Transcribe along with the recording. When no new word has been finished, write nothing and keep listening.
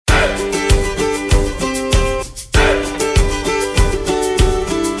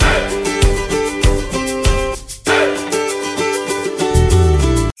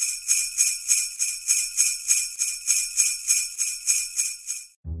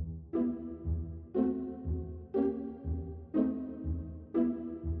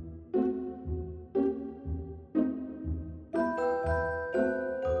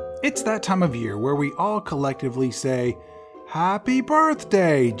It's that time of year where we all collectively say, "Happy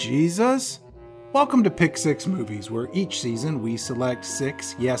birthday, Jesus!" Welcome to Pick 6 Movies, where each season we select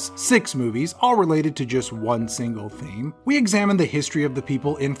 6 movies, all related to just one single theme. We examine the history of the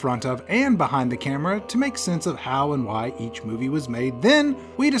people in front of and behind the camera to make sense of how and why each movie was made. Then,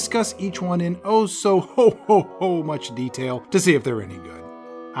 we discuss each one in so much detail to see if they're any good.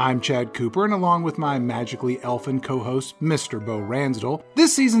 I'm Chad Cooper, and along with my magically elfin co-host, Mr. Bo Ransdell,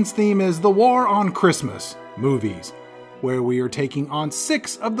 this season's theme is The War on Christmas movies, where we are taking on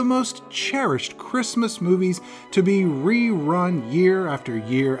 6 of the most cherished Christmas movies to be rerun year after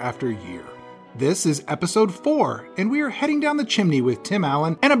year after year. This is episode 4, and we are heading down the chimney with Tim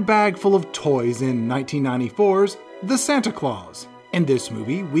Allen and a bag full of toys in 1994's The Santa Claus. In this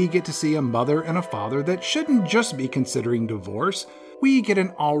movie, we get to see a mother and a father that shouldn't just be considering divorce. We get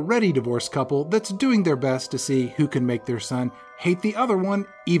an already divorced couple that's doing their best to see who can make their son hate the other one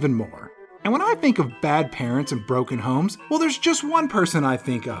even more. And when I think of bad parents and broken homes, well, there's just one person I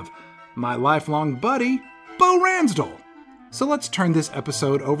think of. My lifelong buddy, Bo Ransdell. So let's turn this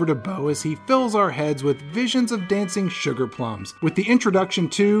episode over to Bo as he fills our heads with visions of dancing sugar plums with the introduction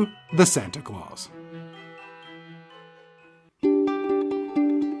to The Santa Claus.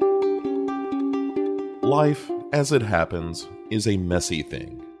 Life, as it happens, is a messy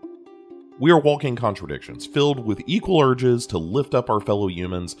thing. We are walking contradictions, filled with equal urges to lift up our fellow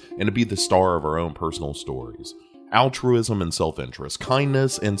humans and to be the star of our own personal stories. Altruism and self-interest,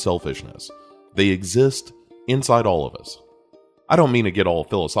 kindness and selfishness. They exist inside all of us. I don't mean to get all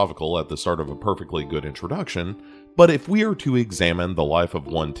philosophical at the start of a perfectly good introduction, but if we are to examine the life of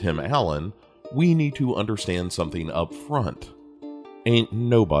one Tim Allen, we need to understand something up front. Ain't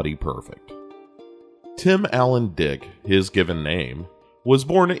nobody perfect. Tim Allen Dick, his given name, was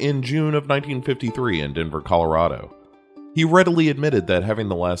born in June of 1953 in Denver, Colorado. He readily admitted that having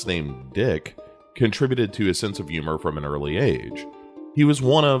the last name Dick contributed to his sense of humor from an early age. He was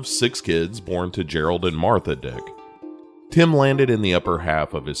one of 6 kids born to Gerald and Martha Dick. Tim landed in the upper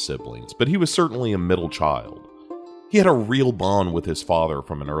half of his siblings, but he was certainly a middle child. He had a real bond with his father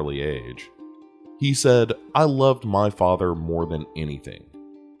from an early age. He said, "I loved my father more than anything.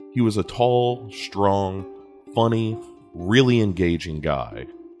 He was a tall, strong, funny, really engaging guy.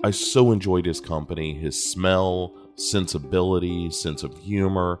 I so enjoyed his company, his smell, sensibility, sense of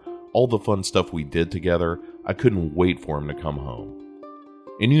humor, all the fun stuff we did together. I couldn't wait for him to come home."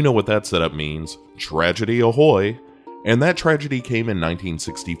 And you know what that setup means. Tragedy ahoy! And that tragedy came in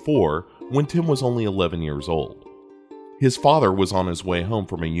 1964, when Tim was only 11 years old. His father was on his way home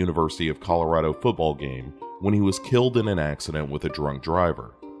from a University of Colorado football game when he was killed in an accident with a drunk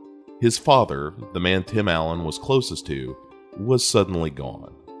driver. His father, the man Tim Allen was closest to, was suddenly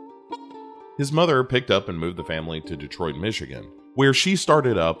gone. His mother picked up and moved the family to Detroit, Michigan, where she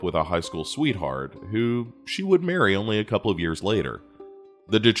started up with a high school sweetheart who she would marry only a couple of years later.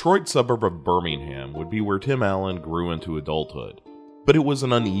 The Detroit suburb of Birmingham would be where Tim Allen grew into adulthood, but it was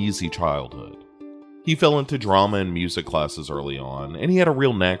an uneasy childhood. He fell into drama and music classes early on, and he had a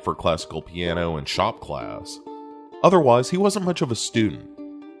real knack for classical piano and shop class. Otherwise, he wasn't much of a student.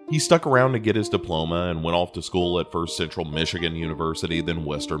 He stuck around to get his diploma and went off to school at first Central Michigan University, then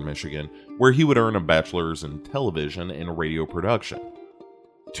Western Michigan, where he would earn a bachelor's in television and radio production.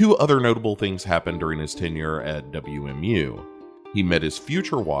 2 other notable things happened during his tenure at WMU. He met his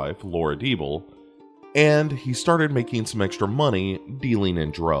future wife, Laura Diebel, and he started making some extra money dealing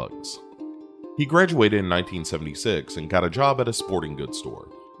in drugs. He graduated in 1976 and got a job at a sporting goods store,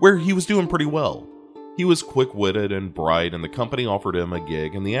 where he was doing pretty well. He was quick-witted and bright, and the company offered him a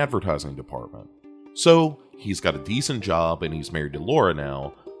gig in the advertising department. So, he's got a decent job and he's married to Laura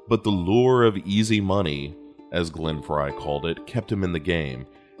now, but the lure of easy money, as Glenn Frey called it, kept him in the game,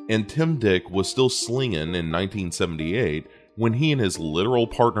 and Tim Dick was still slinging in 1978 when he and his literal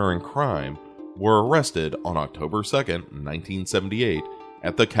partner in crime were arrested on October 2nd, 1978,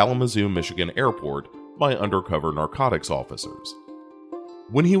 at the Kalamazoo, Michigan airport by undercover narcotics officers.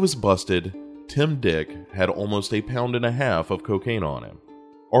 When he was busted, Tim Dick had almost 1.5 pounds of cocaine on him,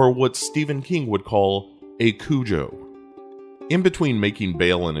 or what Stephen King would call a Cujo. In between making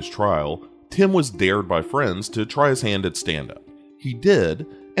bail in his trial, Tim was dared by friends to try his hand at stand-up. He did,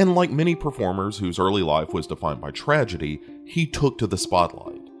 and like many performers whose early life was defined by tragedy, he took to the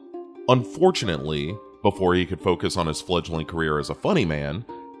spotlight. Unfortunately, before he could focus on his fledgling career as a funny man,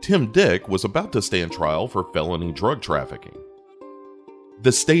 Tim Dick was about to stand trial for felony drug trafficking.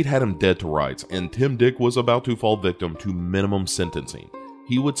 The state had him dead to rights, and Tim Dick was about to fall victim to minimum sentencing.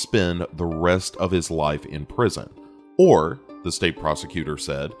 He would spend the rest of his life in prison. Or, the state prosecutor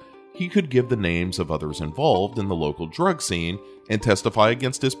said, he could give the names of others involved in the local drug scene and testify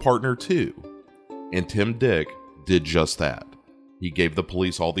against his partner too. And Tim Dick did just that. He gave the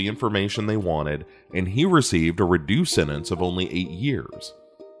police all the information they wanted, and he received a reduced sentence of only 8 years.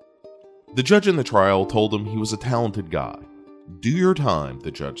 The judge in the trial told him he was a talented guy. Do your time, the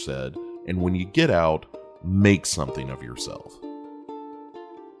judge said, and when you get out, make something of yourself.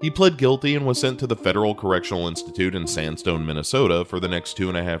 He pled guilty and was sent to the Federal Correctional Institute in Sandstone, Minnesota for the next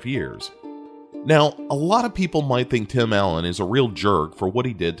 2.5 years. Now, a lot of people might think Tim Allen is a real jerk for what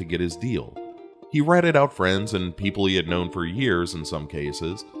he did to get his deal. He ratted out friends and people he had known for years in some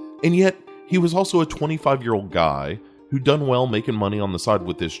cases, and yet he was also a 25-year-old guy who'd done well making money on the side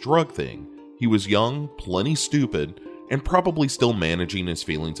with this drug thing. He was young, plenty stupid, and probably still managing his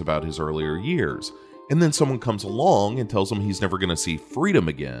feelings about his earlier years. And then someone comes along and tells him he's never going to see freedom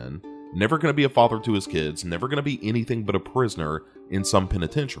again, never going to be a father to his kids, never going to be anything but a prisoner in some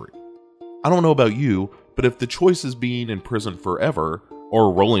penitentiary. I don't know about you, but if the choice is being in prison forever,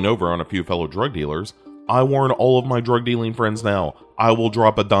 or rolling over on a few fellow drug dealers, I warn all of my drug dealing friends now, I will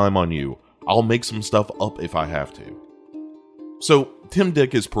drop a dime on you. I'll make some stuff up if I have to. So, Tim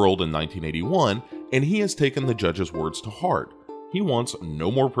Dick is paroled in 1981, and he has taken the judge's words to heart. He wants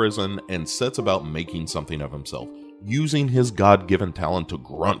no more prison and sets about making something of himself, using his God-given talent to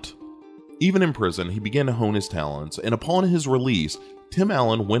grunt. Even in prison, he began to hone his talents, and upon his release, Tim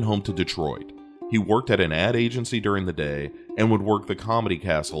Allen went home to Detroit. He worked at an ad agency during the day and would work the Comedy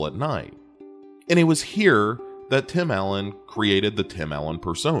Castle at night. And it was here that Tim Allen created the Tim Allen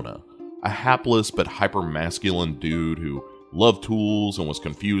persona, a hapless but hyper-masculine dude who loved tools and was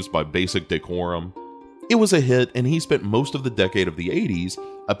confused by basic decorum. It was a hit, and he spent most of the decade of the 80s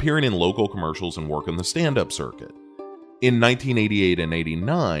appearing in local commercials and working the stand-up circuit. In 1988 and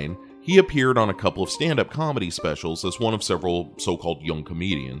 89, he appeared on a couple of stand-up comedy specials as one of several so-called young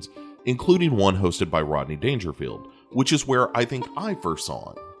comedians, including one hosted by Rodney Dangerfield, which is where I think I first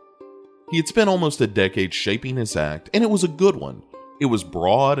saw him. He had spent almost a decade shaping his act, and it was a good one. It was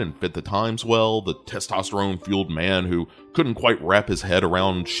broad and fit the times well, the testosterone-fueled man who couldn't quite wrap his head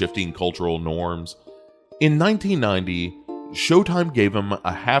around shifting cultural norms. In 1990, Showtime gave him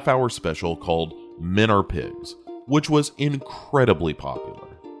a half-hour special called Men Are Pigs, which was incredibly popular.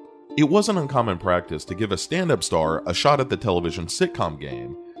 It wasn't uncommon practice to give a stand-up star a shot at the television sitcom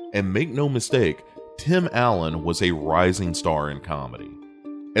game, and make no mistake, Tim Allen was a rising star in comedy.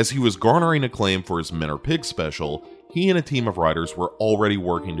 As he was garnering acclaim for his Men Are Pigs special, he and a team of writers were already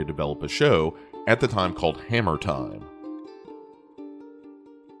working to develop a show at the time called Hammer Time.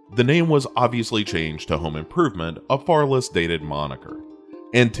 The name was obviously changed to Home Improvement, a far less dated moniker.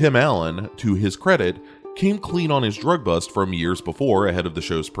 And Tim Allen, to his credit, came clean on his drug bust from years before ahead of the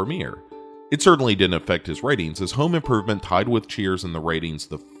show's premiere. It certainly didn't affect his ratings, as Home Improvement tied with Cheers in the ratings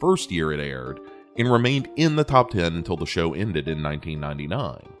the first year it aired, and remained in the top 10 until the show ended in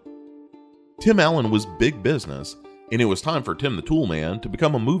 1999. Tim Allen was big business, and it was time for Tim the Tool Man to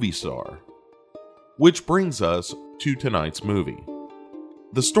become a movie star. Which brings us to tonight's movie.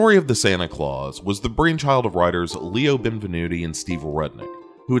 The Story of the Santa Claus was the brainchild of writers Leo Benvenuti and Steve Rudnick,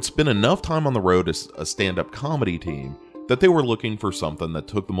 who had spent enough time on the road as a stand-up comedy team that they were looking for something that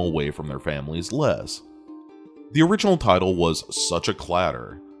took them away from their families less. The original title was Such a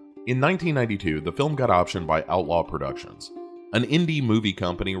Clatter. In 1992, the film got optioned by Outlaw Productions, an indie movie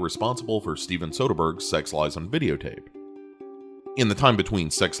company responsible for Steven Soderbergh's Sex, Lies, and Videotape. In the time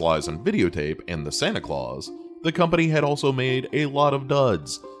between Sex, Lies, and Videotape and The Santa Claus, the company had also made a lot of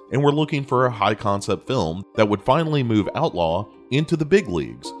duds, and were looking for a high-concept film that would finally move Outlaw into the big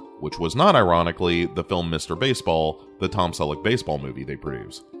leagues, which was not ironically the film Mr. Baseball, the Tom Selleck baseball movie they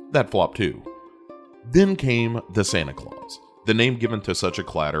produced. That flopped too. Then came The Santa Claus, the name given to Such a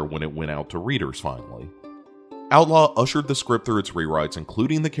Clatter when it went out to readers finally. Outlaw ushered the script through its rewrites,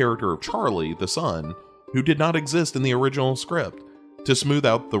 including the character of Charlie, the son, who did not exist in the original script, to smooth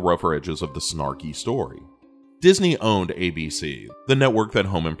out the rougher edges of the snarky story. Disney owned ABC, the network that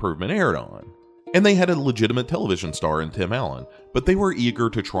Home Improvement aired on, and they had a legitimate television star in Tim Allen, but they were eager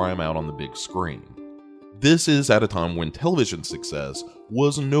to try him out on the big screen. This is at a time when television success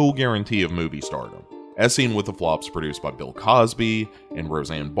was no guarantee of movie stardom, as seen with the flops produced by Bill Cosby and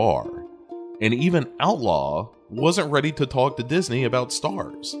Roseanne Barr. And even Outlaw wasn't ready to talk to Disney about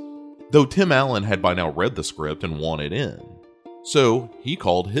stars, though Tim Allen had by now read the script and wanted in. So he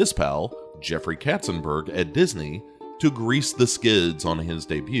called his pal, Jeffrey Katzenberg at Disney, to grease the skids on his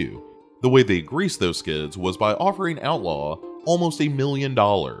debut. The way they greased those skids was by offering Outlaw almost $1 million.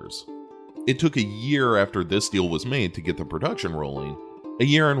 It took a year after this deal was made to get the production rolling, a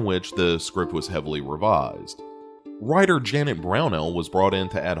year in which the script was heavily revised. Writer Janet Brownell was brought in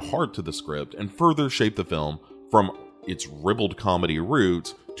to add heart to the script and further shape the film from its ribald comedy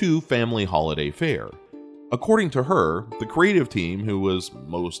roots to family holiday fare. According to her, the creative team, who was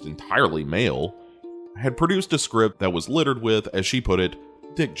most entirely male, had produced a script that was littered with, as she put it,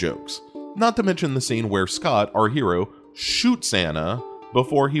 dick jokes. Not to mention the scene where Scott, our hero, shoots Santa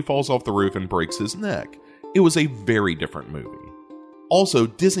before he falls off the roof and breaks his neck. It was a very different movie. Also,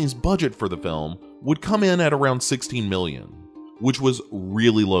 Disney's budget for the film would come in at around $16 million, which was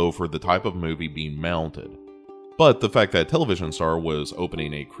really low for the type of movie being mounted. But the fact that Television Star was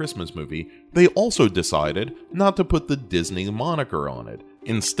opening a Christmas movie, they also decided not to put the Disney moniker on it,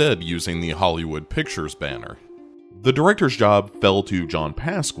 instead using the Hollywood Pictures banner. The director's job fell to John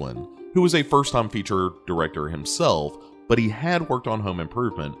Pasquin, who was a first-time feature director himself, but he had worked on Home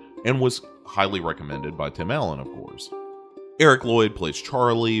Improvement and was highly recommended by Tim Allen, of course. Eric Lloyd plays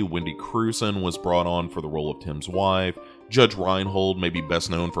Charlie, Wendy Crewson was brought on for the role of Tim's wife, Judge Reinhold, maybe best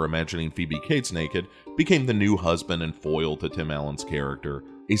known for imagining Phoebe Cates naked, became the new husband and foil to Tim Allen's character,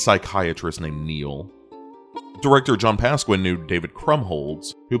 a psychiatrist named Neil. Director John Pasquin knew David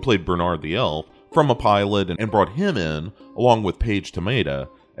Krumholtz, who played Bernard the Elf, from a pilot and brought him in, along with Paige Tometa,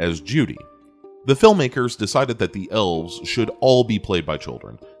 as Judy. The filmmakers decided that the elves should all be played by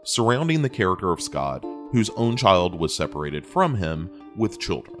children, surrounding the character of Scott, whose own child was separated from him, with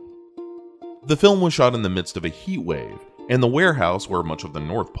children. The film was shot in the midst of a heat wave, and the warehouse where much of the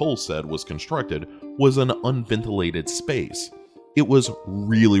North Pole set was constructed was an unventilated space. It was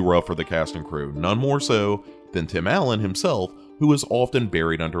really rough for the cast and crew, none more so than Tim Allen himself, who was often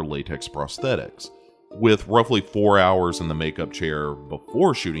buried under latex prosthetics. With roughly 4 hours in the makeup chair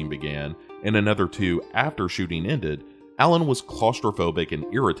before shooting began, and another 2 after shooting ended, Allen was claustrophobic and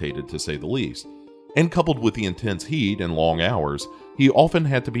irritated, to say the least. And coupled with the intense heat and long hours, he often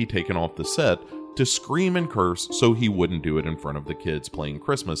had to be taken off the set to scream and curse so he wouldn't do it in front of the kids playing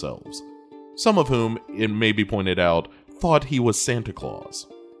Christmas elves, some of whom, it may be pointed out, thought he was Santa Claus.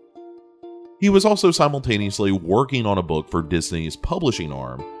 He was also simultaneously working on a book for Disney's publishing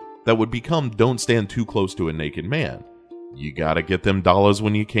arm that would become Don't Stand Too Close to a Naked Man. You gotta get them dollars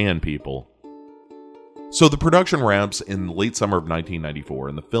when you can, people. So the production wraps in the late summer of 1994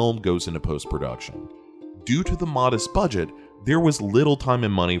 and the film goes into post-production. Due to the modest budget, there was little time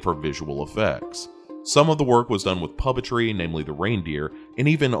and money for visual effects. Some of the work was done with puppetry, namely the reindeer, and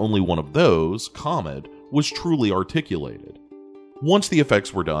even only one of those, Comet, was truly articulated. Once the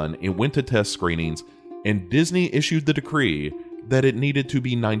effects were done, it went to test screenings, and Disney issued the decree that it needed to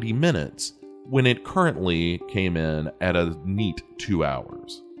be 90 minutes, when it currently came in at a neat 2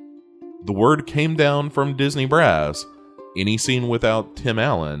 hours. The word came down from Disney brass: any scene without Tim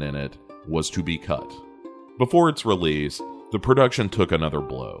Allen in it was to be cut. Before its release, the production took another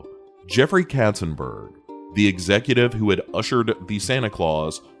blow. Jeffrey Katzenberg, the executive who had ushered the Santa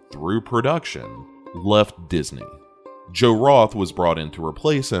Claus through production, left Disney. Joe Roth was brought in to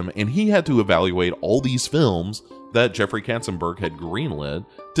replace him, and he had to evaluate all these films that Jeffrey Katzenberg had greenlit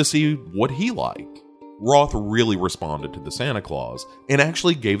to see what he liked. Roth really responded to the Santa Claus and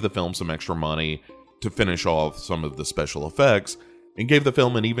actually gave the film some extra money to finish off some of the special effects, and gave the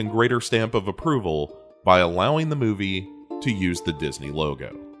film an even greater stamp of approval by allowing the movie to use the Disney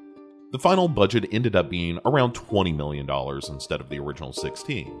logo. The final budget ended up being around $20 million instead of the original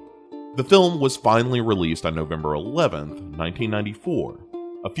 $16. The film was finally released on November 11th, 1994.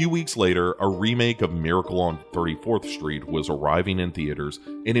 A few weeks later, a remake of Miracle on 34th Street was arriving in theaters,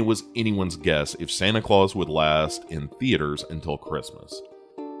 and it was anyone's guess if Santa Claus would last in theaters until Christmas.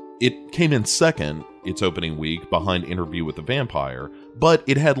 It came in second its opening week behind Interview with the Vampire, but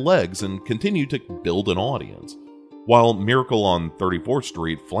it had legs and continued to build an audience. While Miracle on 34th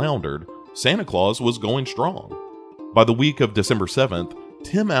Street floundered, Santa Claus was going strong. By the week of December 7th,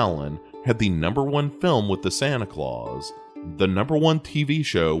 Tim Allen had the #1 film with the Santa Claus, the #1 TV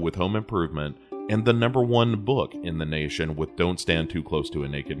show with Home Improvement, and the #1 book in the nation with Don't Stand Too Close to a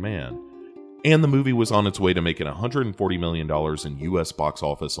Naked Man. And the movie was on its way to making $140 million in US box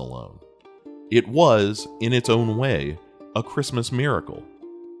office alone. It was, in its own way, a Christmas miracle.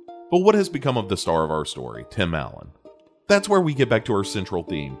 But what has become of the star of our story, Tim Allen? That's where we get back to our central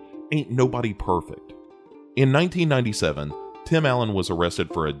theme: ain't nobody perfect. In 1997, Tim Allen was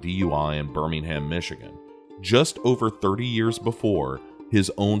arrested for a DUI in Birmingham, Michigan. Just over 30 years before,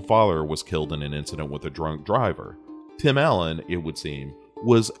 his own father was killed in an incident with a drunk driver. Tim Allen, it would seem,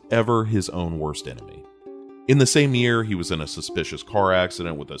 was ever his own worst enemy. In the same year, he was in a suspicious car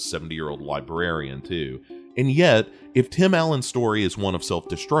accident with a 70-year-old librarian, too. And yet, if Tim Allen's story is one of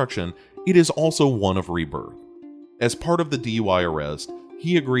self-destruction, it is also one of rebirth. As part of the DUI arrest,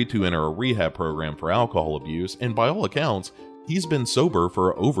 He agreed to enter a rehab program for alcohol abuse, and by all accounts, he's been sober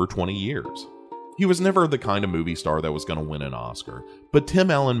for over 20 years. He was never the kind of movie star that was going to win an Oscar, but Tim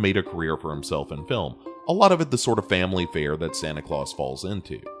Allen made a career for himself in film, a lot of it the sort of family fare that Santa Claus falls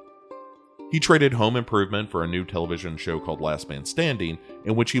into. He traded Home Improvement for a new television show called Last Man Standing,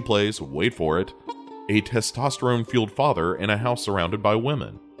 in which he plays, wait for it, a testosterone-fueled father in a house surrounded by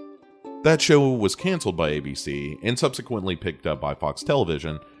women. That show was canceled by ABC and subsequently picked up by Fox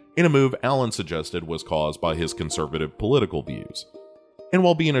Television in a move Allen suggested was caused by his conservative political views. And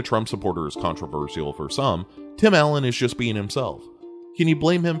while being a Trump supporter is controversial for some, Tim Allen is just being himself. Can you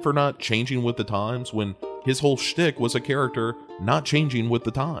blame him for not changing with the times when his whole shtick was a character not changing with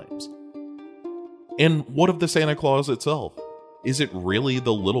the times? And what of the Santa Claus itself? Is it really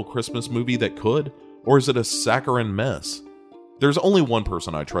the little Christmas movie that could? Or is it a saccharine mess? There's only one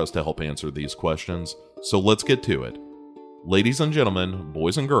person I trust to help answer these questions, so let's get to it. Ladies and gentlemen,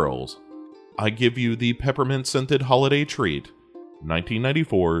 boys and girls, I give you the peppermint-scented holiday treat,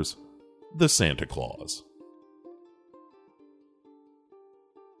 1994's The Santa Claus.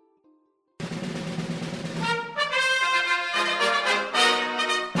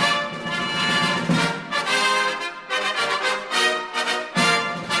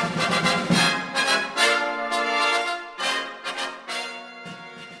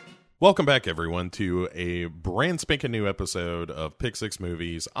 Welcome back, everyone, to a brand spanking new episode of Pick Six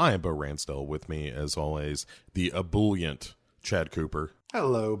Movies. I am Bo Ransdell. With me, as always, the ebullient Chad Cooper.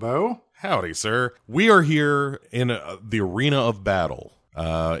 Hello, Bo. Howdy, sir. We are here in the arena of battle,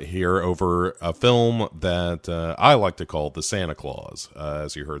 here over a film that I like to call The Santa Claus.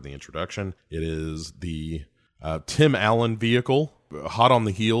 As you heard in the introduction, it is the Tim Allen vehicle, hot on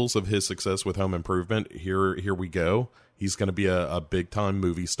the heels of his success with Home Improvement. Here we go. He's going to be a big-time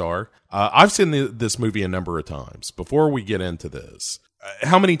movie star. I've seen this movie a number of times. Before we get into this,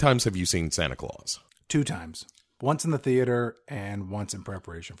 how many times have you seen Santa Claus? 2 times. Once in the theater and once in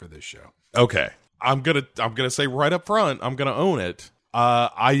preparation for this show. Okay. I'm gonna say right up front, I'm gonna own it.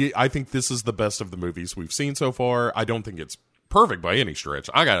 I think this is the best of the movies we've seen so far. I don't think it's perfect by any stretch.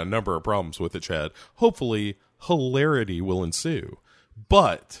 I got a number of problems with it, Chad. Hopefully, hilarity will ensue.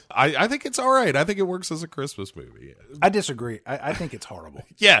 But I think it's all right. I think it works as a Christmas movie. I disagree. I think it's horrible.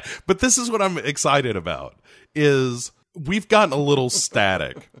 Yeah, but this is what I'm excited about, is we've gotten a little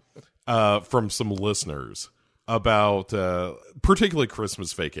static from some listeners about particularly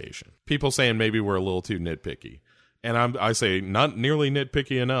Christmas Vacation. People saying maybe we're a little too nitpicky. And I say not nearly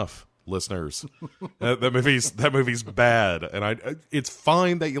nitpicky enough, listeners. That movie's bad. And it's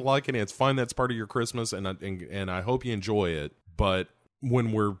fine that you like it. It's fine that's part of your Christmas, and I hope you enjoy it. But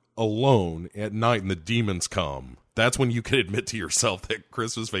when we're alone at night and the demons come, that's when you can admit to yourself that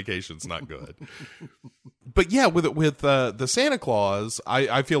Christmas Vacation's not good. But yeah, with the Santa Claus,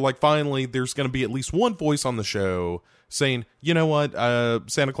 I feel like finally there's going to be at least one voice on the show saying, you know what,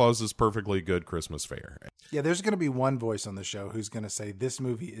 Santa Claus is perfectly good Christmas fare. Yeah, there's going to be one voice on the show who's going to say this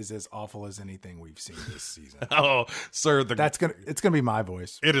movie is as awful as anything we've seen this season. Oh, sir, it's going to be my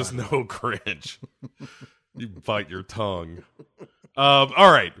voice. It is no cringe. You bite your tongue.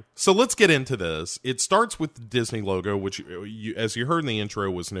 All right, so let's get into this. It starts with the Disney logo, which, as you heard in the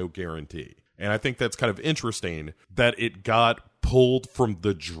intro, was no guarantee. And I think that's kind of interesting that it got pulled from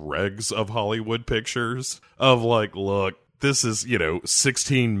the dregs of Hollywood Pictures. Of like, look, this is,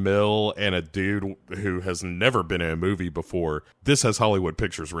 16 mil and a dude who has never been in a movie before. This has Hollywood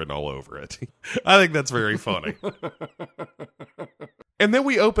Pictures written all over it. I think that's very funny. And then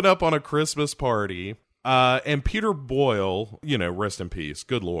we open up on a Christmas party. And Peter Boyle, rest in peace.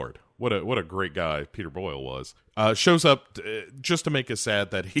 Good Lord. What a great guy Peter Boyle was. Shows up just to make us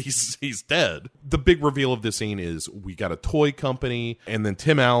sad that he's dead. The big reveal of this scene is we got a toy company, and then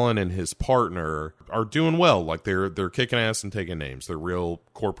Tim Allen and his partner are doing well. Like they're kicking ass and taking names. They're real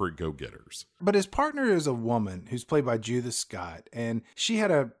corporate go-getters. But his partner is a woman who's played by Judith Scott, and she had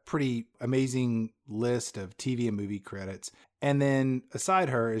a pretty amazing list of TV and movie credits. And then aside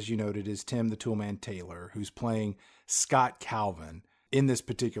her, as you noted, is Tim the Toolman Taylor, who's playing Scott Calvin in this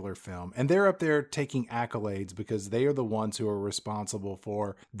particular film. And they're up there taking accolades because they are the ones who are responsible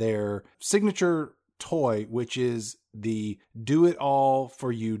for their signature toy, which is the Do It All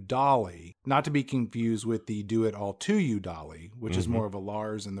For You dolly, not to be confused with the Do It All To You dolly, which is more of a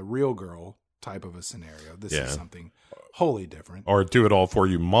Lars and the Real Girl type of a scenario. This is something wholly different. Or Do It All For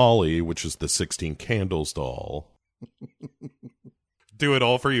You Molly, which is the 16 Candles doll. Do It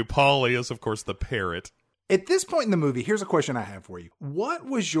All For You Polly is, of course, the parrot. At this point in the movie, here's a question I have for you. What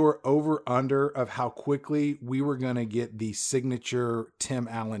was your over-under of how quickly we were going to get the signature Tim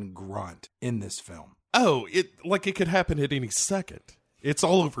Allen grunt in this film? Oh, it could happen at any second. It's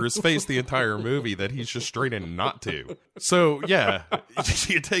all over his face the entire movie that he's just straining not to. So, yeah,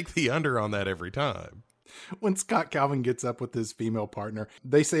 you take the under on that every time. When Scott Calvin gets up with his female partner,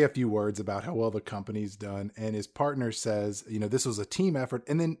 they say a few words about how well the company's done. And his partner says, this was a team effort.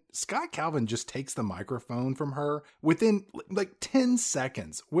 And then Scott Calvin just takes the microphone from her within like 10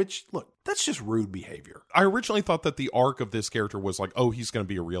 seconds, which, look, that's just rude behavior. I originally thought that the arc of this character was like, oh, he's going to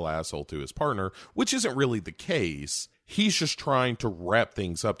be a real asshole to his partner, which isn't really the case. He's just trying to wrap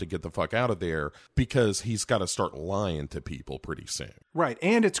things up to get the fuck out of there because he's got to start lying to people pretty soon. Right.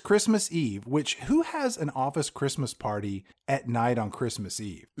 And it's Christmas Eve, which who has an office Christmas party at night on Christmas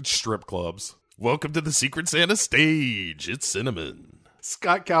Eve? It's strip clubs. Welcome to the Secret Santa stage. It's Cinnamon.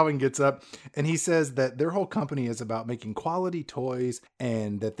 Scott Calvin gets up and he says that their whole company is about making quality toys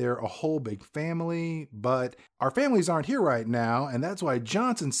and that they're a whole big family, but our families aren't here right now, and that's why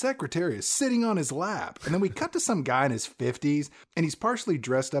Johnson's secretary is sitting on his lap. And then we cut to some guy in his 50s, and he's partially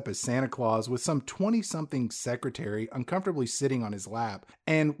dressed up as Santa Claus with some 20-something secretary uncomfortably sitting on his lap,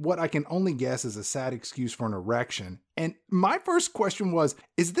 and what I can only guess is a sad excuse for an erection. And my first question was,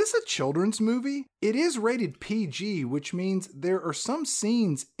 is this a children's movie? It is rated PG, which means there are some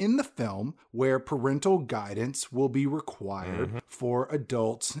scenes in the film where parental guidance will be required for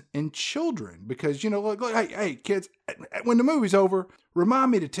adults and children. Because, look, hey, kids, when the movie's over,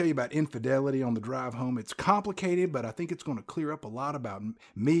 remind me to tell you about infidelity on the drive home. It's complicated, but I think it's going to clear up a lot about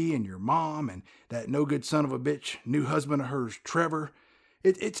me and your mom and that no good son of a bitch, new husband of hers, Trevor.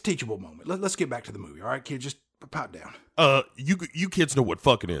 It's a teachable moment. Let's get back to the movie. All right, kid, just pipe down. You kids know what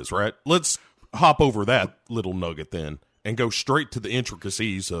fucking is, right? Let's hop over that little nugget then and go straight to the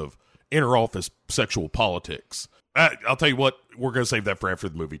intricacies of interoffice sexual politics. I'll tell you what, we're going to save that for after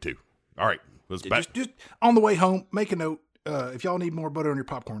the movie too. All right, let's back. Just on the way home, make a note. If y'all need more butter on your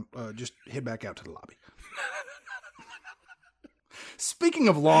popcorn, just head back out to the lobby. Speaking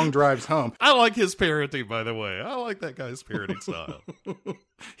of long drives home. I like his parenting, by the way. I like that guy's parenting style.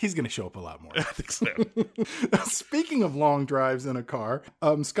 He's going to show up a lot more. I think so. Speaking of long drives in a car,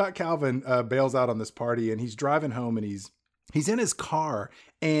 Scott Calvin bails out on this party, and he's driving home, and he's in his car,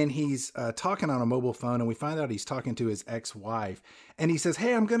 and he's talking on a mobile phone, and we find out he's talking to his ex-wife. And he says,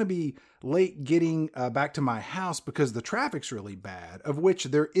 hey, I'm going to be late getting back to my house because the traffic's really bad, of which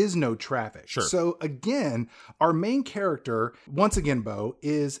there is no traffic. Sure. So again, our main character, once again, Bo,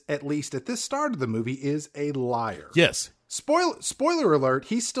 is, at least at this start of the movie, is a liar. Yes. Spoiler alert,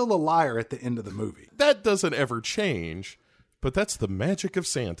 he's still a liar at the end of the movie. That doesn't ever change, but that's the magic of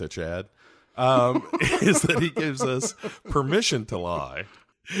Santa, Chad. Is that he gives us permission to lie.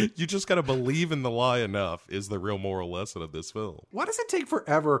 You just got to believe in the lie enough is the real moral lesson of this film. Why does it take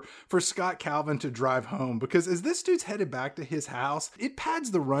forever for Scott Calvin to drive home? Because as this dude's headed back to his house, it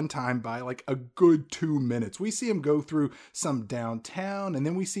pads the runtime by like a good 2 minutes. We see him go through some downtown, and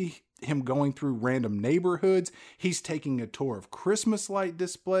then we see him going through random neighborhoods. He's taking a tour of Christmas light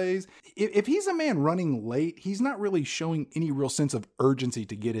displays. If he's a man running late, he's not really showing any real sense of urgency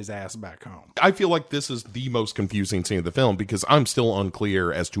to get his ass back home. I feel like this is the most confusing scene of the film because I'm still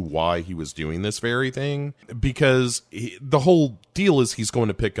unclear as to why he was doing this very thing. Because the whole deal is he's going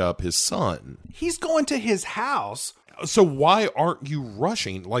to pick up his son. He's going to his house. So why aren't you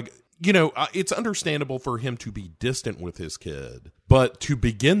rushing? Like, it's understandable for him to be distant with his kid, but to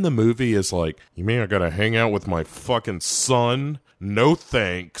begin the movie is like, you mean I gotta hang out with my fucking son? No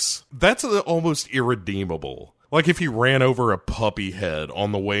thanks. That's almost irredeemable. Like if he ran over a puppy head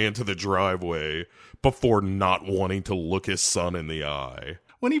on the way into the driveway before not wanting to look his son in the eye.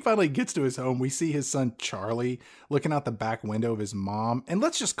 When he finally gets to his home, we see his son Charlie looking out the back window of his mom. And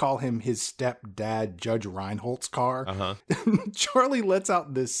let's just call him his stepdad, Judge Reinhold's car. Charlie lets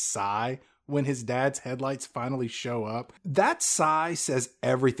out this sigh when his dad's headlights finally show up. That sigh says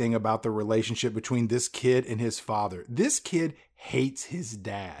everything about the relationship between this kid and his father. This kid hates his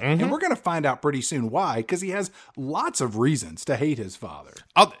dad. And we're going to find out pretty soon why, because he has lots of reasons to hate his father.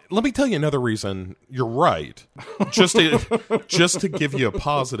 Let me tell you another reason. You're right. Just to give you a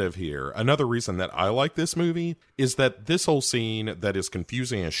positive here, another reason that I like this movie is that this whole scene that is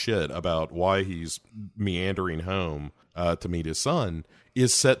confusing as shit about why he's meandering home to meet his son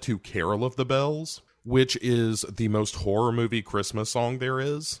is set to Carol of the Bells, which is the most horror movie Christmas song there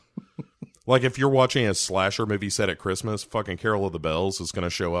is. Like, if you're watching a slasher movie set at Christmas, fucking Carol of the Bells is going to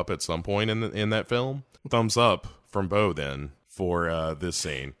show up at some point in that film. Thumbs up from Bo, then, for this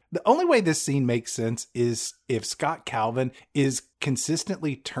scene. The only way this scene makes sense is if Scott Calvin is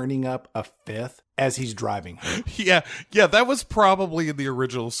consistently turning up a fifth as he's driving home. Yeah, that was probably in the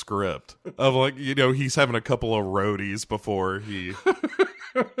original script. Of, like, he's having a couple of roadies before he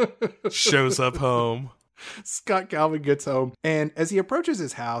shows up home. Scott Calvin gets home, and as he approaches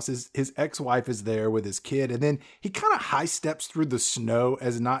his house, his ex-wife is there with his kid, and then he kind of high steps through the snow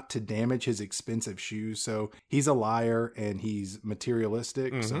as not to damage his expensive shoes. So he's a liar and he's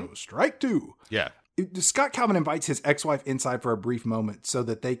materialistic. So strike two. Yeah. Scott Calvin invites his ex-wife inside for a brief moment so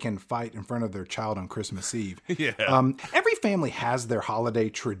that they can fight in front of their child on Christmas Eve. Yeah. Every family has their holiday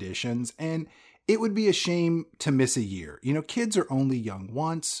traditions, and it would be a shame to miss a year. You know, kids are only young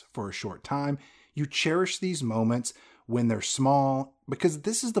once for a short time. You cherish these moments when they're small because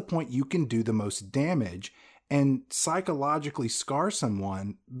this is the point you can do the most damage and psychologically scar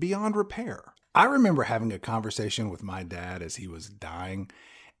someone beyond repair. I remember having a conversation with my dad as he was dying,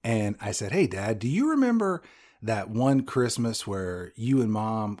 and I said, "Hey, Dad, do you remember that one Christmas where you and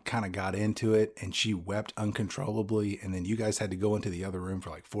Mom kind of got into it and she wept uncontrollably and then you guys had to go into the other room for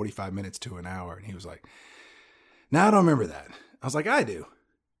like 45 minutes to an hour?" And he was like, "No, I don't remember that." I was like, "I do.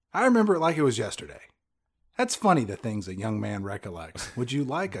 I remember it like it was yesterday." That's funny, the things a young man recollects. Would you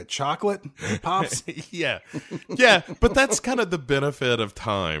like a chocolate, Pops? Yeah. Yeah, but that's kind of the benefit of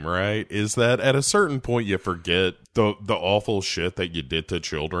time, right? Is that at a certain point you forget the awful shit that you did to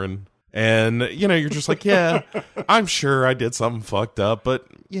children. And, you know, you're just like, yeah, I'm sure I did something fucked up, but,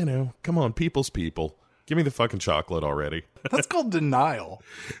 you know, come on, people's people. Give me the fucking chocolate already. That's called denial.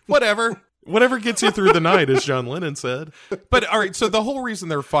 Whatever. Whatever gets you through the night, as John Lennon said. But, all right, so the whole reason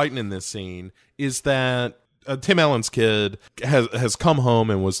they're fighting in this scene is that Tim Allen's kid has come home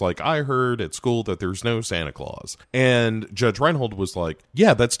and was like, "I heard at school that there's no Santa Claus." And Judge Reinhold was like,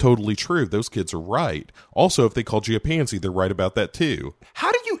 "Yeah, that's totally true. Those kids are right. Also, if they called you a pansy, they're right about that too."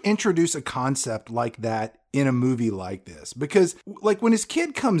 How do you introduce a concept like that in a movie like this? Because like when his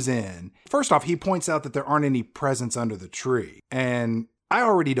kid comes in, first off, he points out that there aren't any presents under the tree. And I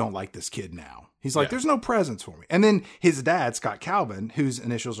already don't like this kid now. He's like, "There's no presents for me." And then his dad, Scott Calvin, whose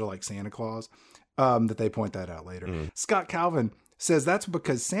initials are like Santa Claus, that they point that out later. Scott Calvin says that's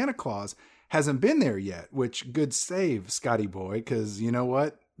because Santa Claus hasn't been there yet, which good save, Scotty boy, because you know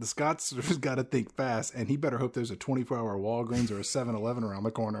what? The Scots got to think fast, and he better hope there's a 24-hour Walgreens or a 7-Eleven around the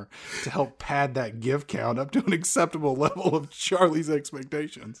corner to help pad that gift count up to an acceptable level of Charlie's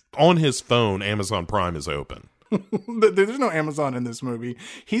expectations. On his phone, Amazon Prime is open. There's no Amazon in this movie.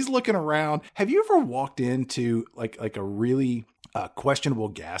 He's looking around. Have you ever walked into like a really questionable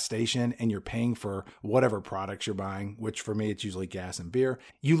gas station and you're paying for whatever products you're buying, which for me, it's usually gas and beer?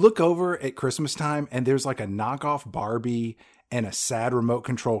 You look over at Christmas time and there's like a knockoff Barbie and a sad remote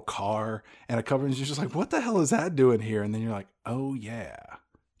control car and a cover, and you're just like, what the hell is that doing here? And then you're like, oh yeah,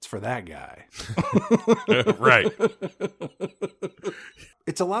 it's for that guy. Right.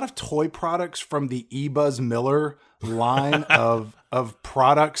 It's a lot of toy products from the eBuzz Miller line of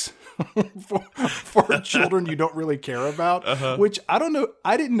products for children you don't really care about, which I don't know.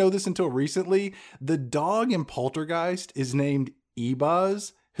 I didn't know this until recently. The dog in Poltergeist is named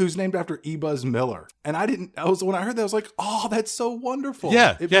eBuzz, who's named after eBuzz Miller. And when I heard that, I was like, oh, that's so wonderful.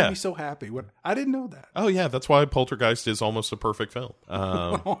 Yeah. It made me so happy. I didn't know that. Oh, yeah. That's why Poltergeist is almost a perfect film.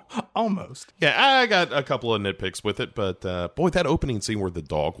 Almost. Yeah, I got a couple of nitpicks with it, but boy, that opening scene where the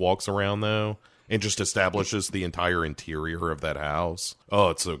dog walks around, though, and just establishes the entire interior of that house.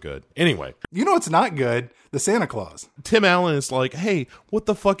 Oh, it's so good. Anyway. You know it's not good? The Santa Claus. Tim Allen is like, hey, what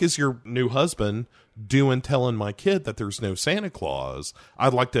the fuck is your new husband doing telling my kid that there's no Santa Claus?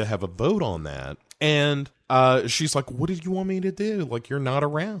 I'd like to have a vote on that. And she's like, what did you want me to do? Like, you're not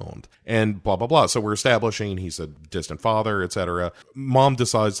around. And blah, blah, blah. So we're establishing he's a distant father, etc. Mom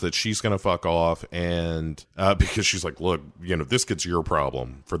decides that she's going to fuck off. And because she's like, look, you know, this kid's your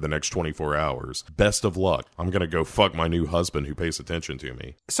problem for the next 24 hours. Best of luck. I'm going to go fuck my new husband who pays attention to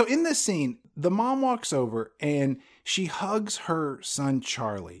me. So in this scene, the mom walks over and she hugs her son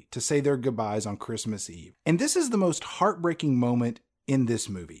Charlie to say their goodbyes on Christmas Eve. And this is the most heartbreaking moment in this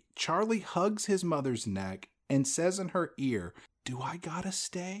movie. Charlie hugs his mother's neck and says in her ear, "Do I gotta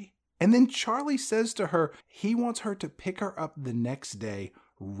stay?" And then Charlie says to her he wants her to pick her up the next day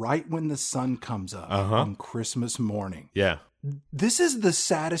right when the sun comes up on Christmas morning. Yeah. This is the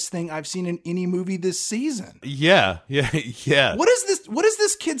saddest thing I've seen in any movie this season. Yeah. What is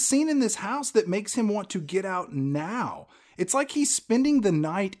this kid seen in this house that makes him want to get out now? It's like he's spending the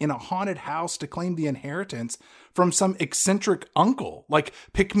night in a haunted house to claim the inheritance from some eccentric uncle. Like,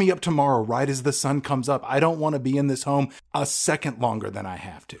 pick me up tomorrow right as the sun comes up. I don't want to be in this home a second longer than I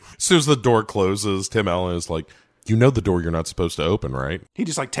have to. As soon as the door closes, Tim Allen is like, you know the door you're not supposed to open, right? He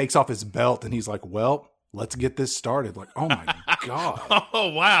just like takes off his belt and he's like, well, let's get this started. Like, oh my God. Oh,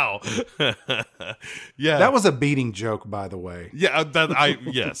 wow. Yeah. That was a beating joke, by the way. Yeah,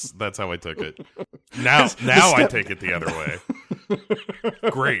 yes, that's how I took it. Now I take it the other way.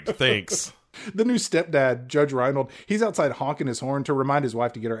 Great, thanks. The new stepdad, Judge Reinhold, he's outside honking his horn to remind his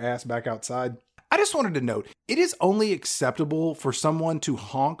wife to get her ass back outside. I just wanted to note, it is only acceptable for someone to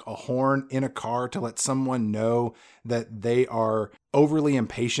honk a horn in a car to let someone know that they are overly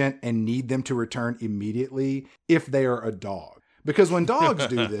impatient and need them to return immediately if they are a dog. Because when dogs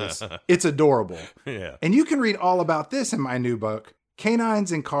do this, it's adorable. Yeah. And you can read all about this in my new book,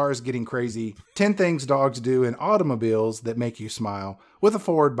 Canines in Cars Getting Crazy, 10 Things Dogs Do in Automobiles That Make You Smile, with a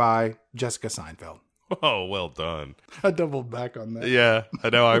foreword by Jessica Seinfeld. Oh, well done. I doubled back on that. Yeah, I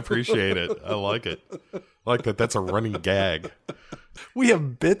know. I appreciate it. I like it. I like that. That's a running gag. We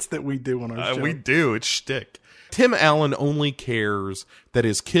have bits that we do on our show. We do. It's shtick. Tim Allen only cares that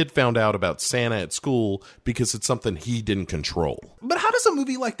his kid found out about Santa at school because it's something he didn't control. But how does a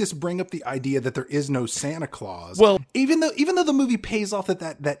movie like this bring up the idea that there is no Santa Claus? Well, even though the movie pays off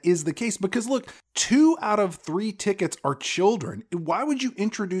that is the case, because look, 2 out of 3 tickets are children. Why would you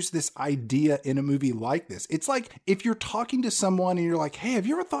introduce this idea in a movie like this? It's like if you're talking to someone and you're like, hey, have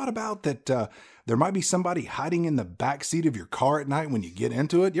you ever thought about that there might be somebody hiding in the back seat of your car at night when you get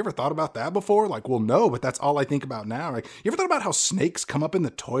into it? You ever thought about that before? Like, well, no, but that's all I think about now. Like, you ever thought about how snakes come up in the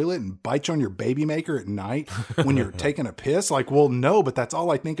toilet and bite you on your baby maker at night when you're taking a piss? Like, well, no, but that's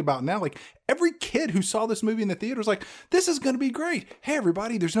all I think about now. Like, every kid who saw this movie in the theater was like, this is going to be great. Hey,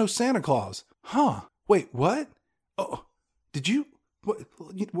 everybody, there's no Santa Claus. Huh? Wait, what? Oh, did you? What?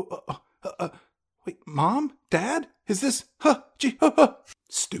 Wait, Mom? Dad? Is this?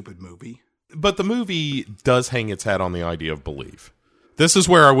 Stupid movie. But the movie does hang its hat on the idea of belief. This is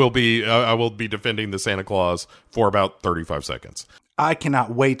where I will be defending the Santa Claus for about 35 seconds. I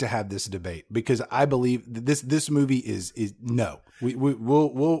cannot wait to have this debate because I believe this movie is no.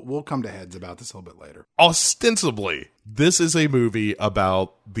 We'll come to heads about this a little bit later. Ostensibly, this is a movie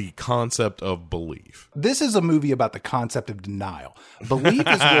about the concept of belief. This is a movie about the concept of denial. Belief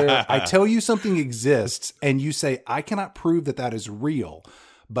is where I tell you something exists and you say, I cannot prove that is real,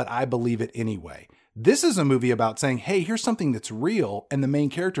 but I believe it anyway. This is a movie about saying, hey, here's something that's real. And the main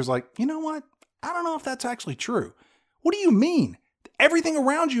character's like, you know what? I don't know if that's actually true. What do you mean? Everything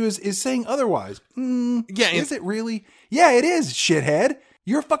around you is saying otherwise. Is it really? Yeah, it is, shithead.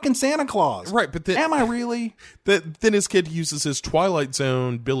 You're fucking Santa Claus. Right, but am I really? Then his kid uses his Twilight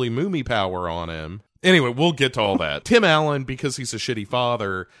Zone Billy Mooney power on him. Anyway, we'll get to all that. Tim Allen, because he's a shitty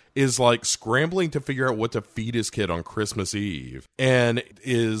father, is like scrambling to figure out what to feed his kid on Christmas Eve and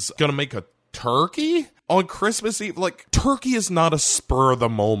is going to make a turkey on Christmas Eve. Like, turkey is not a spur of the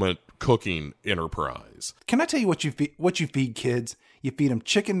moment cooking enterprise. Can I tell you what you feed kids? You feed them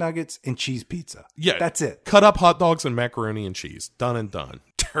chicken nuggets and cheese pizza. Yeah. That's it. Cut up hot dogs and macaroni and cheese. Done and done.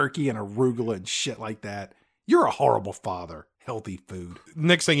 Turkey and arugula and shit like that. You're a horrible father. Healthy food.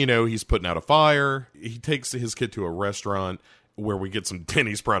 Next thing you know, he's putting out a fire. He takes his kid to a restaurant where we get some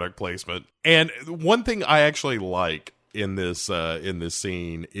Denny's product placement. And one thing I actually like in this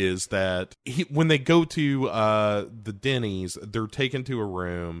scene is that when they go to the Denny's, they're taken to a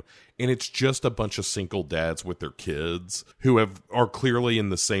room and it's just a bunch of single dads with their kids who are clearly in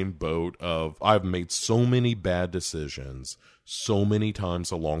the same boat of, I've made so many bad decisions so many times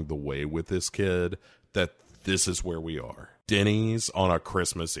along the way with this kid that this is where we are. Denny's on a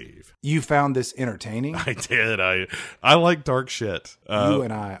Christmas Eve. You found this entertaining? I did. I like dark shit. You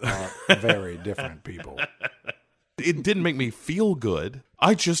and I are very different people. It didn't make me feel good.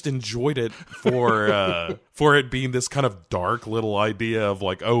 I just enjoyed it for it being this kind of dark little idea of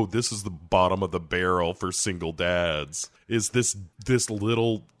like, oh, this is the bottom of the barrel for single dads. Is this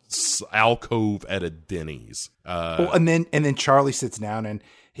little alcove at a Denny's? And then Charlie sits down and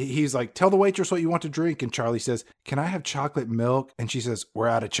he's like, tell the waitress what you want to drink. And Charlie says, can I have chocolate milk? And she says, we're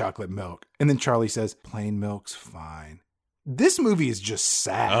out of chocolate milk. And then Charlie says, plain milk's fine. This movie is just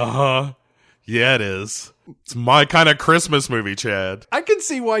sad. Uh-huh. Yeah, it is. It's my kind of Christmas movie, Chad. I can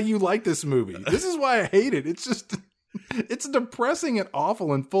see why you like this movie. This is why I hate it. It's just, it's depressing and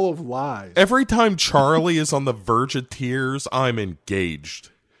awful and full of lies. Every time Charlie is on the verge of tears, I'm engaged.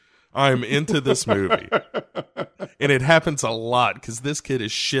 I'm into this movie. And it happens a lot because this kid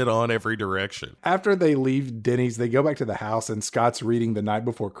is shit on every direction. After they leave Denny's, they go back to the house and Scott's reading The Night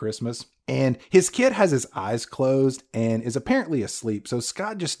Before Christmas. And his kid has his eyes closed and is apparently asleep. So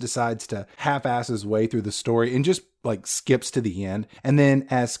Scott just decides to half-ass his way through the story and just like skips to the end. And then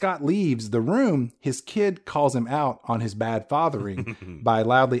as Scott leaves the room, his kid calls him out on his bad fathering by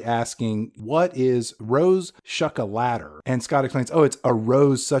loudly asking, what is rose shuck a ladder? And Scott explains, oh, it's a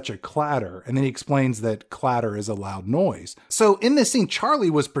rose such a clatter. And then he explains that clatter is a loud noise. So in this scene, Charlie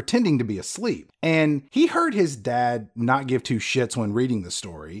was pretending to be asleep and he heard his dad not give two shits when reading the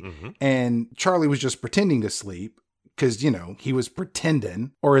story. And Charlie was just pretending to sleep because, he was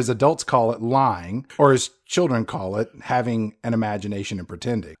pretending, or as adults call it, lying, or as children call it, having an imagination and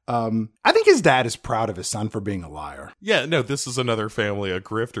pretending. I think his dad is proud of his son for being a liar. Yeah, no, this is another family of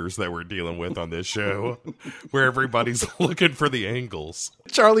grifters that we're dealing with on this show, where everybody's looking for the angles.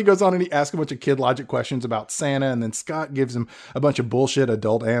 Charlie goes on and he asks a bunch of kid logic questions about Santa, and then Scott gives him a bunch of bullshit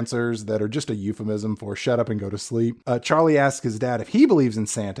adult answers that are just a euphemism for shut up and go to sleep. Charlie asks his dad if he believes in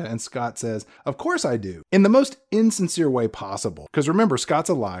Santa, and Scott says, of course I do, in the most insincere way possible. Because remember, Scott's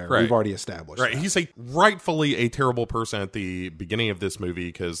a liar. Right. We've already established that. He's rightfully a terrible person at the beginning of this movie,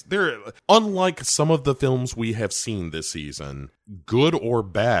 because they're, unlike some of the films we have seen this season, good or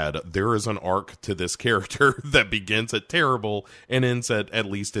bad, there is an arc to this character that begins at terrible and ends at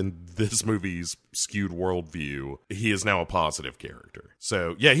least in this movie's skewed worldview, he is now a positive character.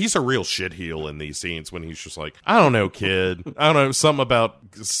 So yeah, he's a real shitheel in these scenes when he's just like, I don't know, kid. I don't know, something about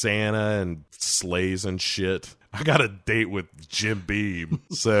Santa and sleighs and shit. I got a date with Jim Beam,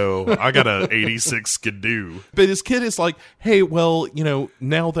 so I got a 86 Skidoo. But his kid is like, hey, well,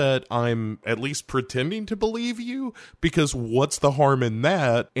 now that I'm at least pretending to believe you, because what's the harm in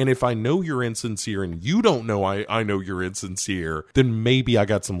that? And if I know you're insincere and you don't know I know you're insincere, then maybe I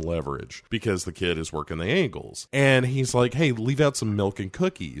got some leverage, because the kid is working the angles. And he's like, hey, leave out some milk and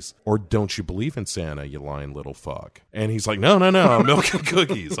cookies. Or don't you believe in Santa, you lying little fuck? And he's like, no, milk and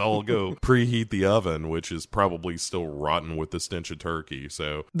cookies. I'll go preheat the oven, which is probably still rotten with the stench of turkey.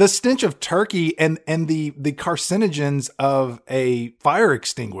 So the stench of turkey and the carcinogens of a fire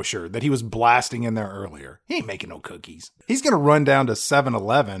extinguisher that he was blasting in there earlier. He ain't making no cookies. He's going to run down to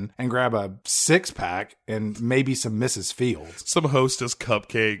 7-Eleven and grab a 6-pack and maybe some Mrs. Fields. Some Hostess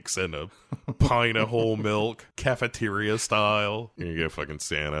cupcakes and a pint of whole milk, cafeteria style. Here you go, fucking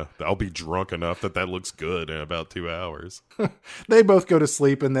Santa. I'll be drunk enough that looks good in about 2 hours. They both go to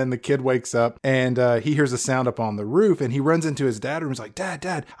sleep, and then the kid wakes up and he hears a sound up on the roof, and he runs into his dad and is like,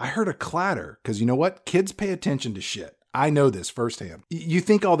 Dad, I heard a clatter. Because you know what? Kids pay attention to shit. I know this firsthand. You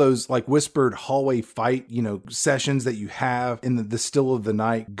think all those like whispered hallway fight, sessions that you have in the still of the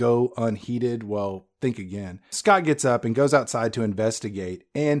night go unheeded? Well, think again. Scott gets up and goes outside to investigate,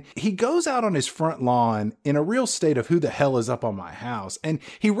 and he goes out on his front lawn in a real state of who the hell is up on my house. And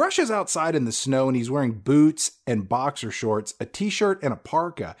he rushes outside in the snow, and he's wearing boots and boxer shorts, a t-shirt and a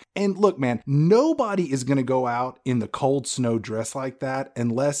parka. And look, man, nobody is going to go out in the cold snow dressed like that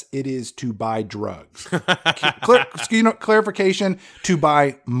unless it is to buy drugs. Clarification, to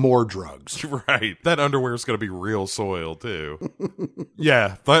buy more drugs. Right. That underwear is going to be real soil too.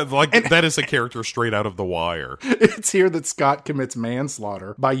 Yeah. That is a character straight out of The Wire. It's here that Scott commits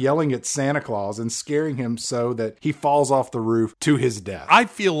manslaughter by yelling at Santa Claus and scaring him so that he falls off the roof to his death. I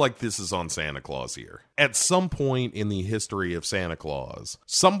feel like this is on Santa Claus here. At some point in the history of Santa Claus,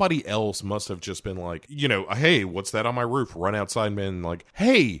 somebody else must have just been like, hey, what's that on my roof? Run outside and been like,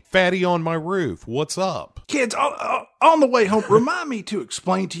 hey, fatty on my roof, what's up? Kids, on the way home, remind me to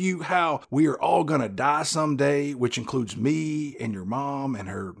explain to you how we are all gonna die someday, which includes me and your mom and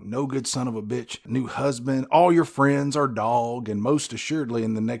her no good son of a bitch new husband, all your friends, our dog, and most assuredly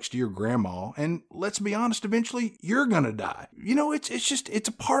in the next year, grandma. And let's be honest, eventually you're gonna die. It's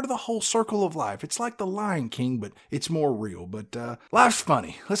a part of the whole circle of life. It's like the Lion King, but it's more real. But life's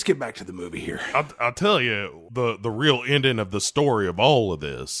funny. Let's get back to the movie here. I'll tell you, the real ending of the story of all of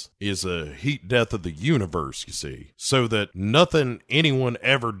this is a heat death of the universe, you see. So that nothing anyone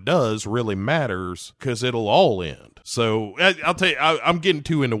ever does really matters, because it'll all end. So I'll tell you, I'm getting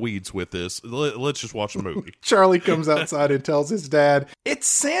too in the weeds with this. Let's just watch the movie. Charlie comes outside and tells his dad, it's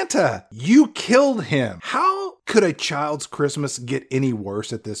Santa. You killed him. How could a child's Christmas get any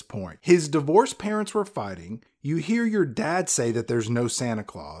worse at this point? His divorced parents were fighting. You hear your dad say that there's no Santa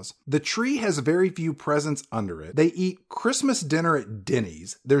Claus. The tree has very few presents under it. They eat Christmas dinner at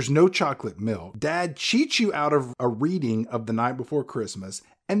Denny's. There's no chocolate milk. Dad cheats you out of a reading of The Night Before Christmas.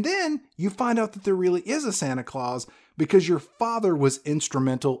 And then you find out that there really is a Santa Claus because your father was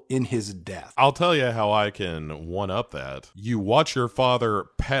instrumental in his death. I'll tell you how I can one-up that. You watch your father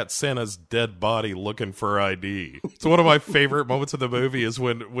pat Santa's dead body looking for ID. So one of my favorite moments of the movie is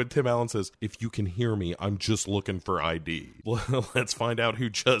when Tim Allen says, if you can hear me, I'm just looking for ID. Let's find out who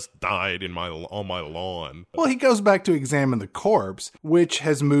just died on my lawn. Well, he goes back to examine the corpse, which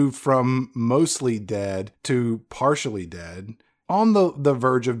has moved from mostly dead to partially dead, on the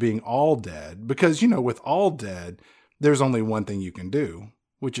verge of being all dead. Because, with all dead, there's only one thing you can do.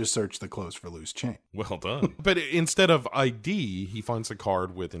 which is search the clothes for loose change. Well done. But instead of ID, he finds a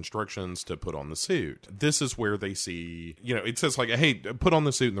card with instructions to put on the suit. This is where they see, it says like, hey, put on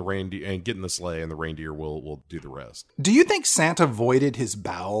the suit and the reindeer and get in the sleigh and the reindeer will do the rest. Do you think Santa voided his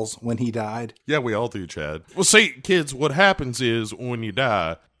bowels when he died? Yeah, we all do, Chad. Well, see, kids, what happens is when you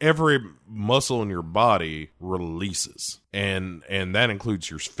die, every muscle in your body releases, and that includes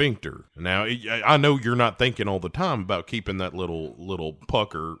your sphincter. Now, I know you're not thinking all the time about keeping that little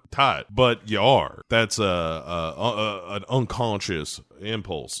pucker tight, but you are. That's an unconscious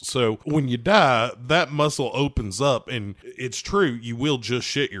impulse. So when you die, that muscle opens up, and it's true, you will just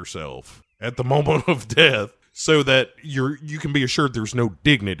shit yourself at the moment of death, so that you can be assured there's no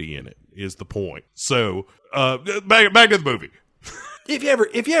dignity in it, is the point. So back to the movie. If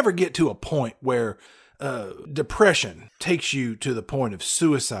you ever get to a point where depression takes you to the point of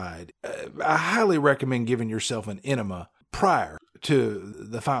suicide, I highly recommend giving yourself an enema prior to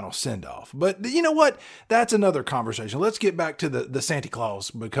the final send-off. But you know what? That's another conversation. Let's get back to the Santa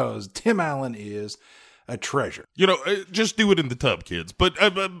Claus, because Tim Allen is a treasure. Just do it in the tub, kids. But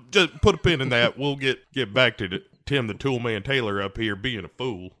just put a pin in that. We'll get back to Tim the Toolman Taylor up here being a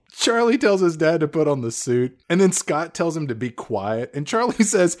fool. Charlie tells his dad to put on the suit, and then Scott tells him to be quiet. And Charlie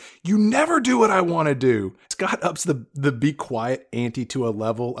says, "You never do what I want to do." Scott ups the be quiet ante to a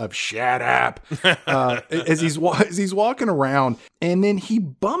level of shut up as he's walking around, and then he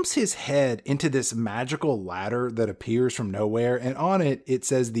bumps his head into this magical ladder that appears from nowhere, and on it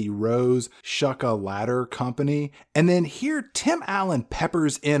says the Rose Shucka Ladder Company. And then here Tim Allen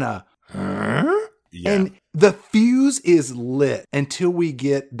peppers in a huh? Yeah. And the fuse is lit until we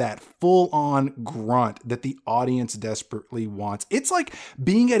get that full-on grunt that the audience desperately wants. It's like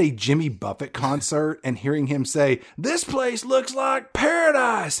being at a Jimmy Buffett concert and hearing him say, "This place looks like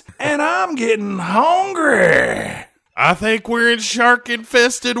paradise, and I'm getting hungry. I think we're in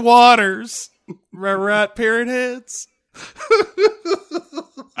shark-infested waters." Right, parrot heads?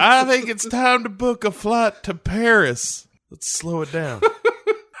 I think it's time to book a flight to Paris. Let's slow it down.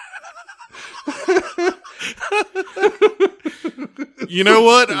 You know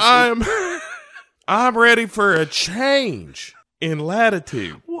what? I'm ready for a change in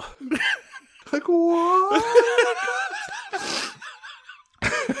latitude. Like what?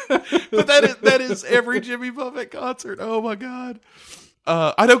 But that is every Jimmy Buffett concert. Oh my God.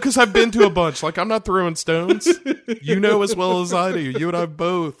 I know, because I've been to a bunch. Like, I'm not throwing stones. You know as well as I do. You and I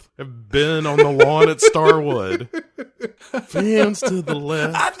both have been on the lawn at Starwood. Fans to the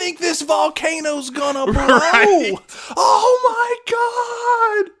left. I think this volcano's gonna blow. Right. Oh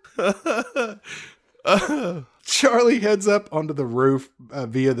my God. Charlie heads up onto the roof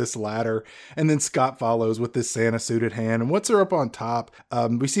via this ladder, and then Scott follows with this Santa suit at hand. And once they're up on top,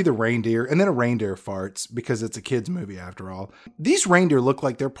 we see the reindeer, and then a reindeer farts, because it's a kid's movie after all. These reindeer look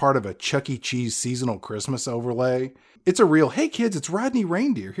like they're part of a Chuck E. Cheese seasonal Christmas overlay. It's a real, hey kids, it's Rodney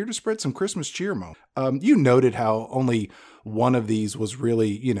Reindeer, here to spread some Christmas cheer moment. You noted how only one of these was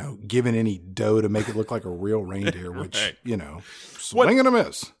really, given any dough to make it look like a real reindeer, which, right. Swing and a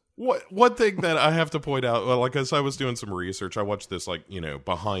miss. One thing that I have to point out, like, as I was doing some research, I watched this,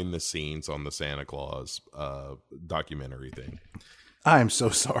 behind the scenes on the Santa Claus documentary thing. I'm so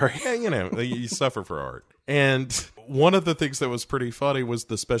sorry. Yeah, you suffer for art. And one of the things that was pretty funny was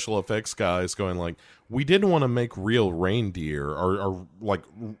the special effects guys going like, we didn't want to make real reindeer or like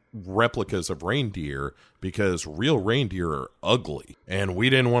replicas of reindeer because real reindeer are ugly. And we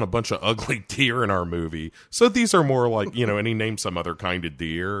didn't want a bunch of ugly deer in our movie. So these are more like, and he named some other kind of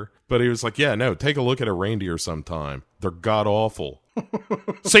deer. But he was like, yeah, no, take a look at a reindeer sometime. They're god awful.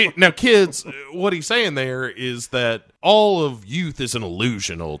 See, now kids, what he's saying there is that all of youth is an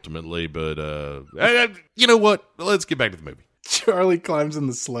illusion ultimately, but you know what? Let's get back to the movie. Charlie climbs in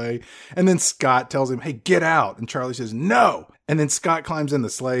the sleigh, and then Scott tells him, hey, get out. And Charlie says, no. And then Scott climbs in the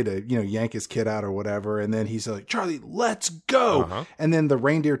sleigh to, yank his kid out or whatever. And then he's like, Charlie, let's go. Uh-huh. And then the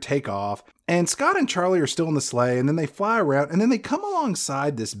reindeer take off. And Scott and Charlie are still in the sleigh, and then they fly around, and then they come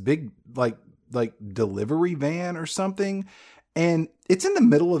alongside this big, like delivery van or something. And it's in the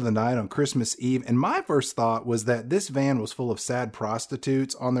middle of the night on Christmas Eve. And my first thought was that this van was full of sad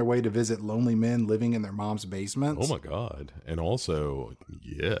prostitutes on their way to visit lonely men living in their mom's basements. Oh my God. And also,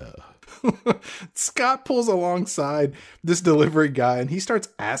 yeah. Scott pulls alongside this delivery guy, and he starts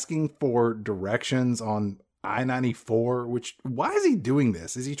asking for directions on I-94, which, why is he doing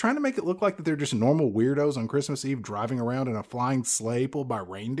this? Is he trying to make it look like that they're just normal weirdos on Christmas Eve driving around in a flying sleigh pulled by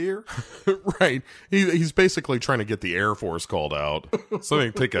reindeer? Right. He's basically trying to get the Air Force called out so they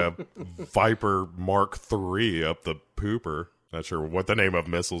can take a Viper Mark III up the pooper. Not sure what the name of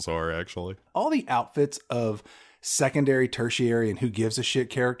missiles are, actually. All the outfits of secondary, tertiary, and who gives a shit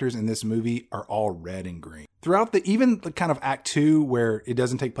characters in this movie are all red and green. Throughout even the kind of Act 2 where it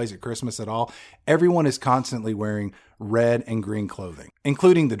doesn't take place at Christmas at all, everyone is constantly wearing red and green clothing,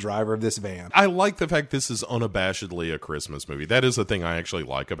 including the driver of this van. I like the fact this is unabashedly a Christmas movie. That is the thing I actually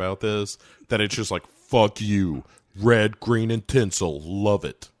like about this, that it's just like, fuck you, red, green, and tinsel, love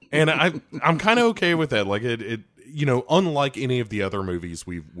it. And I'm kind of okay with that. Like it, you know, unlike any of the other movies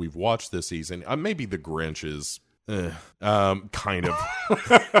we've watched this season, maybe The Grinch is kind of.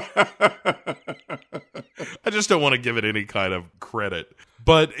 I just don't want to give it any kind of credit,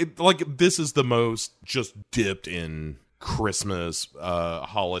 but this is the most just dipped in Christmas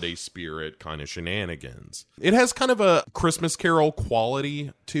holiday spirit kind of shenanigans. It has kind of a Christmas Carol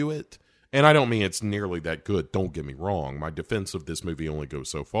quality to it. And I don't mean it's nearly that good. Don't get me wrong. My defense of this movie only goes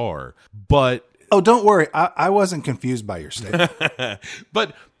so far. But oh, don't worry. I wasn't confused by your statement.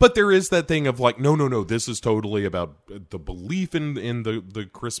 but there is that thing of like, no. This is totally about the belief in the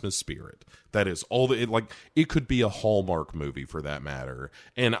Christmas spirit. That is all it could be a Hallmark movie for that matter.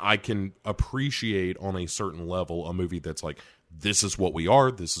 And I can appreciate on a certain level a movie that's like, this is what we are,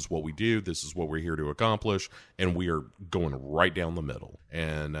 this is what we do, this is what we're here to accomplish, and we are going right down the middle.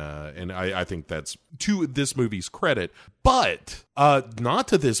 And I think that's to this movie's credit, but not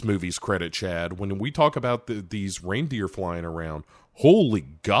to this movie's credit, Chad. When we talk about these reindeer flying around, holy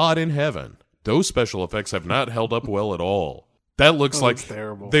God in heaven, those special effects have not held up well at all. That looks like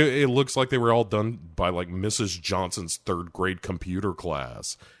terrible. It looks like they were all done by like Mrs. Johnson's third grade computer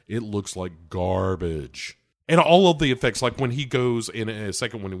class. It looks like garbage. And all of the effects, like when he goes in a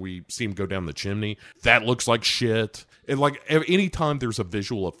second, when we see him go down the chimney, that looks like shit. And like anytime there's a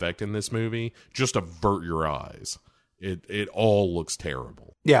visual effect in this movie, just avert your eyes. It all looks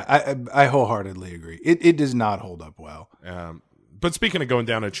terrible. Yeah, I wholeheartedly agree. It does not hold up well. But speaking of going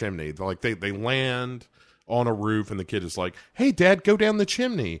down a chimney, like they land on a roof and the kid is like, hey, Dad, go down the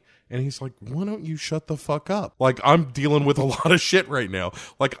chimney. And he's like, why don't you shut the fuck up? Like, I'm dealing with a lot of shit right now.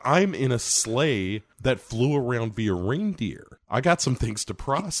 Like, I'm in a sleigh that flew around via reindeer. I got some things to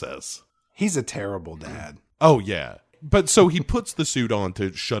process. He's a terrible dad. Oh, yeah. But so he puts the suit on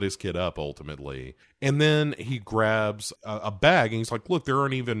to shut his kid up, ultimately. And then he grabs a bag and he's like, look, there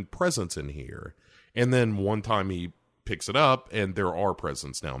aren't even presents in here. And then one time he picks it up and there are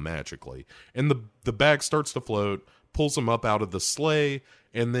presents now magically. And the bag starts to float, pulls him up out of the sleigh,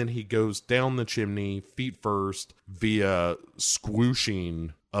 and then he goes down the chimney, feet first, via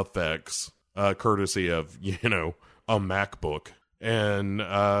squooshing effects, courtesy of, a MacBook. And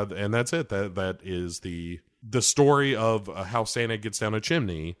that's it. That is the story of how Santa gets down a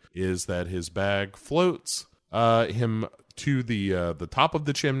chimney, is that his bag floats him to the top of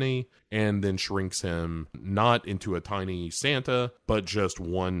the chimney and then shrinks him not into a tiny Santa, but just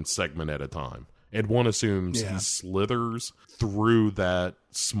one segment at a time. And one assumes he slithers through that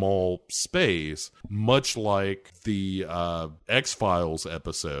small space, much like the X-Files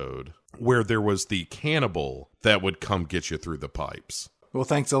episode where there was the cannibal that would come get you through the pipes. Well,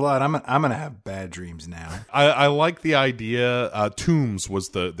 thanks a lot. I'm gonna have bad dreams now. I like the idea. Toombs was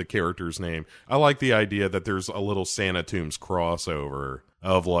the character's name. I like the idea that there's a little Santa Toombs crossover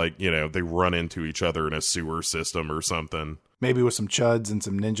of they run into each other in a sewer system or something. Maybe with some chuds and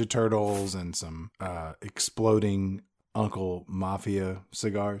some Ninja Turtles and some exploding Uncle Mafia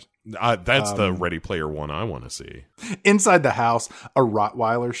cigars. That's the Ready Player One I want to see. Inside the house, a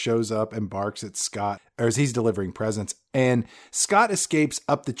Rottweiler shows up and barks at Scott as he's delivering presents. And Scott escapes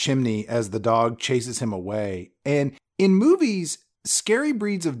up the chimney as the dog chases him away. And in movies, scary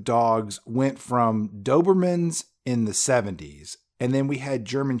breeds of dogs went from Dobermans in the 70s. And then we had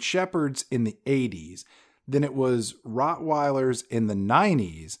German Shepherds in the 80s. Then it was Rottweilers in the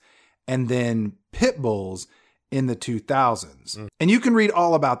 90s, and then Pit Bulls in the 2000s. And you can read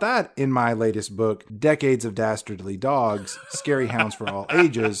all about that in my latest book, Decades of Dastardly Dogs, Scary Hounds for All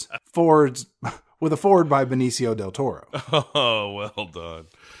Ages, with a foreword by Benicio del Toro. Oh, well done.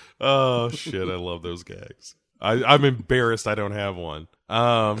 Oh, shit, I love those gags. I'm embarrassed I don't have one.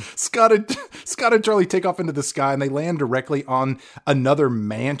 Scott and Charlie take off into the sky and they land directly on another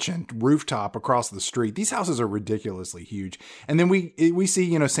mansion rooftop across the street. These houses are ridiculously huge. And then we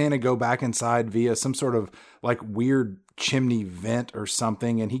see, Santa go back inside via some sort of like weird chimney vent or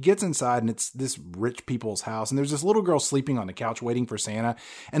something. And he gets inside and it's this rich people's house. And there's this little girl sleeping on the couch waiting for Santa.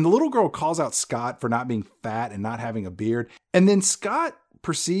 And the little girl calls out Scott for not being fat and not having a beard. And then Scott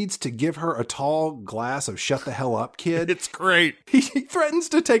proceeds to give her a tall glass of shut the hell up, kid. It's great. He threatens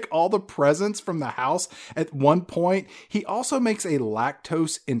to take all the presents from the house at one point. He also makes a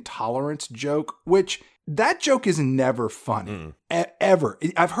lactose intolerance joke, which That joke is never funny. Ever.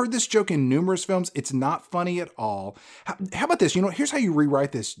 I've heard this joke in numerous films. It's not funny at all. How about this? Here's how you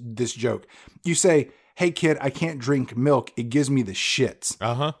rewrite this joke. You say, hey kid, I can't drink milk. It gives me the shits.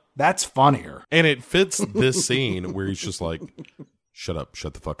 Uh-huh. That's funnier. And it fits this scene where he's just like, shut up.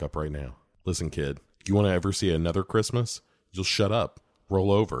 Shut the fuck up right now. Listen, kid, you want to ever see another Christmas? Just shut up.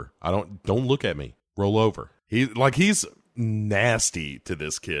 Roll over. Don't look at me. Roll over. He's nasty to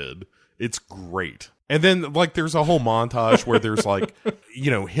this kid. It's great. And then, there's a whole montage where there's,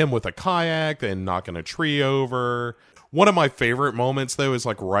 him with a kayak and knocking a tree over. One of my favorite moments, though, is,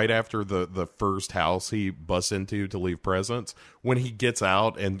 right after the first house he busts into to leave presents. When he gets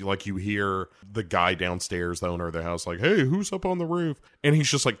out and, you hear the guy downstairs, the owner of the house, hey, who's up on the roof? And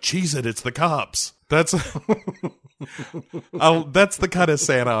he's just like, cheese it, it's the cops. That's that's the kind of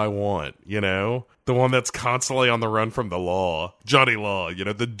Santa I want, The one that's constantly on the run from the law. Johnny Law,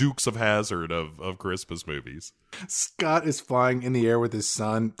 the Dukes of Hazzard of Christmas movies. Scott is flying in the air with his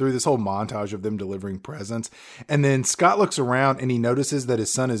son through this whole montage of them delivering presents. And then Scott looks around and he notices that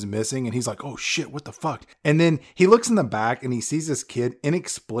his son is missing. And he's like, oh shit, what the fuck? And then he looks in the back and he sees this kid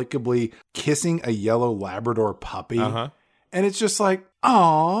inexplicably kissing a yellow Labrador puppy. Uh-huh. And it's just like,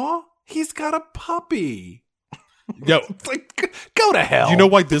 aw, he's got a puppy. Yo, it's like, go to hell. Do you know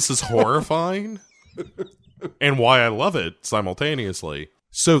why this is horrifying? And why I love it simultaneously?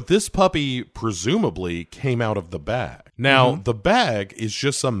 So this puppy presumably came out of the bag. Now, the bag is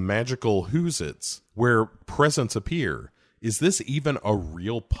just some magical Who's-Its where presents appear. Is this even a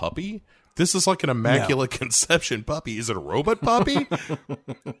real puppy? This is like an immaculate conception puppy. Is it a robot puppy?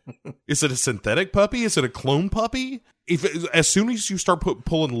 Is it a synthetic puppy? Is it a clone puppy? As soon as you start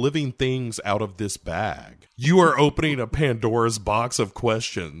pulling living things out of this bag, you are opening a Pandora's box of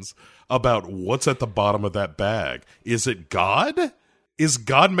questions about what's at the bottom of that bag. Is it God? Is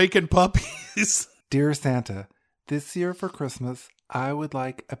God making puppies? Dear Santa, this year for Christmas, I would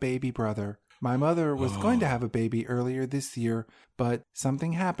like a baby brother. My mother was going to have a baby earlier this year, but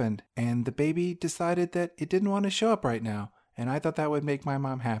something happened, and the baby decided that it didn't want to show up right now, and I thought that would make my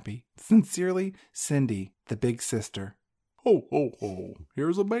mom happy. Sincerely, Cindy, the big sister. Ho, ho, ho.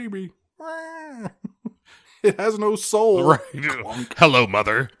 Here's a baby. It has no soul. Right. Hello,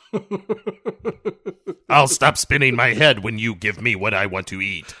 Mother. I'll stop spinning my head when you give me what I want to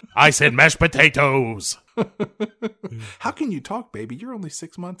eat. I said mashed potatoes. How can you talk, baby? You're only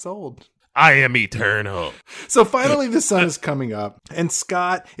 6 months old. I am eternal. So finally the sun is coming up, and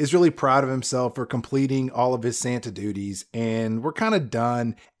Scott is really proud of himself for completing all of his Santa duties, and we're kind of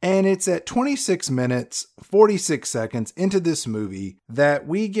done. And it's at 26 minutes, 46 seconds into this movie that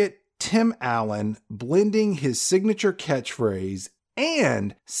we get Tim Allen blending his signature catchphrase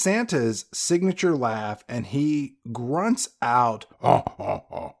and Santa's signature laugh, and he grunts out, "Oh, oh,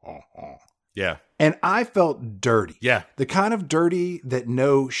 oh, oh, oh." Yeah. And I felt dirty. Yeah. The kind of dirty that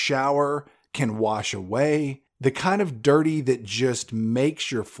no shower can wash away. The kind of dirty that just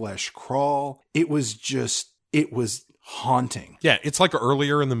makes your flesh crawl. It was haunting. Yeah, it's like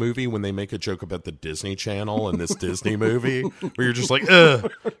earlier in the movie when they make a joke about the Disney Channel and this Disney movie, where you're just like,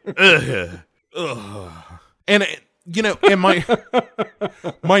 ugh, ugh, ugh. And, and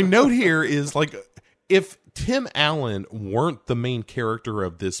my note here is, if Tim Allen weren't the main character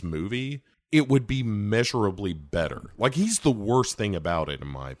of this movie, it would be measurably better. He's the worst thing about it, in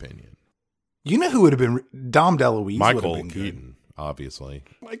my opinion. You know who would have been? Dom DeLuise. Michael would have been Keaton, good. Obviously.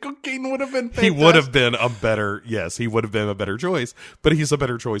 Michael Keaton would have been fantastic. He would have been he would have been a better choice, but he's a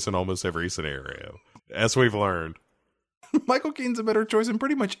better choice in almost every scenario, as we've learned. Michael Keaton's a better choice in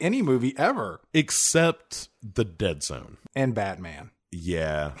pretty much any movie ever. Except The Dead Zone. And Batman.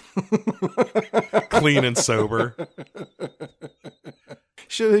 Yeah. Clean and Sober.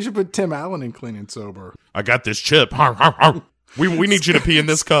 They should put Tim Allen in Clean and Sober. I got this chip. We need you to pee in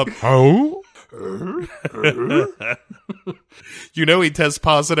this cup. Oh? He tests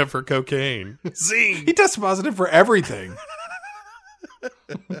positive for cocaine. Zing! He tests positive for everything.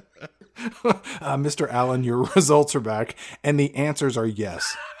 Mr. Allen, your results are back, and the answers are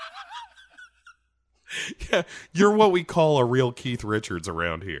yes. Yeah, you're what we call a real Keith Richards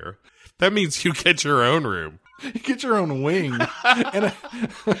around here. That means you get your own room. You get your own wing.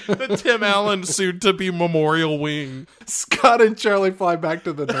 The Tim Allen soon-to-be memorial wing. Scott and Charlie fly back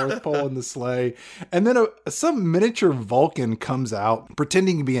to the North Pole in the sleigh. And then some miniature Vulcan comes out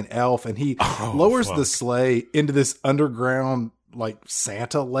pretending to be an elf. And he lowers the sleigh into this underground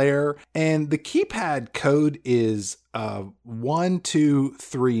Santa lair. And the keypad code is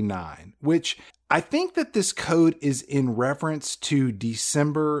 1239, which I think that this code is in reference to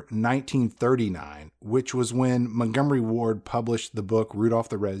December 1939, which was when Montgomery Ward published the book Rudolph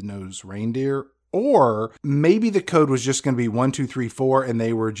the Red-Nosed Reindeer, Or maybe the code was just going to be 1, 2, 3, 4, and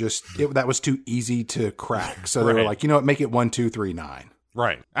they were that was too easy to crack. So they were like, you know what, make it 1, 2, 3, 9.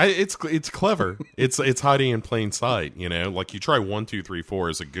 Right. It's clever. It's hiding in plain sight, like you try 1, 2, 3, 4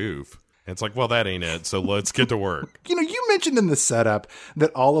 as a goof. And it's like, well, that ain't it. So let's get to work. You mentioned in the setup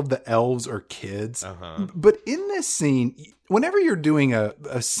that all of the elves are kids. But in this scene, whenever you're doing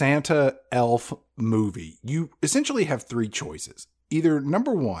a Santa elf movie, you essentially have 3 choices. Either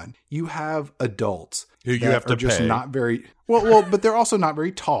number 1, you have adults who you have to just pay. Not very well, but they're also not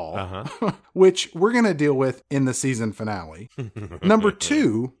very tall, which we're going to deal with in the season finale. Number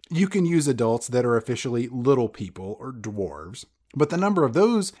 2, you can use adults that are officially little people or dwarves. But the number of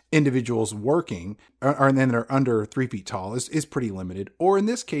those individuals working and then are under 3 feet tall is pretty limited. Or in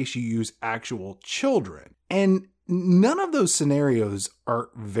this case, you use actual children. And none of those scenarios are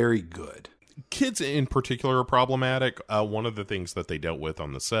very good. Kids in particular are problematic. One of the things that they dealt with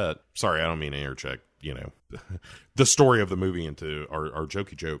on the set, sorry, I don't mean to interject, the story of the movie into our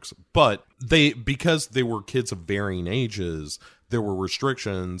jokey jokes, but because they were kids of varying ages, there were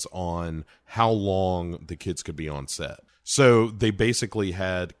restrictions on how long the kids could be on set. So they basically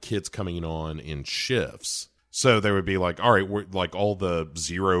had kids coming on in shifts. So they would be like, all right, we're like all the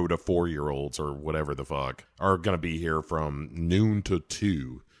 0 to 4-year-olds or whatever the fuck are going to be here from noon to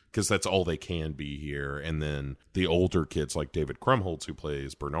 2. Because that's all they can be here. And then the older kids like David Krumholtz, who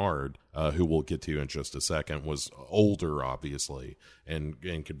plays Bernard, who we'll get to in just a second, was older, obviously, and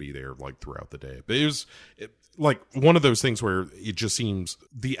could be there like throughout the day. But it was like one of those things where it just seems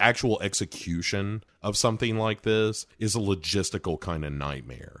the actual execution of something like this is a logistical kind of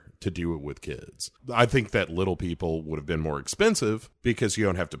nightmare to do it with kids. I think that Little People would have been more expensive because you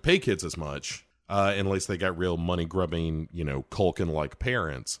don't have to pay kids as much. Unless they got real money-grubbing, Culkin-like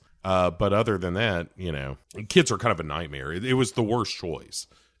parents. But other than that, kids are kind of a nightmare. It was the worst choice,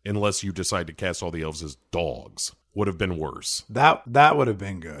 unless you decide to cast all the elves as dogs. Would have been worse. That would have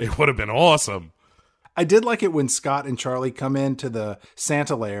been good. It would have been awesome. I did like it when Scott and Charlie come into the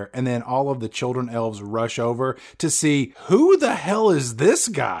Santa lair, and then all of the children elves rush over to see, who the hell is this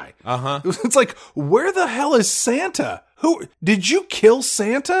guy? It's like, where the hell is Santa? Who did you kill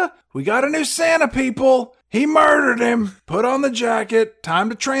Santa? We got a new Santa, people. He murdered him. Put on the jacket. Time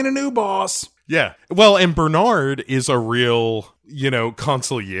to train a new boss. Yeah. Well, and Bernard is a real,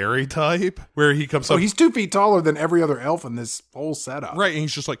 consigliere type where he comes up. He's 2 feet taller than every other elf in this whole setup. Right. And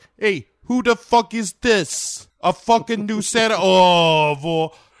he's just like, hey, who the fuck is this? A fucking new Santa?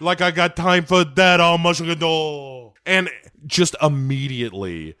 Oh, like I got time for that. Oh, much do. And just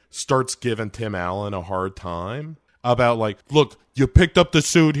immediately starts giving Tim Allen a hard time. About like, look, you picked up the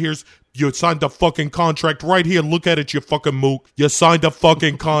suit. You signed the fucking contract right here. Look at it, you fucking mook. You signed a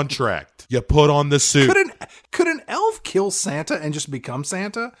fucking contract. You put on the suit. Could an elf kill Santa and just become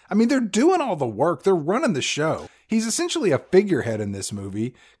Santa? I mean, they're doing all the work. They're running the show. He's essentially a figurehead in this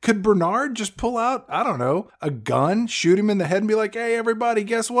movie. Could Bernard just pull out, I don't know, a gun, shoot him in the head and be like, hey, everybody,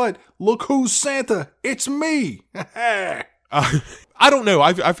 guess what? Look who's Santa. It's me. I don't know.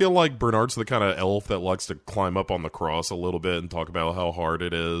 I feel like Bernard's the kind of elf that likes to climb up on the cross a little bit and talk about how hard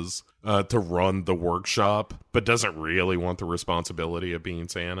it is to run the workshop, but doesn't really want the responsibility of being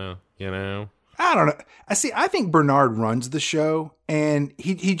Santa, I don't know. I think Bernard runs the show, and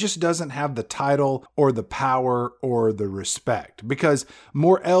he just doesn't have the title or the power or the respect, because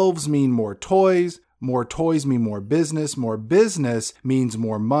more elves mean more toys. More toys mean more business means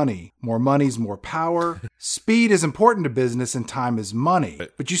more money. More money's more power. Speed is important to business and time is money.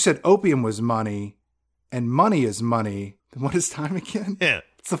 But you said opium was money and money is money. Then what is time again? Yeah.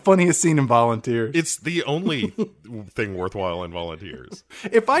 It's the funniest scene in Volunteers. It's the only thing worthwhile in Volunteers.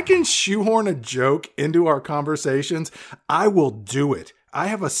 If I can shoehorn a joke into our conversations, I will do it. I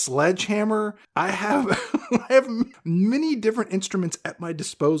have a sledgehammer. I have many different instruments at my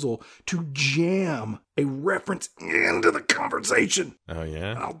disposal to jam a reference into the conversation. Oh,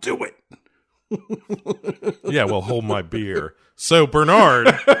 yeah? I'll do it. Yeah, well, hold my beer. So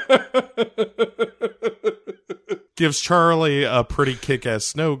Bernard gives Charlie a pretty kick-ass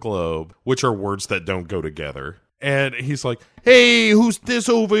snow globe, which are words that don't go together. And he's like, hey, who's this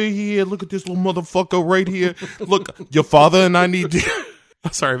over here? Look at this little motherfucker right here. Look, your father and I need to...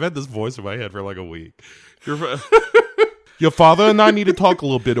 Sorry, I've had this voice in my head for like a week. Your father and I need to talk a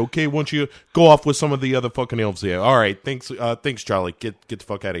little bit, okay? Why don't you go off with some of the other fucking elves here? All right, thanks, Charlie. Get the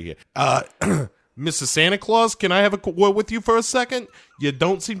fuck out of here. Mrs. Santa Claus, can I have a word with you for a second? You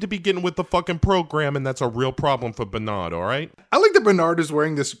don't seem to be getting with the fucking program, and that's a real problem for Bernard, all right? I like that Bernard is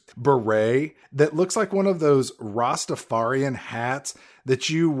wearing this beret that looks like one of those Rastafarian hats that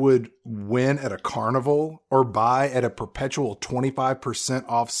you would win at a carnival or buy at a perpetual 25%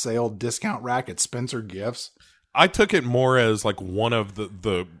 off sale discount rack at Spencer Gifts. I took it more as like one of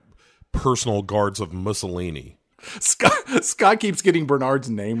the personal guards of Mussolini. Scott keeps getting Bernard's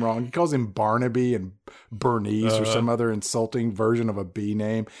name wrong. He calls him Barnaby and Bernice or some other insulting version of a B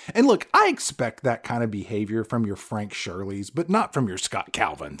name. And look, I expect that kind of behavior from your Frank Shirleys, but not from your Scott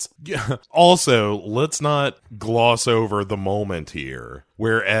Calvins. Yeah. Also, let's not gloss over the moment here.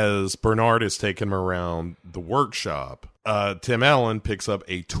 Whereas Bernard is taking him around the workshop, Tim Allen picks up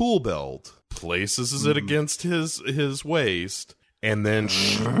a tool belt, places it against his waist, and then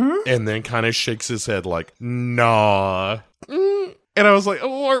kind of shakes his head like, nah. And I was like,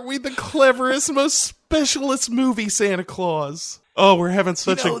 oh, aren't we the cleverest, most specialist movie Santa Claus? Oh, we're having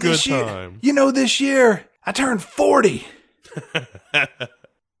such a good time. This year, I turned 40.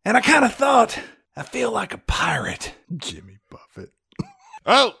 And I kind of thought, I feel like a pirate. Jimmy Buffett.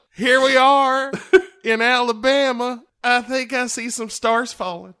 Oh, here we are in Alabama. I think I see some stars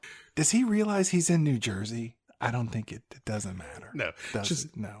falling. Does he realize he's in New Jersey? I don't think it doesn't matter. No,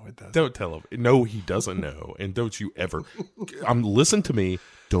 no, it doesn't. Don't tell him. No, he doesn't know. And don't you ever, listen to me.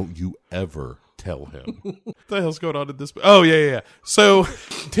 Don't you ever tell him. What the hell's going on in this? Oh, yeah. So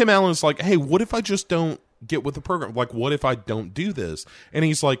Tim Allen's like, hey, what if I just don't get with the program? Like, what if I don't do this? And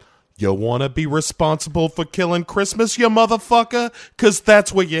he's like, you want to be responsible for killing Christmas, you motherfucker? Because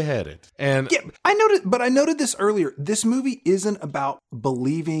that's where you're headed. And yeah, I noted this earlier. This movie isn't about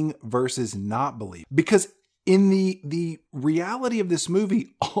believing versus not believing, because in the reality of this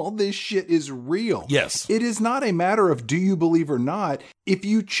movie, all this shit is real. Yes. It is not a matter of do you believe or not. If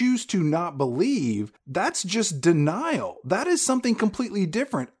you choose to not believe, that's just denial. That is something completely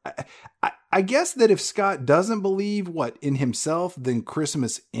different. I guess that if Scott doesn't believe in himself, then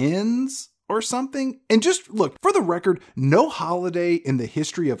Christmas ends or something. And just look, for the record, no holiday in the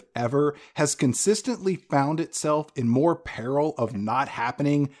history of ever has consistently found itself in more peril of not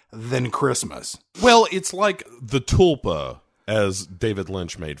happening than Christmas. Well, it's like the tulpa, as David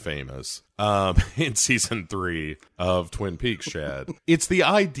Lynch made famous in season 3 of Twin Peaks, Chad. It's the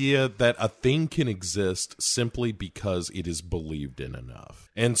idea that a thing can exist simply because it is believed in enough.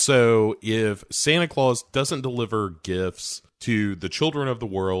 And so if Santa Claus doesn't deliver gifts to the children of the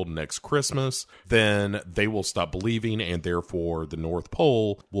world next Christmas, then they will stop believing, and therefore the North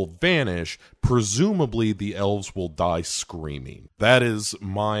Pole will vanish. Presumably the elves will die screaming. That is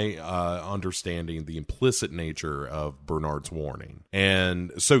my understanding, the implicit nature of Bernard's warning.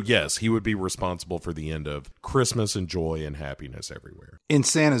 And so yes, he would be responsible for the end of Christmas and joy and happiness everywhere. In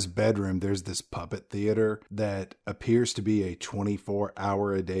Santa's bedroom, there's this puppet theater that appears to be a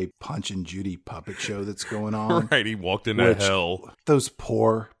 24-hour-a-day Punch and Judy puppet show that's going on. Right, he walked into hell. Those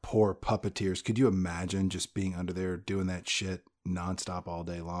poor puppeteers. Could you imagine just being under there doing that shit nonstop all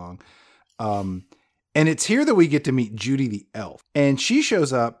day long? And it's here that we get to meet Judy the elf. And she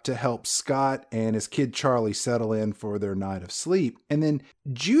shows up to help Scott and his kid Charlie settle in for their night of sleep. And then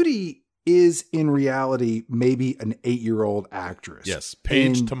Judy is in reality maybe an 8-year-old actress. Yes,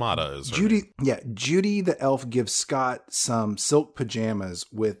 Paige Tamada is her Judy. name. Yeah, Judy the elf gives Scott some silk pajamas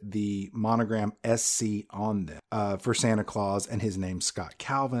with the monogram SC on them for Santa Claus, and his name's Scott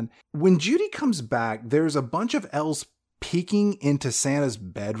Calvin. When Judy comes back, there's a bunch of elves peeking into Santa's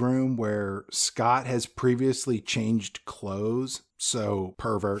bedroom where Scott has previously changed clothes. So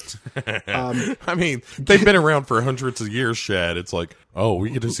perverts. I mean, they've been around for hundreds of years, Chad. It's like, oh, we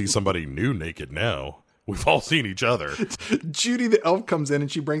get to see somebody new naked now. We've all seen each other. Judy the elf comes in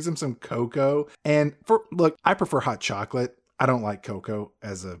and she brings him some cocoa. And look, I prefer hot chocolate. I don't like cocoa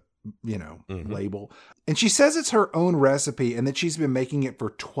as a label. And she says it's her own recipe and that she's been making it for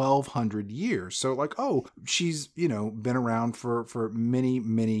 1,200 years. So like, oh, she's, been around for many,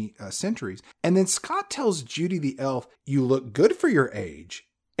 many centuries. And then Scott tells Judy the elf, you look good for your age.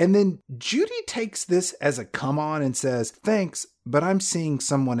 And then Judy takes this as a come on and says, thanks, but I'm seeing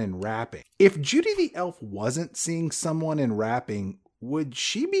someone in wrapping. If Judy the elf wasn't seeing someone in wrapping, would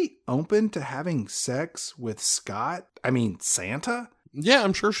she be open to having sex with Scott? I mean, Santa? Yeah,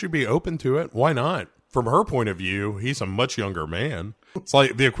 I'm sure she'd be open to it. Why not? From her point of view, he's a much younger man. It's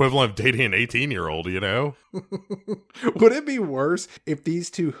like the equivalent of dating an 18-year-old, Would it be worse if these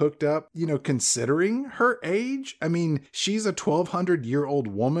two hooked up, considering her age? I mean, she's a 1,200-year-old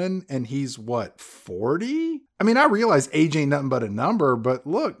woman and he's, 40? I mean, I realize age ain't nothing but a number, but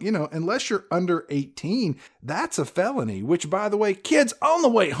look, unless you're under 18, that's a felony, which, by the way, kids, on the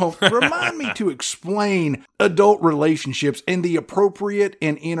way home, remind me to explain adult relationships and the appropriate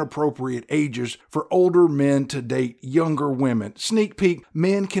and inappropriate ages for older men to date younger women. Sneak peek,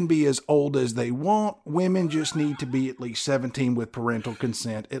 men can be as old as they want. Women just need to be at least 17 with parental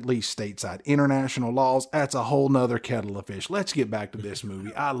consent, at least stateside. International laws, that's a whole nother kettle of fish. Let's get back to this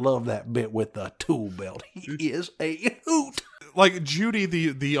movie. I love that bit with the tool belt. He is a hoot. Like Judy,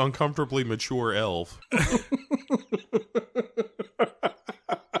 the uncomfortably mature elf.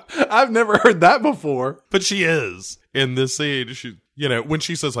 I've never heard that before. But she is. In this scene, she, when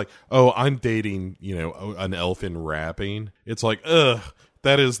she says like, oh, I'm dating, an elf in rapping, it's like, ugh,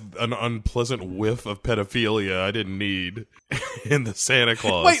 that is an unpleasant whiff of pedophilia I didn't need in the Santa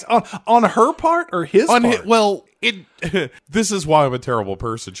Claus. Wait, on her part or his part? Well, this is why I'm a terrible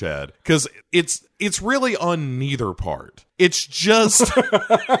person, Chad, because it's really on neither part. It's just...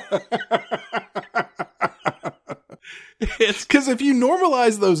 It's because if you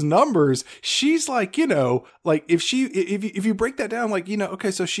normalize those numbers, she's like, if you break that down, like, okay,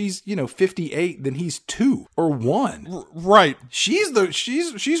 so she's, 58, then he's 2 or 1. Right. She's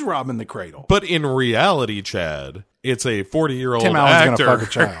robbing the cradle. But in reality, Chad, it's a 40-year-old Tim Allen's gonna fuck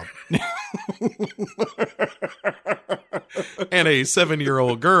a child. And a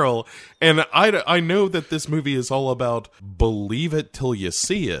 7-year-old girl. And I know that this movie is all about believe it till you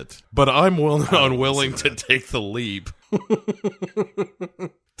see it, but I'm unwilling to take the leap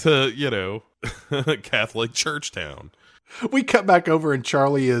to, Catholic church town. We cut back over and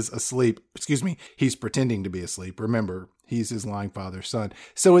Charlie is asleep. Excuse me. He's pretending to be asleep. Remember, he's his lying father's son.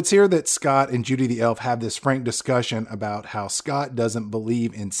 So it's here that Scott and Judy the elf have this frank discussion about how Scott doesn't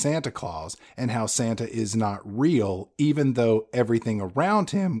believe in Santa Claus and how Santa is not real, even though everything around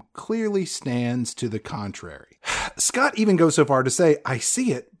him clearly stands to the contrary. Scott even goes so far to say, I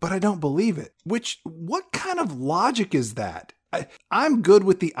see it, but I don't believe it. What kind of logic is that? I'm good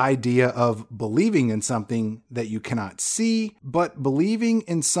with the idea of believing in something that you cannot see, but believing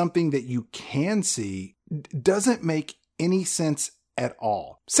in something that you can see doesn't make any sense at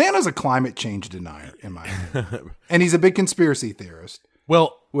all. Santa's a climate change denier, in my opinion. And he's a big conspiracy theorist.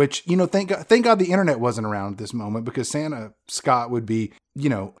 Well, which, thank God the internet wasn't around at this moment, because Scott would be,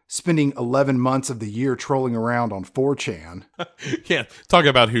 spending 11 months of the year trolling around on 4chan. Yeah, talk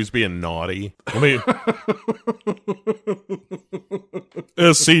about who's being naughty.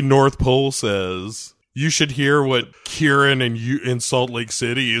 SC North Pole says, you should hear what Kieran in Salt Lake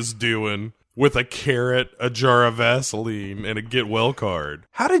City is doing with a carrot, a jar of Vaseline, and a get well card.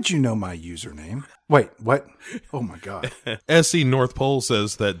 How did you know my username? Wait, what? Oh my God. SC North Pole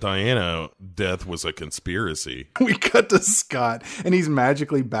says that Diana death was a conspiracy. We cut to Scott and he's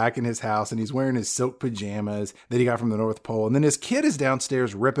magically back in his house and he's wearing his silk pajamas that he got from the North Pole. And then his kid is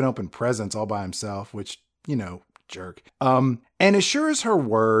downstairs ripping open presents all by himself, which, jerk. And as sure as her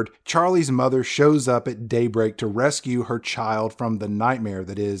word, Charlie's mother shows up at daybreak to rescue her child from the nightmare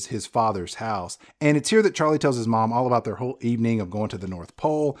that is his father's house. And it's here that Charlie tells his mom all about their whole evening of going to the North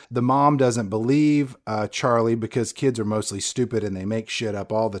Pole. The mom doesn't believe Charlie because kids are mostly stupid and they make shit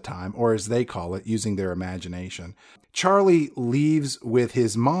up all the time, or as they call it, using their imagination. Charlie leaves with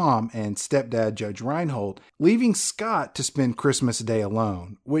his mom and stepdad, Judge Reinhold, leaving Scott to spend Christmas Day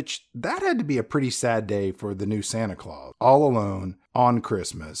alone, which that had to be a pretty sad day for the new Santa Claus, all alone on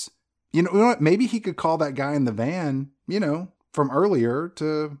Christmas. You know what? Maybe he could call that guy in the van, from earlier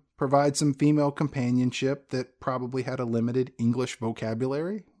to provide some female companionship that probably had a limited English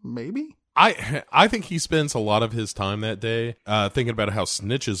vocabulary. Maybe? I think he spends a lot of his time that day thinking about how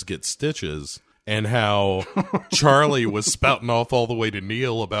snitches get stitches. And how Charlie was spouting off all the way to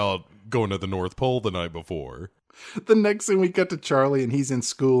Neil about going to the North Pole the night before. The next thing we cut to Charlie and he's in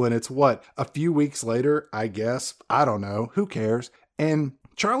school and it's a few weeks later, I guess. I don't know. Who cares? And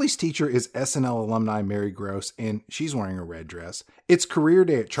Charlie's teacher is SNL alumni Mary Gross, and she's wearing a red dress. It's career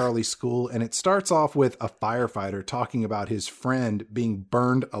day at Charlie's school, and it starts off with a firefighter talking about his friend being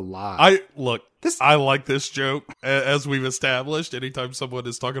burned alive. I like this joke, as we've established. Anytime someone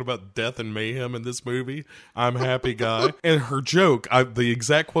is talking about death and mayhem in this movie, I'm a happy guy. And her joke, the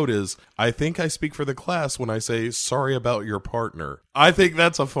exact quote is, I think I speak for the class when I say, sorry about your partner. I think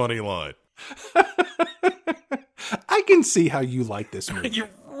that's a funny line. I can see how you like this movie. You're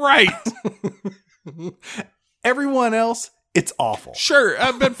right. Everyone else, it's awful. Sure,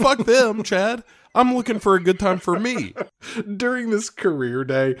 but fuck them, Chad. I'm looking for a good time for me. During this career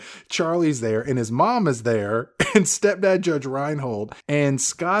day, Charlie's there and his mom is there and stepdad Judge Reinhold and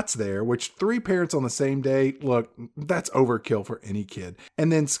Scott's there, which 3 parents on the same day, look, that's overkill for any kid.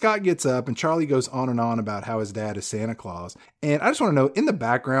 And then Scott gets up and Charlie goes on and on about how his dad is Santa Claus. And I just want to know, in the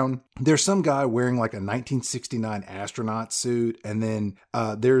background, there's some guy wearing like a 1969 astronaut suit. And then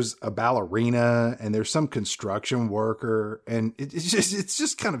there's a ballerina and there's some construction worker. And it's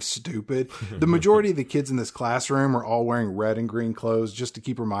just kind of stupid. The majority of the kids in this classroom are all wearing red and green clothes just to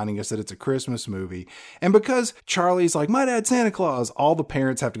keep reminding us that it's a Christmas movie. And because Charlie's like, my dad's Santa Claus, all the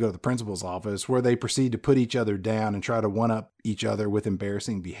parents have to go to the principal's office where they proceed to put each other down and try to one-up each other with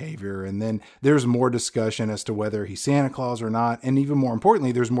embarrassing behavior. And then there's more discussion as to whether he's Santa Claus or not. And even more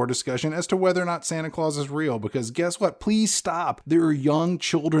importantly, there's more discussion as to whether or not Santa Claus is real. Because guess what? Please stop. There are young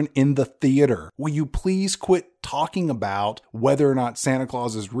children in the theater. Will you please quit talking about whether or not Santa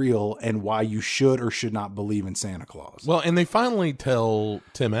Claus is real and why you should or should not believe in Santa Claus? Well, and they finally tell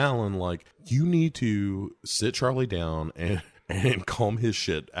Tim Allen, like, you need to sit Charlie down and calm his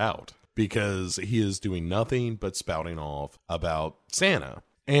shit out, because he is doing nothing but spouting off about Santa.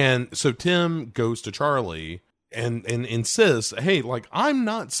 And so Tim goes to Charlie and insists, hey, like, I'm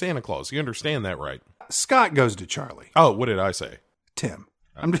not Santa Claus. You understand that, right? Scott goes to Charlie. Oh, what did I say? Tim.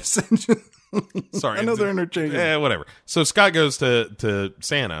 I'm just saying. Sorry. I know they're interchangeable. Yeah, whatever. So Scott goes to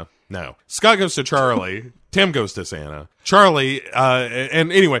Santa. No. Scott goes to Charlie. Tim goes to Santa. Charlie,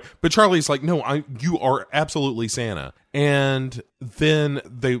 and anyway, but Charlie's like, no, you are absolutely Santa. And then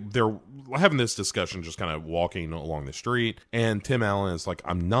they're having this discussion, just kind of walking along the street. And Tim Allen is like,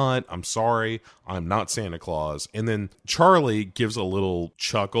 I'm sorry, I'm not Santa Claus. And then Charlie gives a little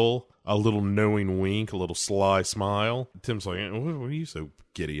chuckle, a little knowing wink, a little sly smile. Tim's like, what are you so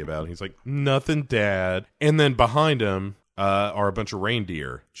giddy about? He's like, nothing, Dad. And then behind him are a bunch of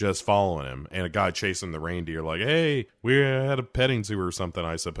reindeer just following him, and a guy chasing the reindeer like, hey, we had a petting zoo or something,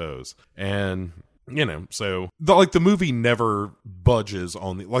 I suppose. And you know, so the movie never budges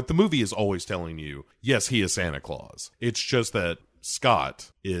on the movie is always telling you, yes, he is Santa Claus. It's just that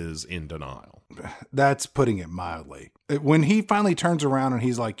Scott is in denial. That's putting it mildly. When he finally turns around and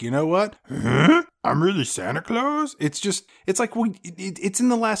he's like, you know what? Huh? I'm really Santa Claus? It's like it's in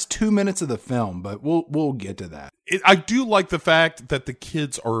the last 2 minutes of the film, but we'll get to that. I do like the fact that the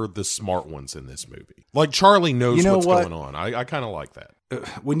kids are the smart ones in this movie. Like, Charlie knows what's going on. I kind of like that.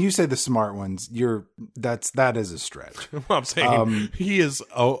 When you say the smart ones, that is a stretch. Well, I'm saying he is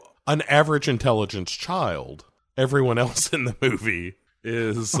an average intelligence child. Everyone else in the movie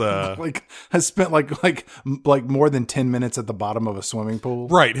is has spent like more than 10 minutes at the bottom of a swimming pool.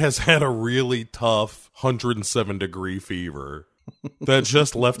 Right, has had a really tough 107-degree fever that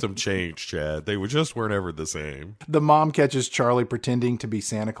just left him changed, Chad. They weren't ever the same. The mom catches Charlie pretending to be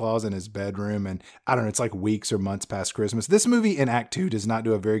Santa Claus in his bedroom, and I don't know, it's like weeks or months past Christmas. This movie in Act 2 does not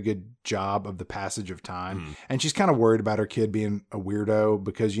do a very good job of the passage of time. And she's kind of worried about her kid being a weirdo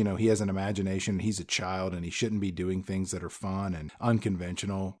because, you know, he has an imagination, he's a child, and he shouldn't be doing things that are fun and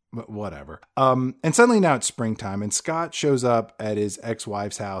unconventional. But whatever. And suddenly now it's springtime, and Scott shows up at his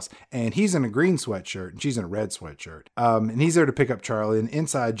ex-wife's house, and he's in a green sweatshirt and she's in a red sweatshirt. And he's there to pick up Charlie, and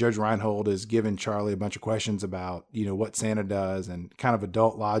inside Judge Reinhold is giving Charlie a bunch of questions about, you know, what Santa does and kind of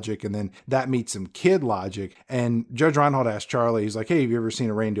adult logic. And then that meets some kid logic. And Judge Reinhold asks Charlie, he's like, hey, have you ever seen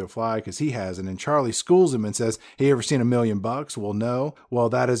a reindeer fly? Because he hasn't. And Charlie schools him and says, hey, you ever seen $1 million? Well, no. Well,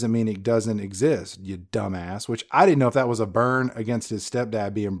 that doesn't mean it doesn't exist, you dumbass. Which I didn't know if that was a burn against his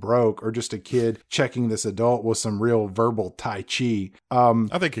stepdad being broke or just a kid checking this adult with some real verbal tai chi.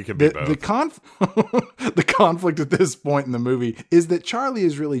 I think it could be both. The conflict at this point in the movie is that Charlie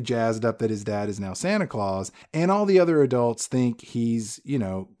is really jazzed up that his dad is now Santa Claus, and all the other adults think he's, you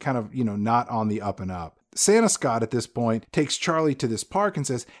know, kind of, you know, not on the up and up. Santa Scott at this point takes Charlie to this park and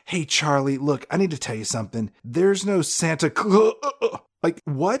says, hey, Charlie, look, I need to tell you something. There's no Santa Claus. Like,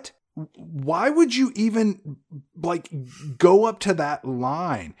 what? Why would you even go up to that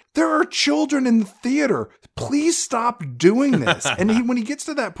line? There are children in the theater. Please stop doing this. And when he gets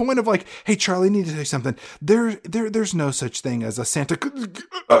to that point of like, hey, Charlie, I need to tell you something. There's no such thing as a Santa.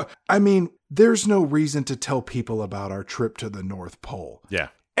 I mean, there's no reason to tell people about our trip to the North Pole. Yeah.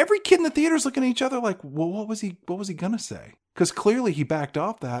 Every kid in the theater is looking at each other like, well, what was he going to say? Because clearly he backed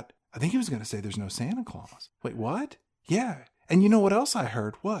off that. I think he was going to say there's no Santa Claus. Wait, what? Yeah. And you know what else I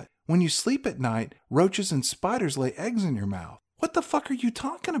heard? What? When you sleep at night, roaches and spiders lay eggs in your mouth. What the fuck are you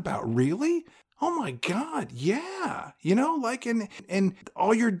talking about? Really? Oh my God, yeah. You know, like, and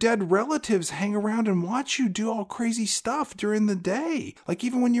all your dead relatives hang around and watch you do all crazy stuff during the day. Like,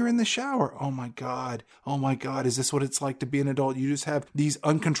 even when you're in the shower. Oh my God, is this what it's like to be an adult? You just have these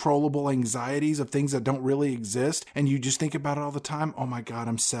uncontrollable anxieties of things that don't really exist, and you just think about it all the time. Oh my God,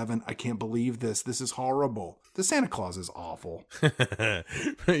 I'm 7. I can't believe this. This is horrible. The Santa Claus is awful.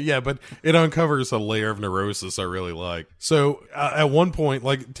 Yeah, but it uncovers a layer of neurosis I really like. So at one point,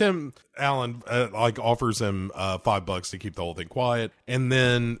 like Tim Allen like offers him $5 to keep the whole thing quiet, and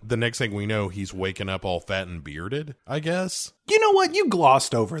then the next thing we know, he's waking up all fat and bearded, I guess. You know what? You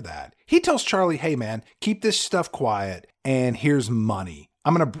glossed over that. He tells Charlie, hey man, keep this stuff quiet, and here's money.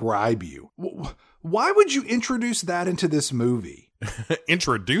 I'm going to bribe you. Why would you introduce that into this movie?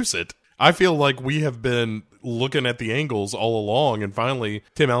 Introduce it? I feel like we have been looking at the angles all along, and finally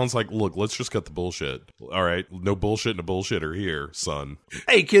Tim Allen's like, look, let's just cut the bullshit. All right, no bullshit and a bullshitter here, son.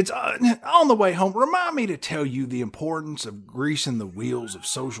 Hey kids, on the way home, remind me to tell you the importance of greasing the wheels of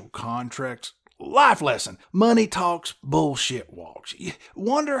social contracts. Life lesson. Money talks, bullshit walks.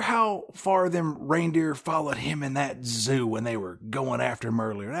 Wonder how far them reindeer followed him in that zoo when they were going after him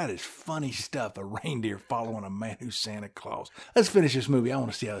earlier. That is funny stuff, a reindeer following a man who's Santa Claus. Let's finish this movie. I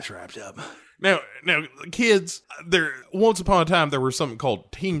want to see how this wraps up. Now, kids, once upon a time, there was something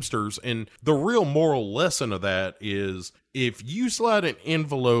called Teamsters, and the real moral lesson of that is if you slide an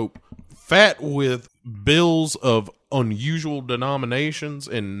envelope fat with bills of unusual denominations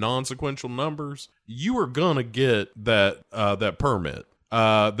and non-sequential numbers, you are gonna get that permit.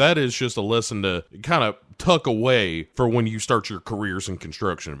 That is just a lesson to kind of tuck away for when you start your careers in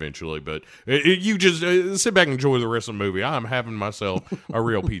construction eventually. But you just sit back and enjoy the rest of the movie. I'm having myself a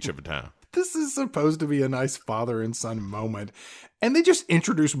real peach of a time. This is supposed to be a nice father and son moment, and they just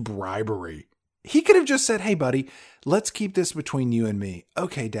introduce bribery. He could have just said, hey, buddy, let's keep this between you and me.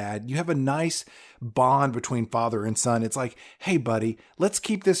 Okay, Dad, you have a nice bond between father and son. It's like, hey, buddy, let's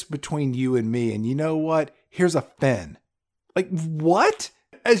keep this between you and me. And you know what? Here's a fin. Like, what?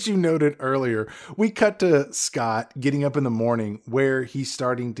 As you noted earlier, we cut to Scott getting up in the morning where he's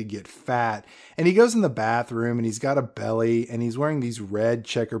starting to get fat, and he goes in the bathroom and he's got a belly and he's wearing these red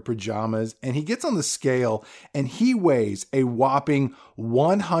checker pajamas, and he gets on the scale and he weighs a whopping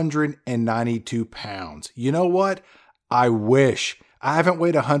 192 pounds. You know what? I wish. I haven't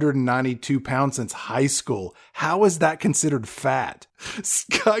weighed 192 pounds since high school. How is that considered fat?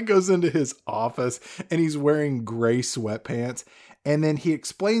 Scott goes into his office and he's wearing gray sweatpants. And then he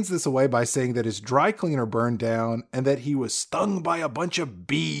explains this away by saying that his dry cleaner burned down and that he was stung by a bunch of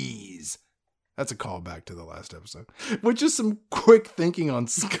bees. That's a callback to the last episode, which is some quick thinking on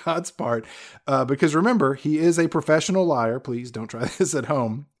Scott's part. Because remember, he is a professional liar. Please don't try this at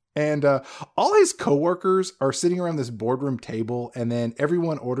home. And all his coworkers are sitting around this boardroom table, and then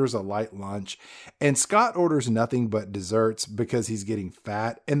everyone orders a light lunch. And Scott orders nothing but desserts because he's getting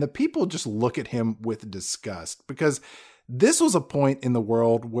fat. And the people just look at him with disgust because this was a point in the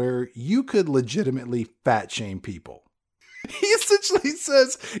world where you could legitimately fat shame people. He essentially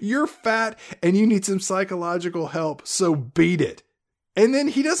says, you're fat and you need some psychological help, so beat it. And then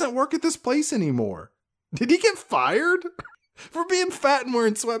he doesn't work at this place anymore. Did he get fired for being fat and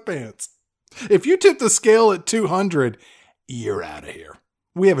wearing sweatpants? If you tip the scale at 200, you're out of here.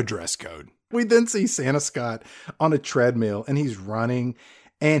 We have a dress code. We then see Santa Scott on a treadmill and he's running.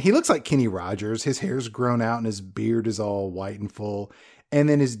 And he looks like Kenny Rogers. His hair's grown out and his beard is all white and full. And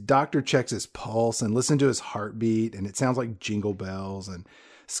then his doctor checks his pulse and listens to his heartbeat, and it sounds like jingle bells. And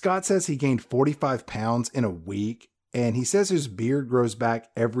Scott says he gained 45 pounds in a week. And he says his beard grows back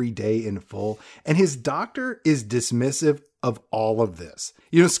every day in full. And his doctor is dismissive of all of this.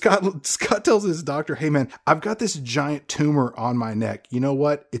 You know, Scott tells his doctor, hey man, I've got this giant tumor on my neck. You know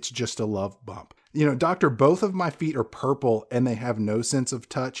what? It's just a love bump. You know, doctor, both of my feet are purple and they have no sense of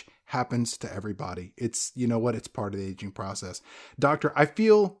touch. Happens to everybody. It's, you know what? It's part of the aging process. Doctor, I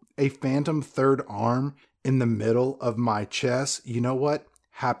feel a phantom third arm in the middle of my chest. You know what?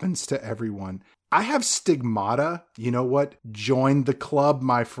 Happens to everyone. I have stigmata. You know what? Join the club,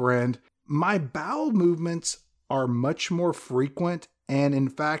 my friend. My bowel movements are much more frequent. And in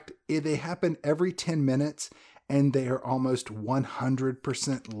fact, they happen every 10 minutes and they are almost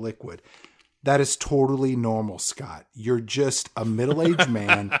 100% liquid. That is totally normal, Scott. You're just a middle-aged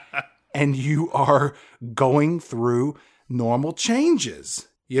man and you are going through normal changes,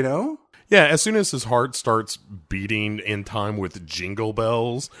 you know? Yeah, as soon as his heart starts beating in time with jingle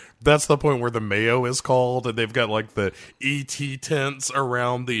bells, that's the point where the Mayo is called, and they've got like the ET tents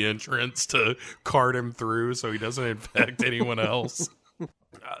around the entrance to cart him through so he doesn't infect anyone else.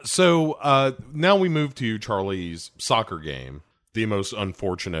 So now we move to Charlie's soccer game. the most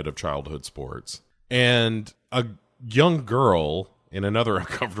unfortunate of childhood sports. And a young girl, in another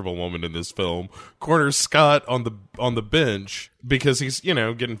uncomfortable moment in this film, corners Scott on the bench because he's,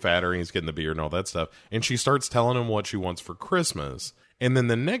 getting fatter and he's getting the beard and all that stuff. And she starts telling him what she wants for Christmas. And then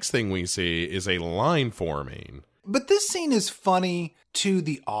the next thing we see is a line forming. But this scene is funny to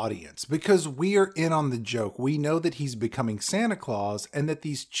the audience because we are in on the joke. We know that he's becoming Santa Claus and that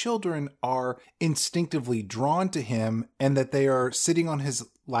these children are instinctively drawn to him and that they are sitting on his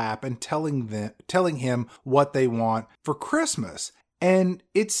lap and telling him what they want for Christmas. And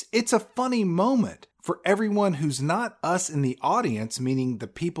it's a funny moment for everyone who's not us in the audience, meaning the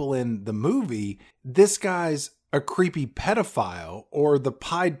people in the movie. This guy's a creepy pedophile or the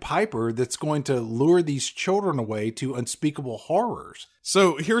Pied Piper that's going to lure these children away to unspeakable horrors.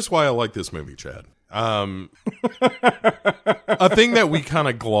 So here's why I like this movie, Chad. A thing that we kind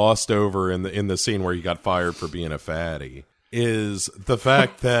of glossed over in the scene where he got fired for being a fatty is the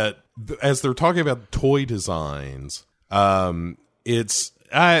fact that as they're talking about toy designs, it's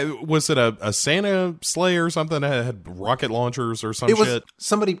was it a Santa sleigh or something that had rocket launchers or some shit? It was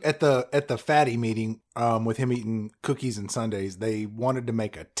somebody at the fatty meeting with him eating cookies and sundaes. They wanted to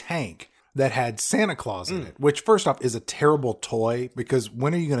make a tank that had Santa Claus in it, which first off is a terrible toy because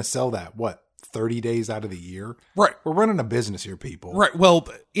when are you going to sell that? What? 30 days out of the year? Right. We're running a business here, people. Right. Well,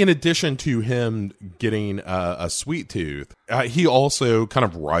 in addition to him getting a sweet tooth, he also kind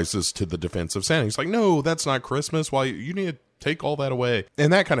of rises to the defense of Santa. He's like, no, that's not Christmas. Why you need to take all that away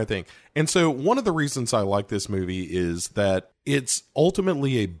and that kind of thing. And so one of the reasons I like this movie is that it's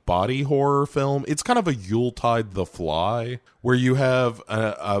ultimately a body horror film. It's kind of a Yuletide The Fly, where you have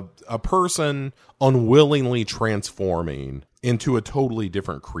a person unwillingly transforming into a totally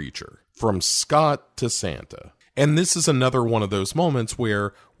different creature, from Scott to Santa. And this is another one of those moments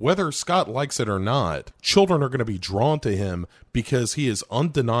where, whether Scott likes it or not, children are going to be drawn to him because he is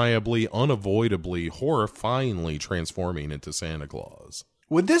undeniably, unavoidably, horrifyingly transforming into Santa Claus.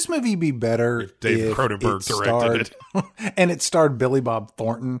 Would this movie be better if David Cronenberg directed it? And it starred Billy Bob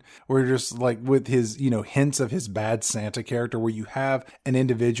Thornton, where just like with his, hints of his bad Santa character, where you have an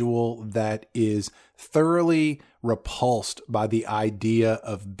individual that is thoroughly repulsed by the idea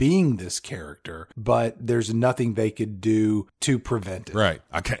of being this character, but there's nothing they could do to prevent it. Right.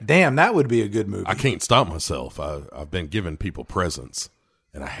 I can't. Damn, that would be a good movie. I can't stop myself. I've been giving people presents.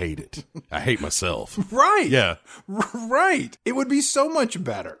 And I hate it. I hate myself. Right. Yeah. Right. It would be so much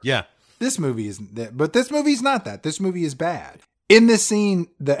better. Yeah. This movie isn't that, but this movie's not that. This movie is bad. In this scene,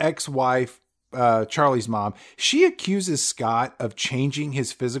 the ex-wife, Charlie's mom, she accuses Scott of changing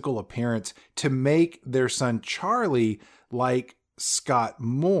his physical appearance to make their son Charlie like Scott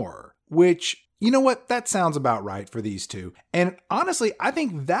more, which, you know what? That sounds about right for these two. And honestly, I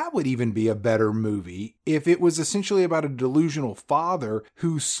think that would even be a better movie if it was essentially about a delusional father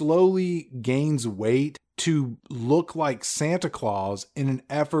who slowly gains weight to look like Santa Claus in an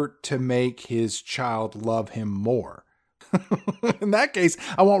effort to make his child love him more. In that case,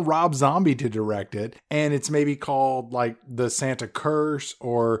 I want Rob Zombie to direct it, and it's maybe called like The Santa Curse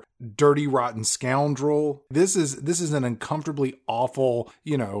or Dirty Rotten Scoundrel. This is an uncomfortably awful,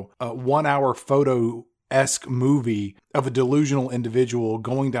 1 hour photo-esque movie of a delusional individual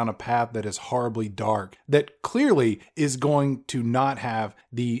going down a path that is horribly dark, that clearly is going to not have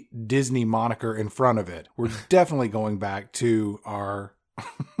the Disney moniker in front of it. We're definitely going back to our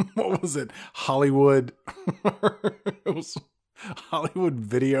what was it? Hollywood. It was Hollywood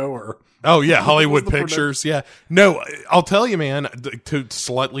Video or Hollywood Pictures. Yeah. No, I'll tell you, man, to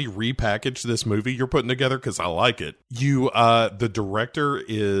slightly repackage this movie you're putting together, because I like it. The director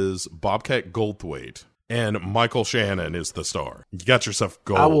is Bobcat Goldthwait. And Michael Shannon is the star. You got yourself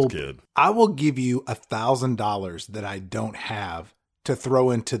gold, kid. I will give you $1,000 that I don't have to throw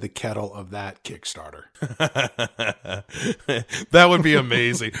into the kettle of that Kickstarter. That would be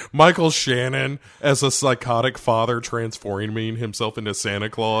amazing. Michael Shannon as a psychotic father transforming himself into Santa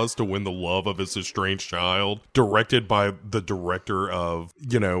Claus to win the love of his estranged child, directed by the director of,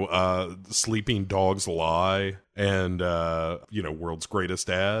 Sleeping Dogs Lie and, World's Greatest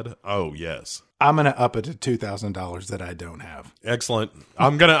Dad. Oh, yes. I'm going to up it to $2,000 that I don't have. Excellent.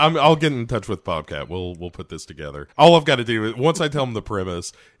 I'll get in touch with Bobcat. We'll put this together. All I've got to do is, once I tell him the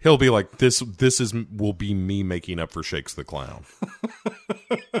premise, he'll be like, this will be me making up for Shakes the Clown.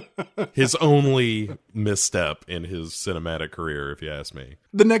 His only misstep in his cinematic career, if you ask me.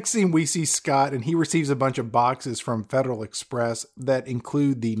 The next scene, we see Scott, and he receives a bunch of boxes from Federal Express that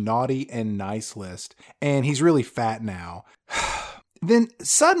include the naughty and nice list. And he's really fat now. Then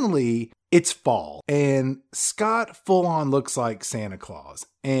suddenly, It's fall, and Scott full on looks like Santa Claus.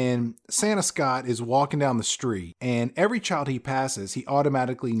 And Santa Scott is walking down the street, and every child he passes, he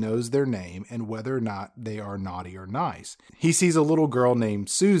automatically knows their name and whether or not they are naughty or nice. He sees a little girl named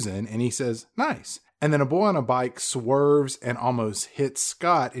Susan, and he says, nice. And then a boy on a bike swerves and almost hits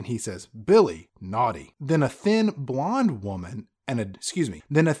Scott, and he says, Billy, naughty. Then a thin blonde woman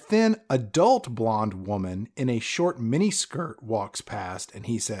then a thin adult blonde woman in a short miniskirt walks past, and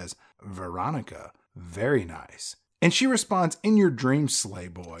he says, Veronica, very nice. And she responds, in your dreams, Sleigh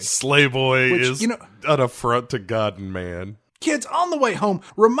Boy. Sleigh Boy is an affront to God and man. Kids, on the way home,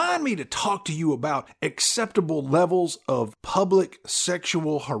 remind me to talk to you about acceptable levels of public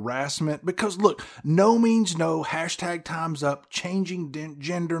sexual harassment. Because look, no means no, hashtag time's up, changing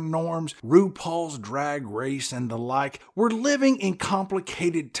gender norms, RuPaul's Drag Race, and the like. We're living in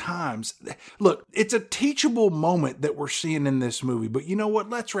complicated times. Look, it's a teachable moment that we're seeing in this movie. But you know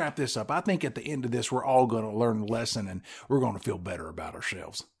what? Let's wrap this up. I think at the end of this, we're all going to learn a lesson and we're going to feel better about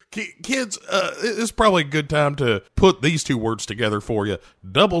ourselves. Kids, it's probably a good time to put these two words together for you.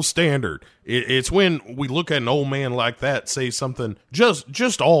 Double standard. It's when we look at an old man like that say something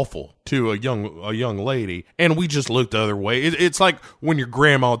just awful to a young lady, and we just look the other way. It's like when your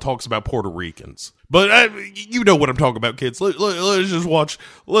grandma talks about Puerto Ricans. But you know what I'm talking about, kids. Let's just watch.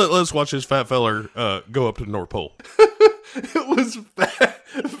 Let's watch this fat feller go up to the North Pole. It was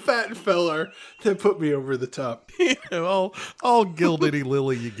fat feller that put me over the top. all gildedy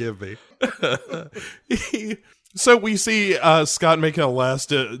lily you give me. So we see Scott making a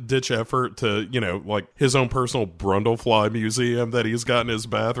last ditch effort to, like his own personal Brundlefly museum that he's got in his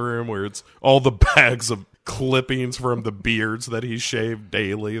bathroom, where it's all the bags of clippings from the beards that he shaved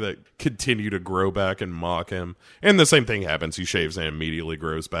daily that continue to grow back and mock him. And the same thing happens. He shaves and immediately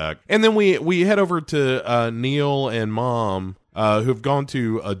grows back. And then we head over to Neil and Mom, who've gone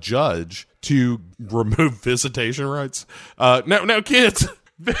to a judge to remove visitation rights. Now kids,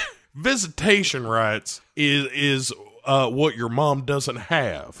 visitation rights is what your mom doesn't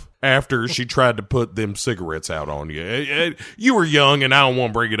have after she tried to put them cigarettes out on you. You were young, and I don't want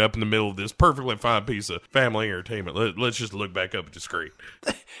to bring it up in the middle of this perfectly fine piece of family entertainment. Let's just look back up at the screen.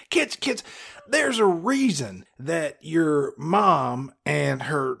 Kids, there's a reason that your mom and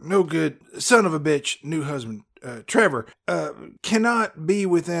her no-good son of a bitch new husband, Trevor, cannot be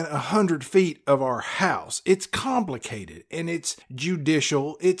within 100 feet of our house. It's complicated and it's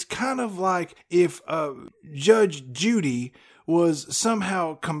judicial. It's kind of like if Judge Judy was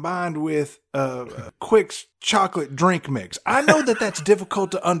somehow combined with Quick's chocolate drink mix. I know that that's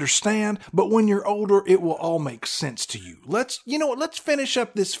difficult to understand, but when you're older, it will all make sense to you. Let's finish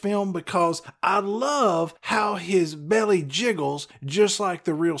up this film because I love how his belly jiggles just like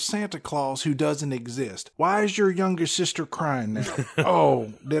the real Santa Claus who doesn't exist. Why is your younger sister crying now? Oh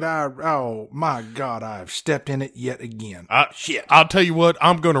my God, I've stepped in it yet again. Shit. I'll tell you what,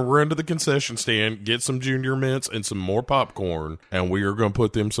 I'm going to run to the concession stand, get some Junior Mints and some more popcorn, and we are going to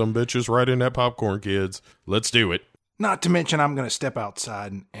put them some bitches right in that popcorn, kids. Let's do it. Not to mention, I'm going to step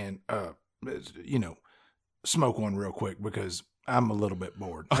outside and smoke one real quick because I'm a little bit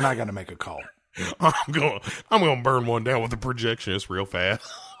bored and I got to make a call. I'm going to burn one down with a projectionist real fast.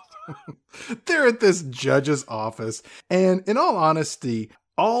 They're at this judge's office, and in all honesty,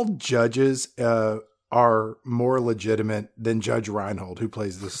 all judges are more legitimate than Judge Reinhold, who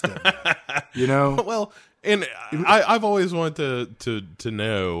plays this stepdad. Well, and I've always wanted to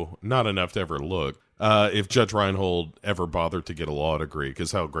know, not enough to ever look, if Judge Reinhold ever bothered to get a law degree,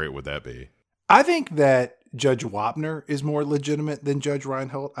 because how great would that be? I think that Judge Wapner is more legitimate than Judge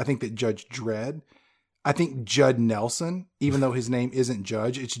Reinhold. I think that Judge Dredd, I think Judd Nelson, even though his name isn't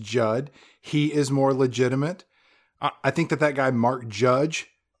Judge, it's Judd, he is more legitimate. I think that guy, Mark Judge,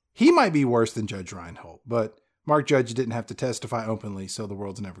 he might be worse than Judge Reinhold, but Mark Judge didn't have to testify openly, so the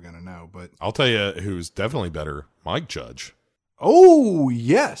world's never going to know. But I'll tell you who's definitely better, Mike Judge. Oh,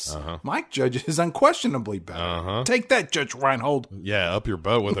 yes. Mike Judge is unquestionably better. Take that, Judge Reinhold. Yeah, up your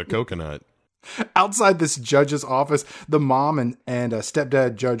butt with a coconut. Outside this judge's office, the mom and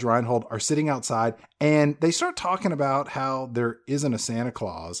stepdad, Judge Reinhold, are sitting outside, and they start talking about how there isn't a Santa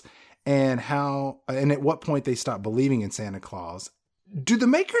Claus and at what point they stop believing in Santa Claus. Do the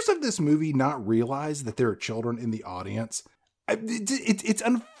makers of this movie not realize that there are children in the audience? It's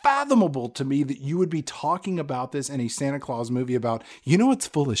unfathomable to me that you would be talking about this in a Santa Claus movie about, it's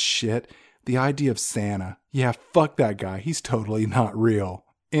full of shit. The idea of Santa. Yeah, fuck that guy. He's totally not real.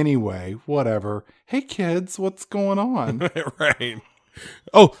 Anyway, whatever. Hey kids, what's going on? Right.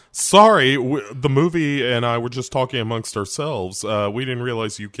 Oh, sorry. The movie and I were just talking amongst ourselves. We didn't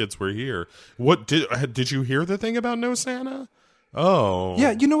realize you kids were here. What did you hear the thing about no Santa? Oh.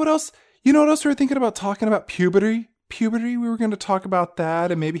 Yeah, you know what else? You know what else we were thinking about talking about? Puberty. We were going to talk about that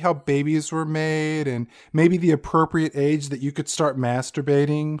and maybe how babies were made and maybe the appropriate age that you could start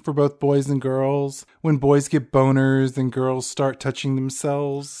masturbating for both boys and girls. When boys get boners and girls start touching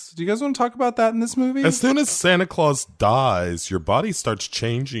themselves. Do you guys want to talk about that in this movie? As soon as Santa Claus dies, your body starts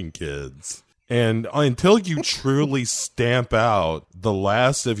changing, kids. And until you truly stamp out the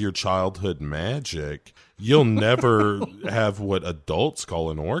last of your childhood magic, you'll never have what adults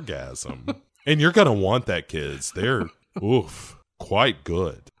call an orgasm. And you're going to want that, kids. They're, quite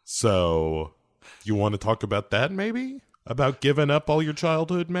good. So, you want to talk about that maybe? About giving up all your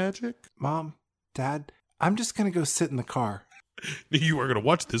childhood magic? Mom, Dad, I'm just going to go sit in the car. You are going to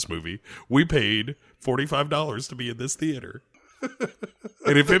watch this movie. We paid $45 to be in this theater.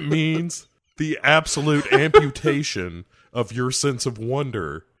 And if it means the absolute amputation of your sense of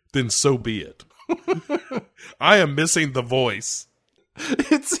wonder, then so be it. I am missing the voice.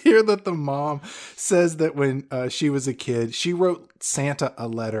 It's here that the mom says that when she was a kid, she wrote Santa a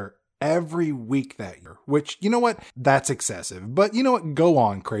letter every week that year, which, you know what? That's excessive. But you know what? Go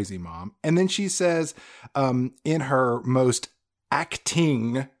on, crazy mom. And then she says in her most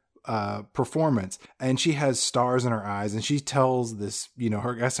acting performance, and she has stars in her eyes, and she tells this,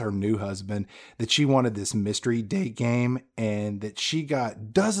 her new husband that she wanted this mystery date game and that she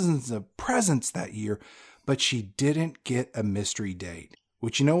got dozens of presents that year, but she didn't get a mystery date.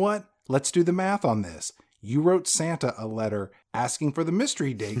 Which, you know what? Let's do the math on this. You wrote Santa a letter asking for the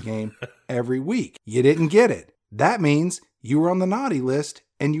mystery date game every week. You didn't get it. That means you were on the naughty list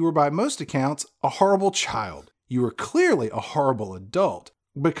and you were by most accounts a horrible child. You were clearly a horrible adult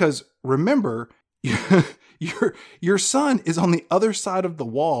because remember, your son is on the other side of the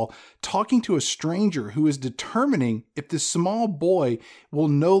wall talking to a stranger who is determining if this small boy will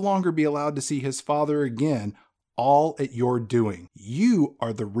no longer be allowed to see his father again, all at your doing. You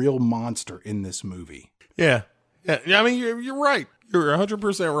are the real monster in this movie. Yeah. I mean, you're right. You're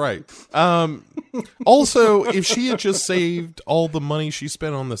 100% right. Also, if she had just saved all the money she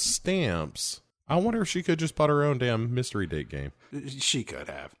spent on the stamps, I wonder if she could just bought her own damn mystery date game. She could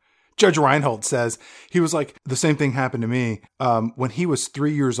have. Judge Reinhold says, he was like, the same thing happened to me. When he was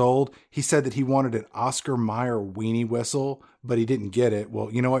 3 years old, he said that he wanted an Oscar Mayer weenie whistle, but he didn't get it. Well,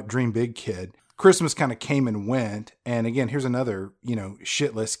 you know what? Dream big, kid. Christmas kind of came and went. And again, here's another,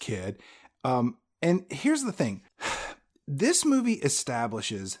 shitless kid. And here's the thing. This movie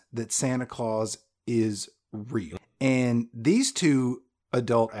establishes that Santa Claus is real. And these two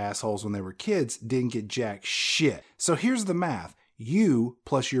adult assholes when they were kids didn't get jack shit. So here's the math. You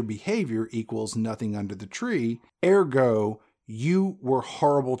plus your behavior equals nothing under the tree. Ergo, you were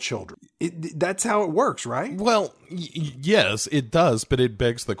horrible children. That's how it works, right? Well, yes, it does. But it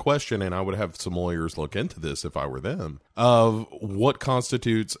begs the question, and I would have some lawyers look into this if I were them, of what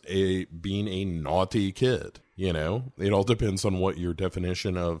constitutes being a naughty kid. It all depends on what your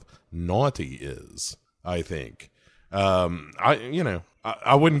definition of naughty is, I think.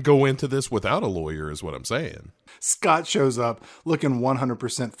 I wouldn't go into this without a lawyer is what I'm saying. Scott shows up looking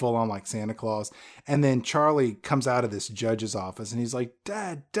 100% full on like Santa Claus. And then Charlie comes out of this judge's office and he's like,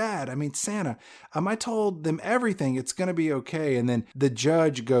 Dad, Santa, I told them everything. It's going to be okay. And then the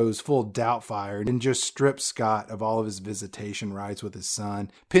judge goes full Doubtfire and just strips Scott of all of his visitation rights with his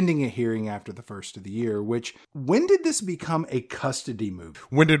son, pending a hearing after the first of the year, which, when did this become a custody movie?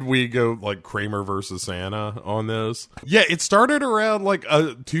 When did we go like Kramer versus Santa on this? Yeah, it started around like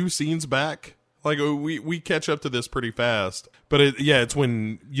 2 scenes back. Like, we catch up to this pretty fast. But it's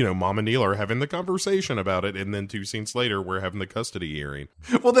when, Mom and Neil are having the conversation about it, and then 2 scenes later, we're having the custody hearing.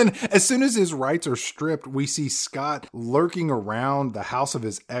 Well, then, as soon as his rights are stripped, we see Scott lurking around the house of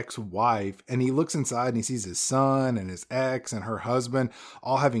his ex-wife, and he looks inside and he sees his son and his ex and her husband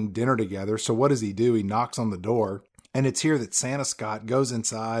all having dinner together. So what does he do? He knocks on the door, and it's here that Santa Scott goes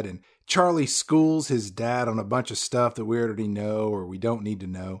inside and Charlie schools his dad on a bunch of stuff that we already know or we don't need to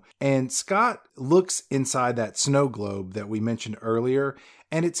know. And Scott looks inside that snow globe that we mentioned earlier.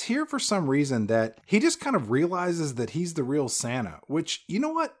 And it's here for some reason that he just kind of realizes that he's the real Santa, which, you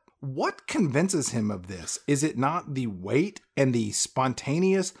know what? What convinces him of this? Is it not the weight and the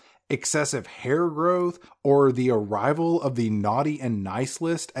spontaneous excessive hair growth or the arrival of the naughty and nice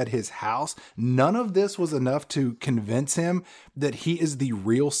list at his house? None of this was enough to convince him that he is the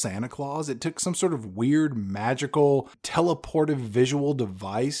real Santa Claus. It took some sort of weird, magical, teleportive visual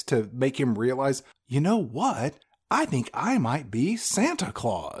device to make him realize, you know what? I think I might be Santa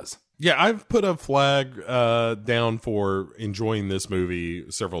Claus. Yeah, I've put a flag down for enjoying this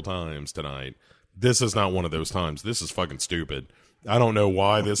movie several times tonight. This is not one of those times. This is fucking stupid. I don't know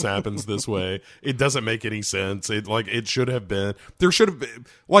why this happens this way. It doesn't make any sense. It should have been, there should have been,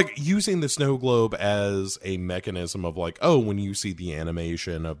 like, using the snow globe as a mechanism of like, oh, when you see the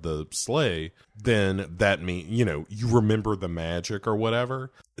animation of the sleigh, then that means, you remember the magic or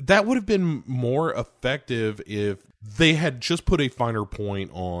whatever. That would have been more effective if they had just put a finer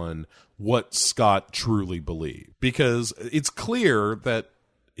point on what Scott truly believed. Because it's clear that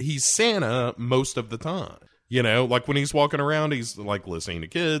he's Santa most of the time. Like when he's walking around, he's like listening to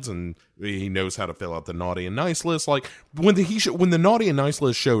kids and he knows how to fill out the naughty and nice list. Like when the naughty and nice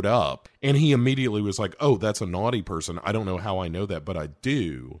list showed up and he immediately was like, oh, that's a naughty person. I don't know how I know that, but I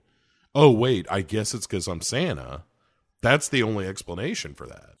do. Oh, wait, I guess it's because I'm Santa. That's the only explanation for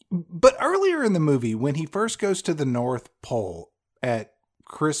that. But earlier in the movie, when he first goes to the North Pole at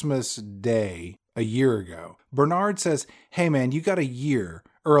Christmas Day a year ago, Bernard says, hey man, you got a year.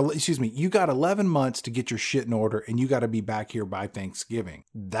 You got 11 months to get your shit in order and you got to be back here by Thanksgiving.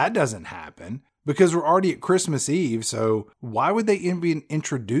 That doesn't happen because we're already at Christmas Eve. So why would they even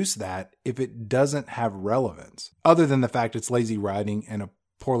introduce that if it doesn't have relevance other than the fact it's lazy writing and a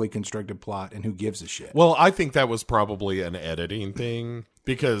poorly constructed plot and who gives a shit? Well, I think that was probably an editing thing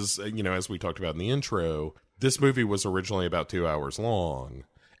because, as we talked about in the intro, this movie was originally about 2 hours long.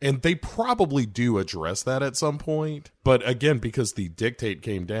 And they probably do address that at some point. But again, because the dictate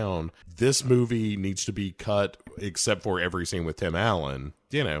came down, this movie needs to be cut except for every scene with Tim Allen.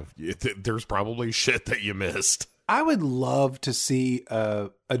 There's probably shit that you missed. I would love to see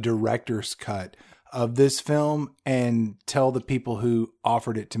a director's cut of this film and tell the people who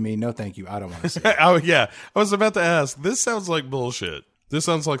offered it to me, no, thank you. I don't want to see it. Oh, yeah. I was about to ask. This sounds like bullshit. This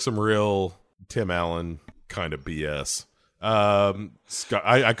sounds like some real Tim Allen kind of BS. Scott,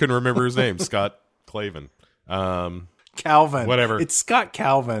 I couldn't remember his name. Scott Clavin. Calvin. Whatever. It's Scott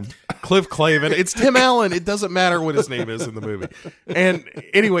Calvin. Cliff Clavin. It's Tim Allen. It doesn't matter what his name is in the movie. And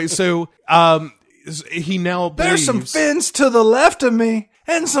anyway, so he now believes, there's some fins to the left of me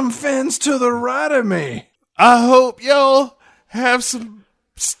and some fins to the right of me. I hope y'all have some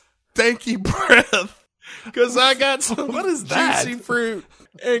stanky breath because I got some what is that? Juicy fruit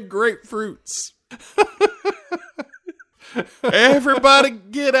and grapefruits. Everybody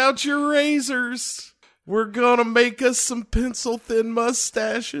get out your razors. We're gonna make us some pencil thin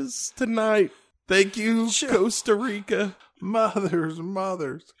mustaches tonight. Thank you, Costa Rica. Mothers,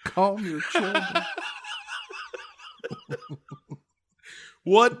 calm your children.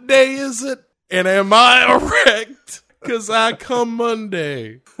 What day is it? And am I erect? 'Cause I come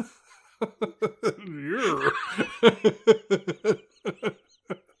Monday.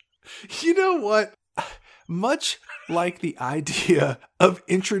 You know what? Much like the idea of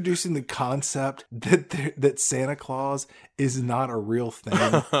introducing the concept that Santa Claus is not a real thing,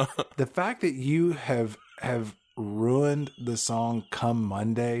 the fact that you have ruined the song "Come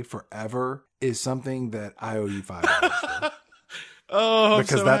Monday" forever is something that I owe you $5 for. Oh,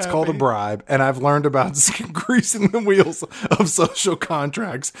 because that's called a bribe, and I've learned about greasing the wheels of social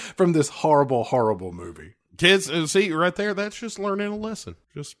contracts from this horrible, horrible movie. Kids, see right there, that's just learning a lesson.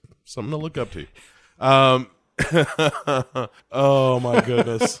 Just something to look up to. Oh my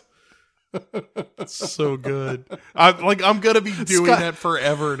goodness. So good. I'm gonna be doing that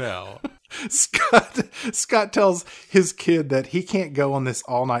forever now. Scott tells his kid that he can't go on this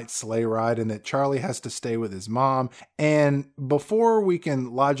all-night sleigh ride and that Charlie has to stay with his mom. And before we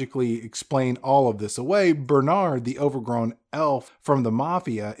can logically explain all of this away, Bernard, the overgrown elf from the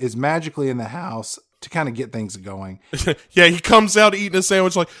mafia, is magically in the house to kind of get things going. Yeah, he comes out eating a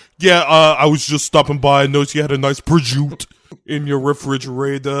sandwich like, I was just stopping by and noticed you had a nice prosciutto in your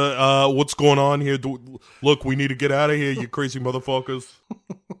refrigerator. What's going on here? Look, we need to get out of here, you crazy motherfuckers.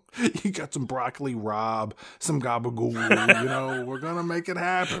 You got some broccoli rabe, some gabagool, we're going to make it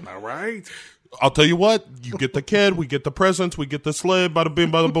happen, all right? I'll tell you what, you get the kid, we get the presents, we get the sleigh, bada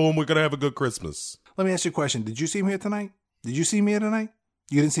bing, bada boom, we're going to have a good Christmas. Let me ask you a question. Did you see me here tonight? You didn't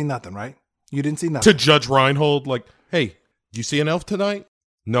see nothing, right? You didn't see nothing. To Judge Reinhold, like, hey, you see an elf tonight?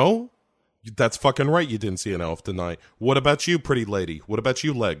 No? That's fucking right, you didn't see an elf tonight. What about you, pretty lady? What about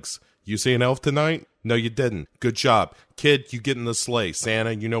you, legs? You see an elf tonight? No, you didn't. Good job. Kid, you get in the sleigh.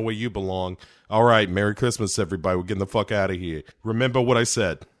 Santa, you know where you belong. All right, Merry Christmas, everybody. We're getting the fuck out of here. Remember what I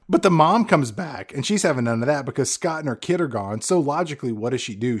said. But the mom comes back, and she's having none of that because Scott and her kid are gone. So logically, what does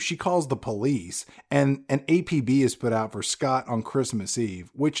she do? She calls the police, and an APB is put out for Scott on Christmas Eve,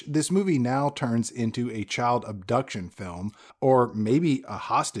 which this movie now turns into a child abduction film, or maybe a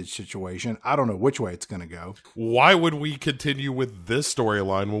hostage situation. I don't know which way it's going to go. Why would we continue with this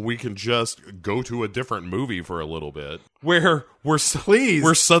storyline when we can just go to a different movie for a little bit? Where we're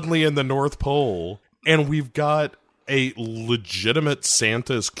suddenly in the North Pole, and we've got a legitimate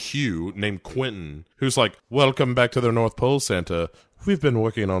Santa's Q named Quentin, who's like, welcome back to the North Pole, Santa. We've been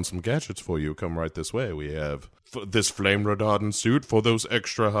working on some gadgets for you. Come right this way. We have this flame retardant suit for those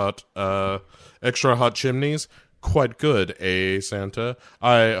extra hot chimneys. Quite good, eh, Santa?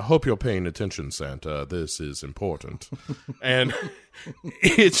 I hope you're paying attention, Santa. This is important. And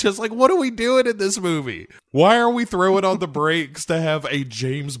it's just like, what are we doing in this movie? Why are we throwing on the brakes to have a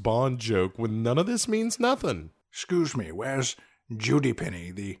James Bond joke when none of this means nothing? Excuse me, where's Judy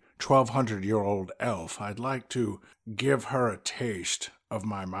Penny, the 1,200-year-old elf? I'd like to give her a taste of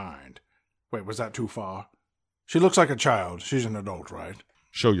my mind. Wait, was that too far? She looks like a child. She's an adult, right?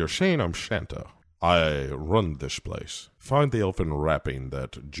 So you're saying I'm Santa. I run this place. Find the elfin wrapping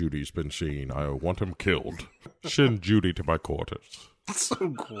that Judy's been seeing. I want him killed. Send Judy to my quarters. So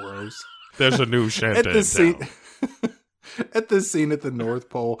gross. There's a new Santa in town. At this scene at the North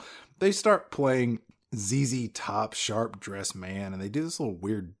Pole, they start playing ZZ Top Sharp Dressed Man, and they do this little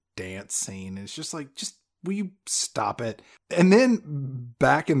weird dance scene. And it's just like, will you stop it? And then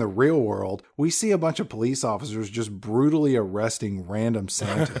back in the real world, we see a bunch of police officers just brutally arresting random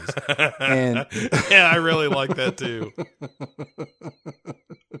Santas. And yeah, I really like that too.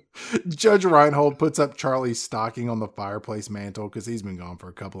 Judge Reinhold puts up Charlie's stocking on the fireplace mantle because he's been gone for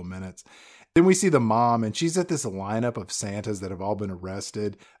a couple of minutes. Then we see the mom, and she's at this lineup of Santas that have all been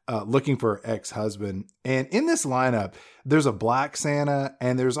arrested, looking for her ex-husband. And in this lineup, there's a black Santa,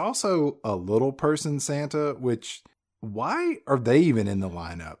 and there's also a little person Santa, which, why are they even in the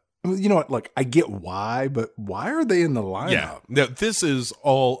lineup? You know what, like, I get why, but why are they in the lineup? Yeah, no, this is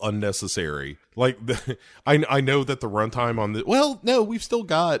all unnecessary. Like, I know that the runtime on the... Well, no, we've still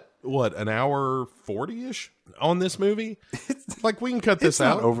got, what, an hour 40-ish on this movie? Like, we can cut this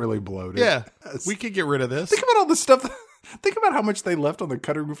out. Not overly bloated. Yeah, we could get rid of this. Think about all the stuff... Think about how much they left on the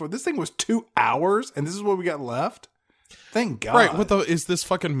cutting room floor. This thing was 2 hours, and this is what we got left? Thank God. Right, is this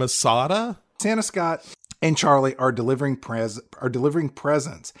fucking Masada? Santa Scott and Charlie are delivering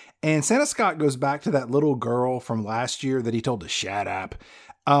presents. And Santa Scott goes back to that little girl from last year that he told to shut up.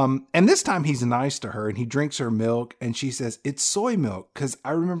 And this time he's nice to her and he drinks her milk and she says, it's soy milk because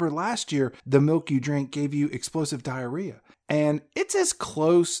I remember last year the milk you drank gave you explosive diarrhea. And it's as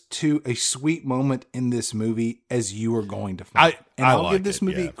close to a sweet moment in this movie as you are going to find. I'll give this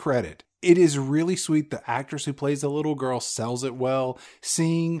movie credit. It is really sweet. The actress who plays the little girl sells it well.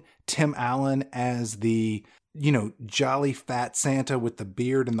 Seeing Tim Allen as the, jolly fat Santa with the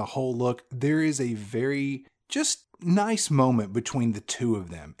beard and the whole look, there is a very just nice moment between the two of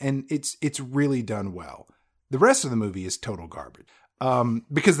them. And it's really done well. The rest of the movie is total garbage.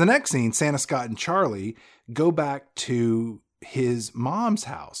 Because the next scene, Santa Scott and Charlie go back to his mom's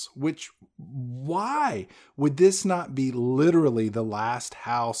house, which why would this not be literally the last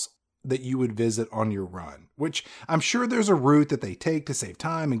house that you would visit on your run? Which I'm sure there's a route that they take to save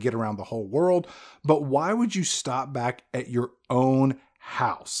time and get around the whole world. But why would you stop back at your own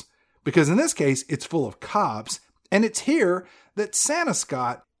house? Because in this case, it's full of cops. And it's here that Santa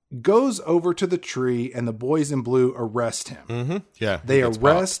Scott goes over to the tree and the boys in blue arrest him. Mm-hmm. Yeah. They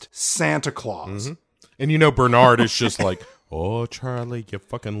arrest Santa Claus. Mm-hmm. And Bernard is just like, oh, Charlie, you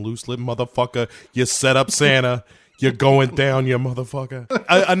fucking loose-lipped motherfucker. You set up Santa. You're going down, you motherfucker.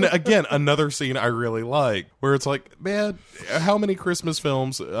 Again, another scene I really like where it's like, man, how many Christmas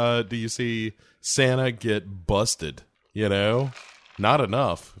films do you see Santa get busted? Not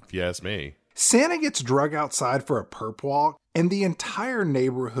enough, if you ask me. Santa gets drug outside for a perp walk, and the entire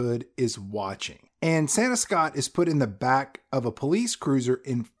neighborhood is watching. And Santa Scott is put in the back of a police cruiser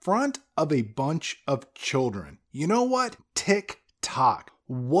in front of a bunch of children. You know what? Tick-tock.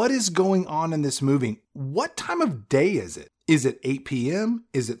 What is going on in this movie? What time of day is it? Is it 8 p.m.?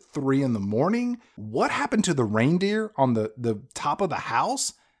 Is it 3 in the morning? What happened to the reindeer on the top of the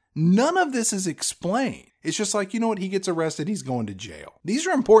house? None of this is explained. It's just like, you know what? He gets arrested. He's going to jail. These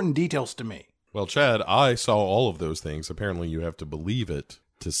are important details to me. Well, Chad, I saw all of those things. Apparently, you have to believe it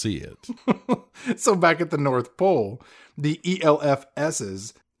to see it. So back at the North Pole, the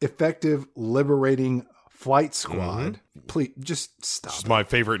ELFS's Effective Liberating Flight Squad. Mm-hmm. Please, just stop. It's my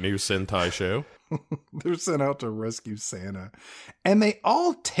favorite new Sentai show. They're sent out to rescue Santa. And they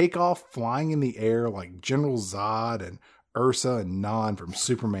all take off flying in the air like General Zod and Ursa and Nan from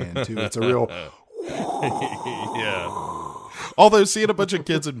Superman 2. It's a real... yeah. Although seeing a bunch of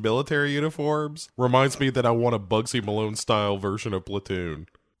kids in military uniforms reminds me that I want a Bugsy Malone style version of Platoon.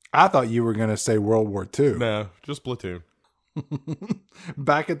 I thought you were going to say World War II. Nah, just Platoon.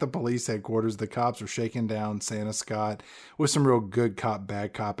 Back at the police headquarters, the cops are shaking down Santa Scott with some real good cop,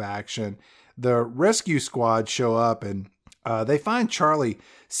 bad cop action. The rescue squad show up and they find Charlie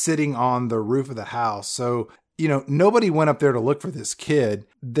sitting on the roof of the house. So, nobody went up there to look for this kid.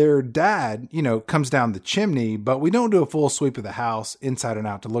 Their dad, comes down the chimney, but we don't do a full sweep of the house inside and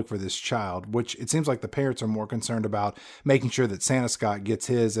out to look for this child, which it seems like the parents are more concerned about making sure that Santa Scott gets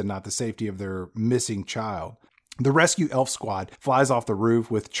his and not the safety of their missing child. The rescue elf squad flies off the roof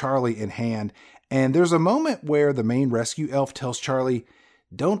with Charlie in hand, and there's a moment where the main rescue elf tells Charlie,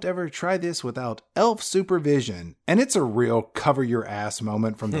 "Don't ever try this without elf supervision." And it's a real cover your ass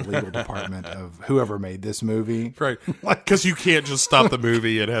moment from the legal department of whoever made this movie. Right. Because you can't just stop the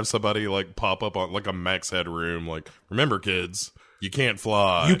movie and have somebody like pop up on like a Max Headroom. Like, remember, kids, you can't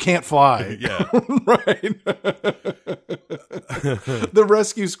fly. You can't fly. Yeah. Right. The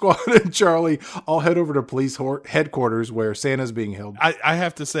rescue squad and Charlie all head over to police headquarters where Santa's being held. I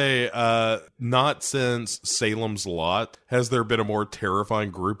have to say, not since Salem's Lot has there been a more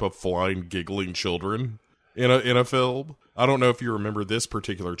terrifying group of flying, giggling children in a film. I don't know if you remember this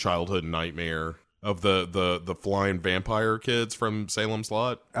particular childhood nightmare of the flying vampire kids from Salem's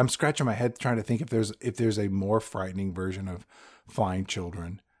Lot. I'm scratching my head trying to think if there's a more frightening version of flying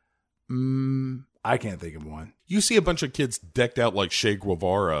children. I can't think of one. You see a bunch of kids decked out like Che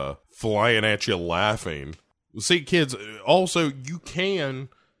Guevara flying at you laughing. See, kids, also, you can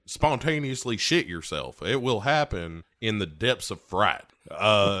spontaneously shit yourself. It will happen in the depths of fright.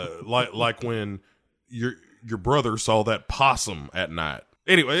 Like when your brother saw that possum at night.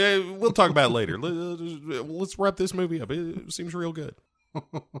 Anyway, we'll talk about it later. Let's wrap this movie up. It seems real good.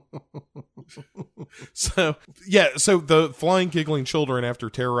 So the flying, giggling children, after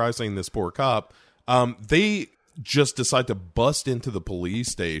terrorizing this poor cop, they just decide to bust into the police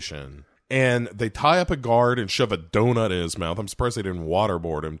station, and they tie up a guard and shove a donut in his mouth. I'm surprised they didn't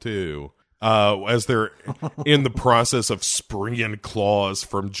waterboard him too, as they're in the process of springing claws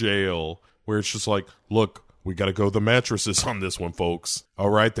from jail, where it's just like, look, we got to go the mattresses on this one, folks. All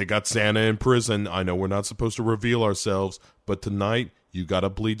right, they got Santa in prison. I know we're not supposed to reveal ourselves, but tonight you got to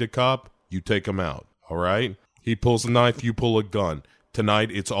bleed the cop. You take him out. All right? He pulls a knife. You pull a gun.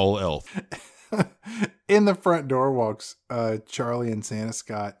 Tonight, it's all elf. In the front door walks Charlie and Santa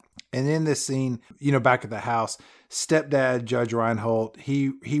Scott. And in this scene, back at the house, stepdad, Judge Reinhold,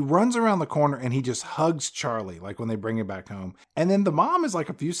 he runs around the corner and he just hugs Charlie, like when they bring him back home. And then the mom is like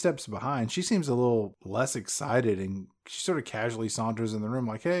a few steps behind. She seems a little less excited, and she sort of casually saunters in the room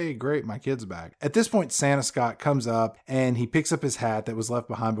like, "Hey, great, my kid's back." At this point, Santa Scott comes up and he picks up his hat that was left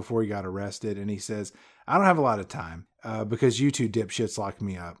behind before he got arrested. And he says, "I don't have a lot of time because you two dipshits locked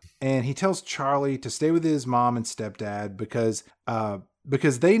me up." And he tells Charlie to stay with his mom and stepdad because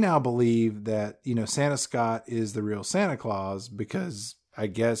they now believe that, Santa Scott is the real Santa Claus because I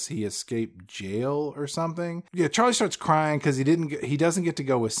guess he escaped jail or something. Yeah, Charlie starts crying because he doesn't get to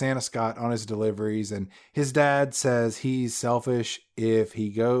go with Santa Scott on his deliveries, and his dad says he's selfish if he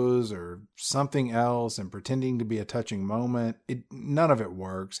goes or something else, and pretending to be a touching moment. None of it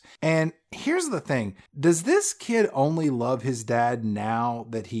works. And here's the thing. Does this kid only love his dad now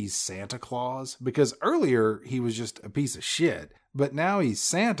that he's Santa Claus? Because earlier he was just a piece of shit, but now he's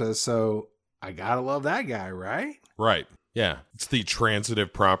Santa, so I gotta love that guy, right? Right. Yeah, it's the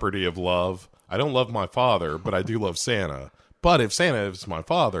transitive property of love. I don't love my father, but I do love Santa. But if Santa is my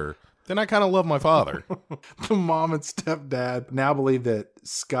father, then I kind of love my father. The mom and stepdad now believe that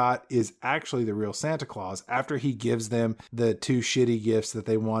Scott is actually the real Santa Claus after he gives them the two shitty gifts that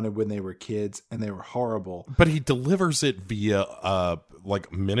they wanted when they were kids, and they were horrible. But he delivers it via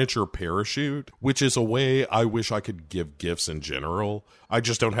like miniature parachute, which is a way I wish I could give gifts in general. I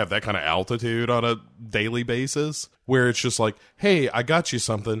just don't have that kind of altitude on a daily basis, where it's just like, hey, I got you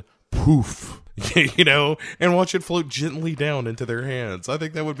something, poof, and watch it float gently down into their hands. I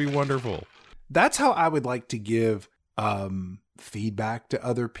think that would be wonderful. That's how I would like to give feedback to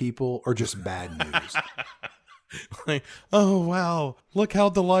other people, or just bad news. Like, oh wow, look how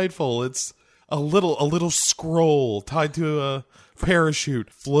delightful. It's a little scroll tied to a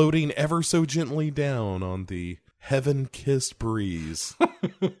parachute floating ever so gently down on the heaven-kissed breeze.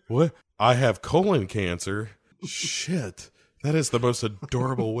 What? I have colon cancer? Shit. That is the most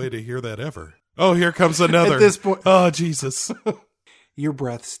adorable way to hear that ever. Oh, here comes another. At this point, oh, Jesus. Your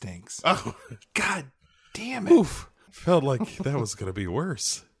breath stinks. Oh, God damn it. Oof. Felt like that was going to be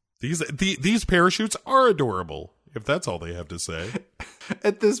worse. These parachutes are adorable, if that's all they have to say.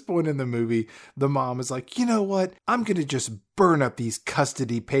 At this point in the movie, the mom is like, you know what? I'm going to just burn up these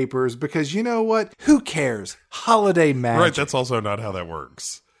custody papers because you know what? Who cares? Holiday magic. Right, that's also not how that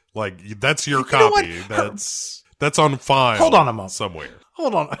works. Like, that's your copy. That's on file. Hold on a moment. Somewhere.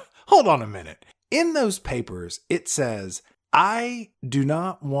 Hold on a minute. In those papers, it says, I do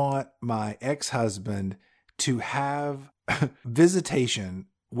not want my ex-husband to have visitation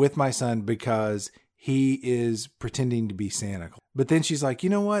with my son because he is pretending to be Santa Claus. But then she's like, you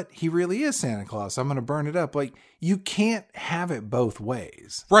know what? He really is Santa Claus. I'm going to burn it up. Like, you can't have it both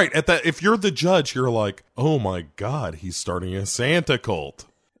ways. Right. If you're the judge, you're like, oh my God, he's starting a Santa cult.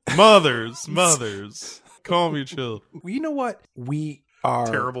 Mothers, calm your chill. Well, you know what? We are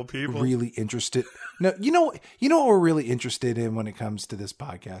terrible people. Really interested. No, you know what we're really interested in when it comes to this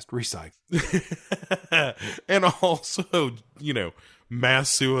podcast? Recycle. And also, mass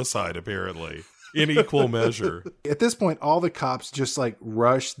suicide, apparently. In equal measure. At this point, all the cops just like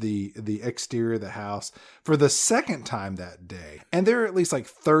rush the exterior of the house for the second time that day. And there are at least like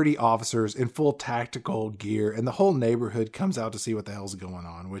 30 officers in full tactical gear, and the whole neighborhood comes out to see what the hell's going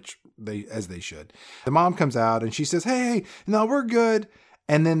on, which as they should. The mom comes out and she says, hey, no, we're good.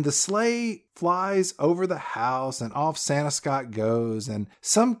 And then the sleigh flies over the house and off Santa Scott goes. And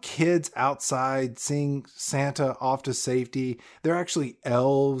some kids outside sing Santa off to safety. They're actually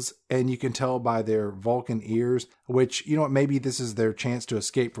elves, and you can tell by their Vulcan ears, which, you know what, maybe this is their chance to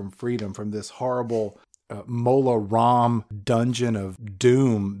escape from freedom from this horrible Mola Ram dungeon of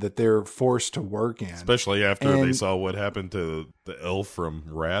doom that they're forced to work in. Especially after they saw what happened to the elf from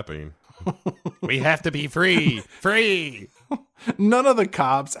rapping. We have to be free. None of the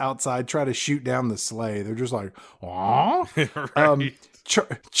cops outside try to shoot down the sleigh. They're just like, aw. Right.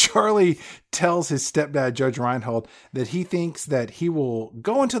 Charlie tells his stepdad, Judge Reinhold, that he thinks that he will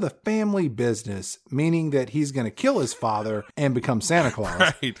go into the family business, meaning that he's going to kill his father and become Santa Claus.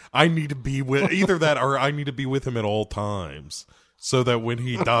 Right. I need to be with either that, or I need to be with him at all times, so that when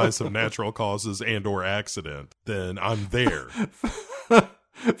he dies of natural causes and or accident, then I'm there.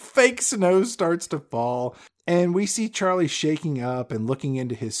 Fake snow starts to fall, and we see Charlie shaking up and looking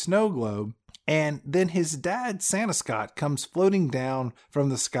into his snow globe. And then his dad, Santa Scott, comes floating down from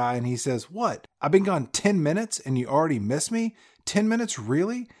the sky, and he says, what? I've been gone 10 minutes and you already miss me? 10 minutes,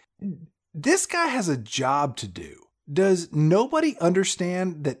 really? This guy has a job to do. Does nobody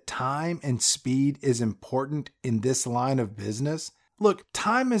understand that time and speed is important in this line of business? Look,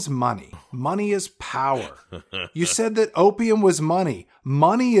 time is money. Money is power. You said that opium was money.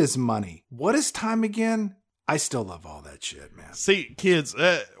 Money is money. What is time again? I still love all that shit, man. See, kids,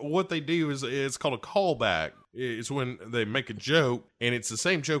 what they do is it's called a callback. It's when they make a joke, and it's the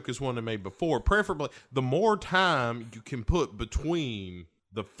same joke as one they made before. Preferably, the more time you can put between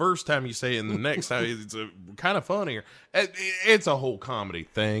the first time you say it and the next time, it's kind of funnier. It's a whole comedy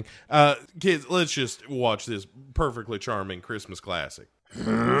thing. Kids, let's just watch this perfectly charming Christmas classic.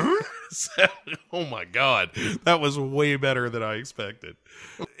 Oh my God, that was way better than I expected.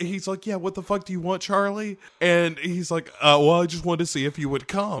 He's like, yeah, what the fuck do you want, Charlie? And he's like, well, I just wanted to see if you would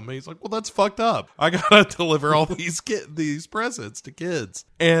come. And he's like, well, that's fucked up. I gotta deliver all these presents to kids.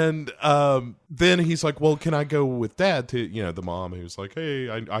 And then he's like, well, can I go with Dad to, the mom who's like, hey,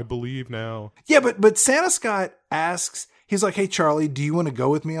 I believe now. Yeah, but Santa Scott asks, he's like, hey, Charlie, do you want to go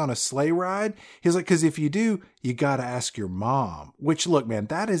with me on a sleigh ride? He's like, because if you do, you got to ask your mom. Which, look, man,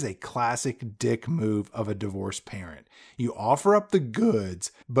 that is a classic dick move of a divorced parent. You offer up the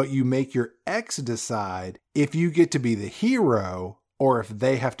goods, but you make your ex decide if you get to be the hero or if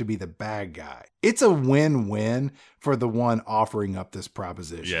they have to be the bad guy. It's a win-win for the one offering up this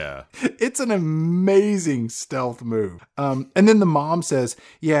proposition. Yeah. It's an amazing stealth move. And then the mom says,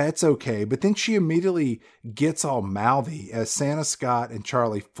 yeah, it's okay. But then she immediately gets all mouthy as Santa Scott and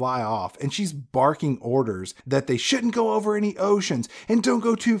Charlie fly off. And she's barking orders that they shouldn't go over any oceans and don't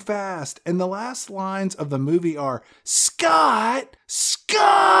go too fast. And the last lines of the movie are, Scott!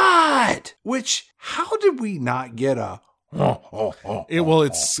 Which, how did we not get a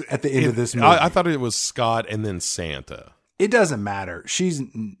it's at the end of this movie? I thought it was Scott and then Santa. It doesn't matter. She's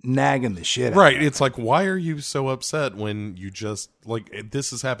nagging the shit out right. of It's like, why are you so upset when you just, like,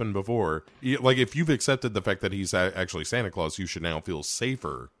 this has happened before? Like, if you've accepted the fact that he's actually Santa Claus, you should now feel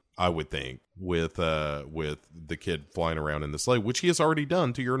safer, I would think, with the kid flying around in the sleigh, which he has already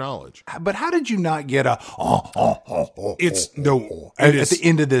done, to your knowledge. But how did you not get a It's no at the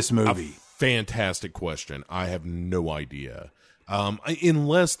end of this movie? Fantastic question. I have no idea.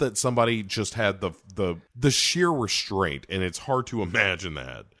 Unless that somebody just had the sheer restraint, and it's hard to imagine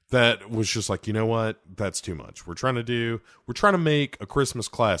that was just like, you know what? That's too much. We're trying to make a Christmas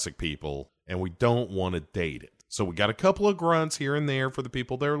classic, people, and we don't want to date it. So we got a couple of grunts here and there for the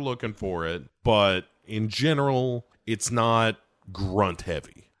people that are looking for it, but in general, it's not grunt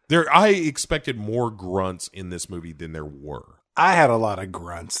heavy. I expected more grunts in this movie than there were. I had a lot of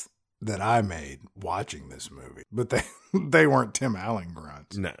grunts that I made watching this movie, but they weren't Tim Allen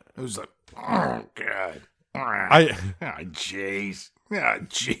grunts. No. It was like, oh, God. Jeez. Yeah,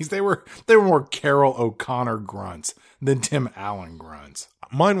 jeez, they were more Carol O'Connor grunts than Tim Allen grunts.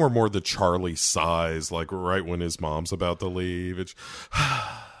 Mine were more the Charlie sighs, like right when his mom's about to leave. It's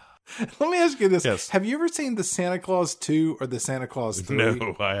Let me ask you this. Yes. Have you ever seen the Santa Claus 2 or the Santa Claus 3?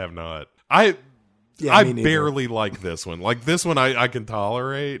 No, I have not. I me neither. barely like this one. Like this one I can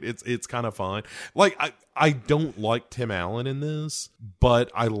tolerate. It's kind of fine. Like I don't like Tim Allen in this,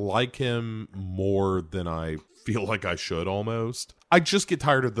 but I like him more than I feel like I should almost. I just get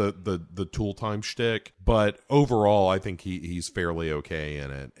tired of the tool time shtick, but overall I think he's fairly okay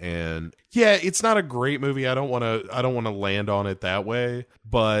in it. And yeah, it's not a great movie. I don't want to land on it that way,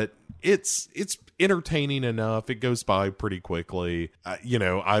 but it's entertaining enough. It goes by pretty quickly.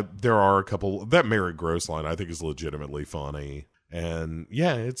 There are a couple that Mary Gross line I think is legitimately funny. And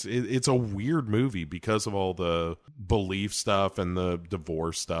yeah, it's a weird movie because of all the belief stuff and the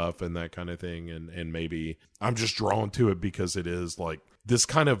divorce stuff and that kind of thing. And maybe I'm just drawn to it because it is like this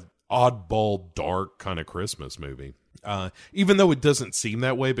kind of oddball, dark kind of Christmas movie. Even though it doesn't seem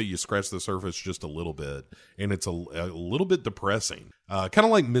that way, but you scratch the surface just a little bit, and it's a little bit depressing. Kind of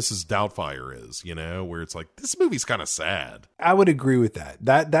like Mrs. Doubtfire is, where it's like, this movie's kind of sad. I would agree with that.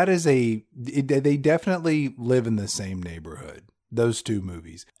 That is they definitely live in the same neighborhood. Those two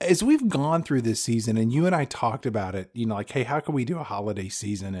movies. As we've gone through this season, and you and I talked about it, like, hey, how can we do a holiday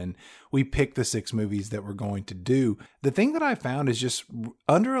season? And we picked the 6 movies that we're going to do. The thing that I found is just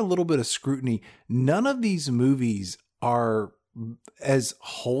under a little bit of scrutiny, none of these movies are as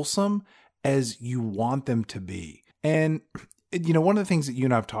wholesome as you want them to be. And, one of the things that you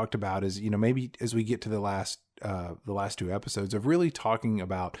and I have talked about is, maybe as we get to the last 2 episodes of really talking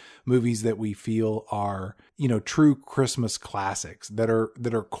about movies that we feel are, true Christmas classics that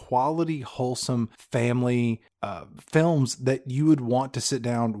are quality, wholesome family films that you would want to sit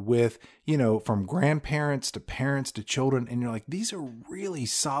down with, from grandparents to parents to children. And you're like, these are really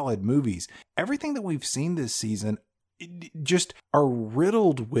solid movies. Everything that we've seen this season just are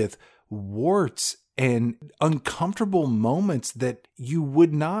riddled with warts and uncomfortable moments that you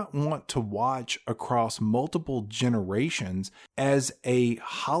would not want to watch across multiple generations as a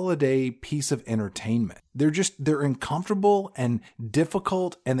holiday piece of entertainment. They're uncomfortable and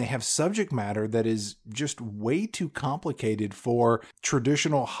difficult, and they have subject matter that is just way too complicated for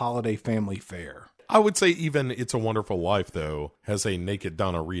traditional holiday family fare. I would say even It's a Wonderful Life, though, has a naked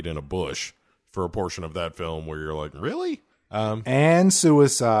Donna Reed in a bush for a portion of that film where you're like, really? And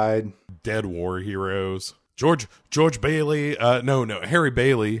Suicide. Dead war heroes. George Bailey, Harry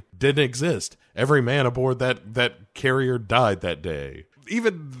Bailey didn't exist. Every man aboard that carrier died that day.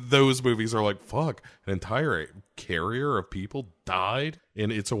 Even those movies are like, fuck, an entire carrier of people died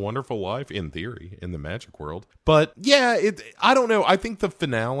in It's a Wonderful Life, in theory, in the magic world. But yeah, I don't know. I think the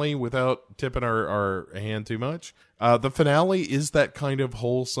finale, without tipping our hand too much, the finale is that kind of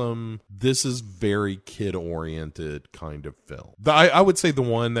wholesome, this is very kid-oriented kind of film. I would say the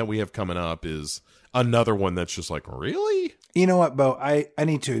one that we have coming up is another one that's just like, really? You know what, Bo? I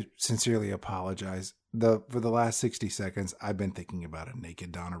need to sincerely apologize. For the last 60 seconds, I've been thinking about a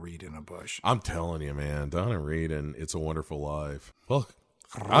naked Donna Reed in a bush. I'm telling you, man, Donna Reed and It's a Wonderful Life. Look,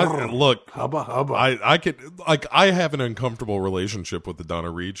 hubba hubba. I have an uncomfortable relationship with the Donna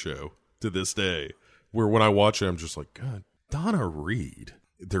Reed show to this day, where when I watch it, I'm just like, God, Donna Reed.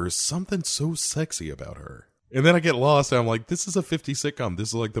 There is something so sexy about her. And then I get lost, and I'm like, this is a 50s sitcom. This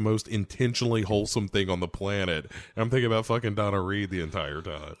is like the most intentionally wholesome thing on the planet. And I'm thinking about fucking Donna Reed the entire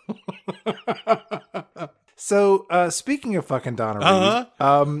time. So, speaking of fucking Donna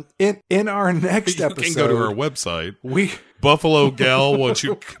Reed, in our next episode... You can go to our website. Buffalo Gal, what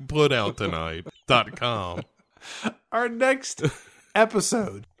you put out tonight.com. Our next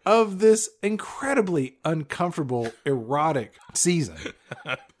episode of this incredibly uncomfortable, erotic season.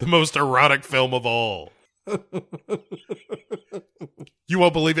 The most erotic film of all. You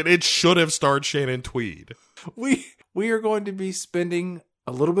won't believe it. It should have starred Shannon Tweed. We are going to be spending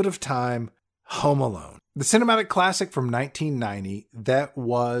a little bit of time Home Alone, the cinematic classic from 1990 that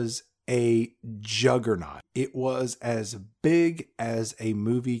was a juggernaut. It was as big as a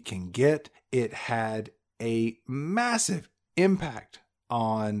movie can get. It had a massive impact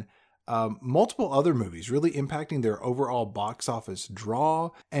on multiple other movies, really impacting their overall box office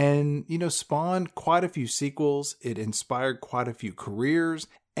draw, and, spawned quite a few sequels. It inspired quite a few careers,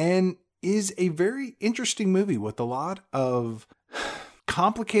 and is a very interesting movie with a lot of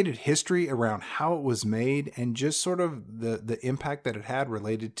complicated history around how it was made and just sort of the impact that it had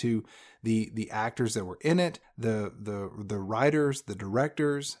related to the actors that were in it, the writers, the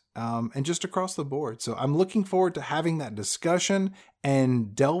directors, and just across the board. So I'm looking forward to having that discussion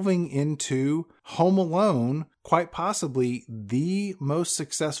and delving into Home Alone, quite possibly the most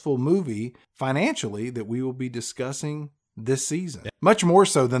successful movie financially that we will be discussing this season. Much more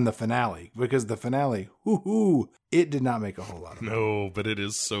so than the finale, because the finale, it did not make a whole lot of money. No, but it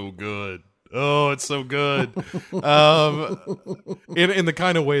is so good. Oh, it's so good. In the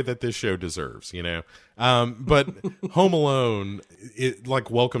kind of way that this show deserves, you know. But Home Alone,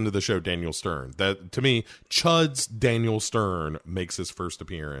 welcome to the show, Daniel Stern. That, to me, Chud's Daniel Stern makes his first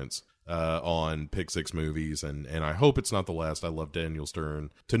appearance on Pick Six Movies, and I hope it's not the last. I love Daniel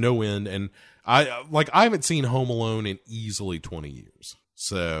Stern to no end, and I haven't seen Home Alone in easily 20 years,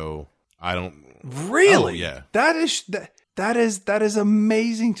 so I don't really. Oh, yeah, that is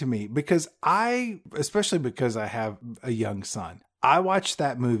amazing to me, because especially because I have a young son, I watch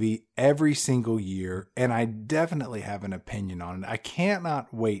that movie every single year, and I definitely have an opinion on it. I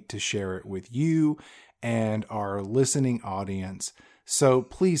cannot wait to share it with you and our listening audience. So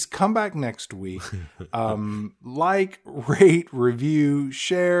please come back next week. Like, rate, review,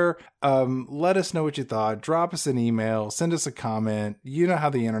 share. Let us know what you thought. Drop us an email. Send us a comment. You know how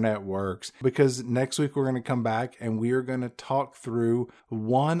the internet works. Because next week we're going to come back and we are going to talk through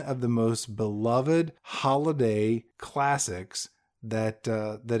one of the most beloved holiday classics that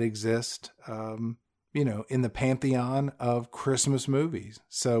exist. In the pantheon of Christmas movies.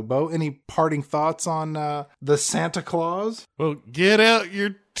 So, Bo, any parting thoughts on the Santa Claus? Well, get out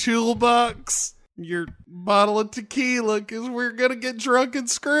your toolbox, your bottle of tequila, because we're going to get drunk and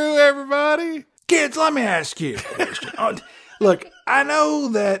screw everybody. Kids, let me ask you a question. Look, I know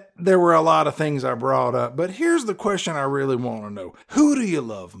that there were a lot of things I brought up, but here's the question I really want to know. Who do you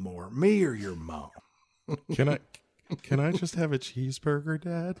love more, me or your mom? Can I just have a cheeseburger,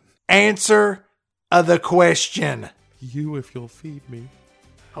 Dad? Answer the question. You, if you'll feed me.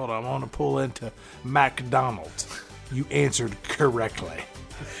 Hold on, I want to pull into McDonald's. You answered correctly.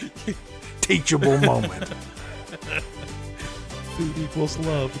 Teachable moment. Food equals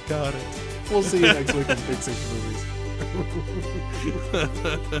love. Got it. We'll see you next week on Big Six Movies.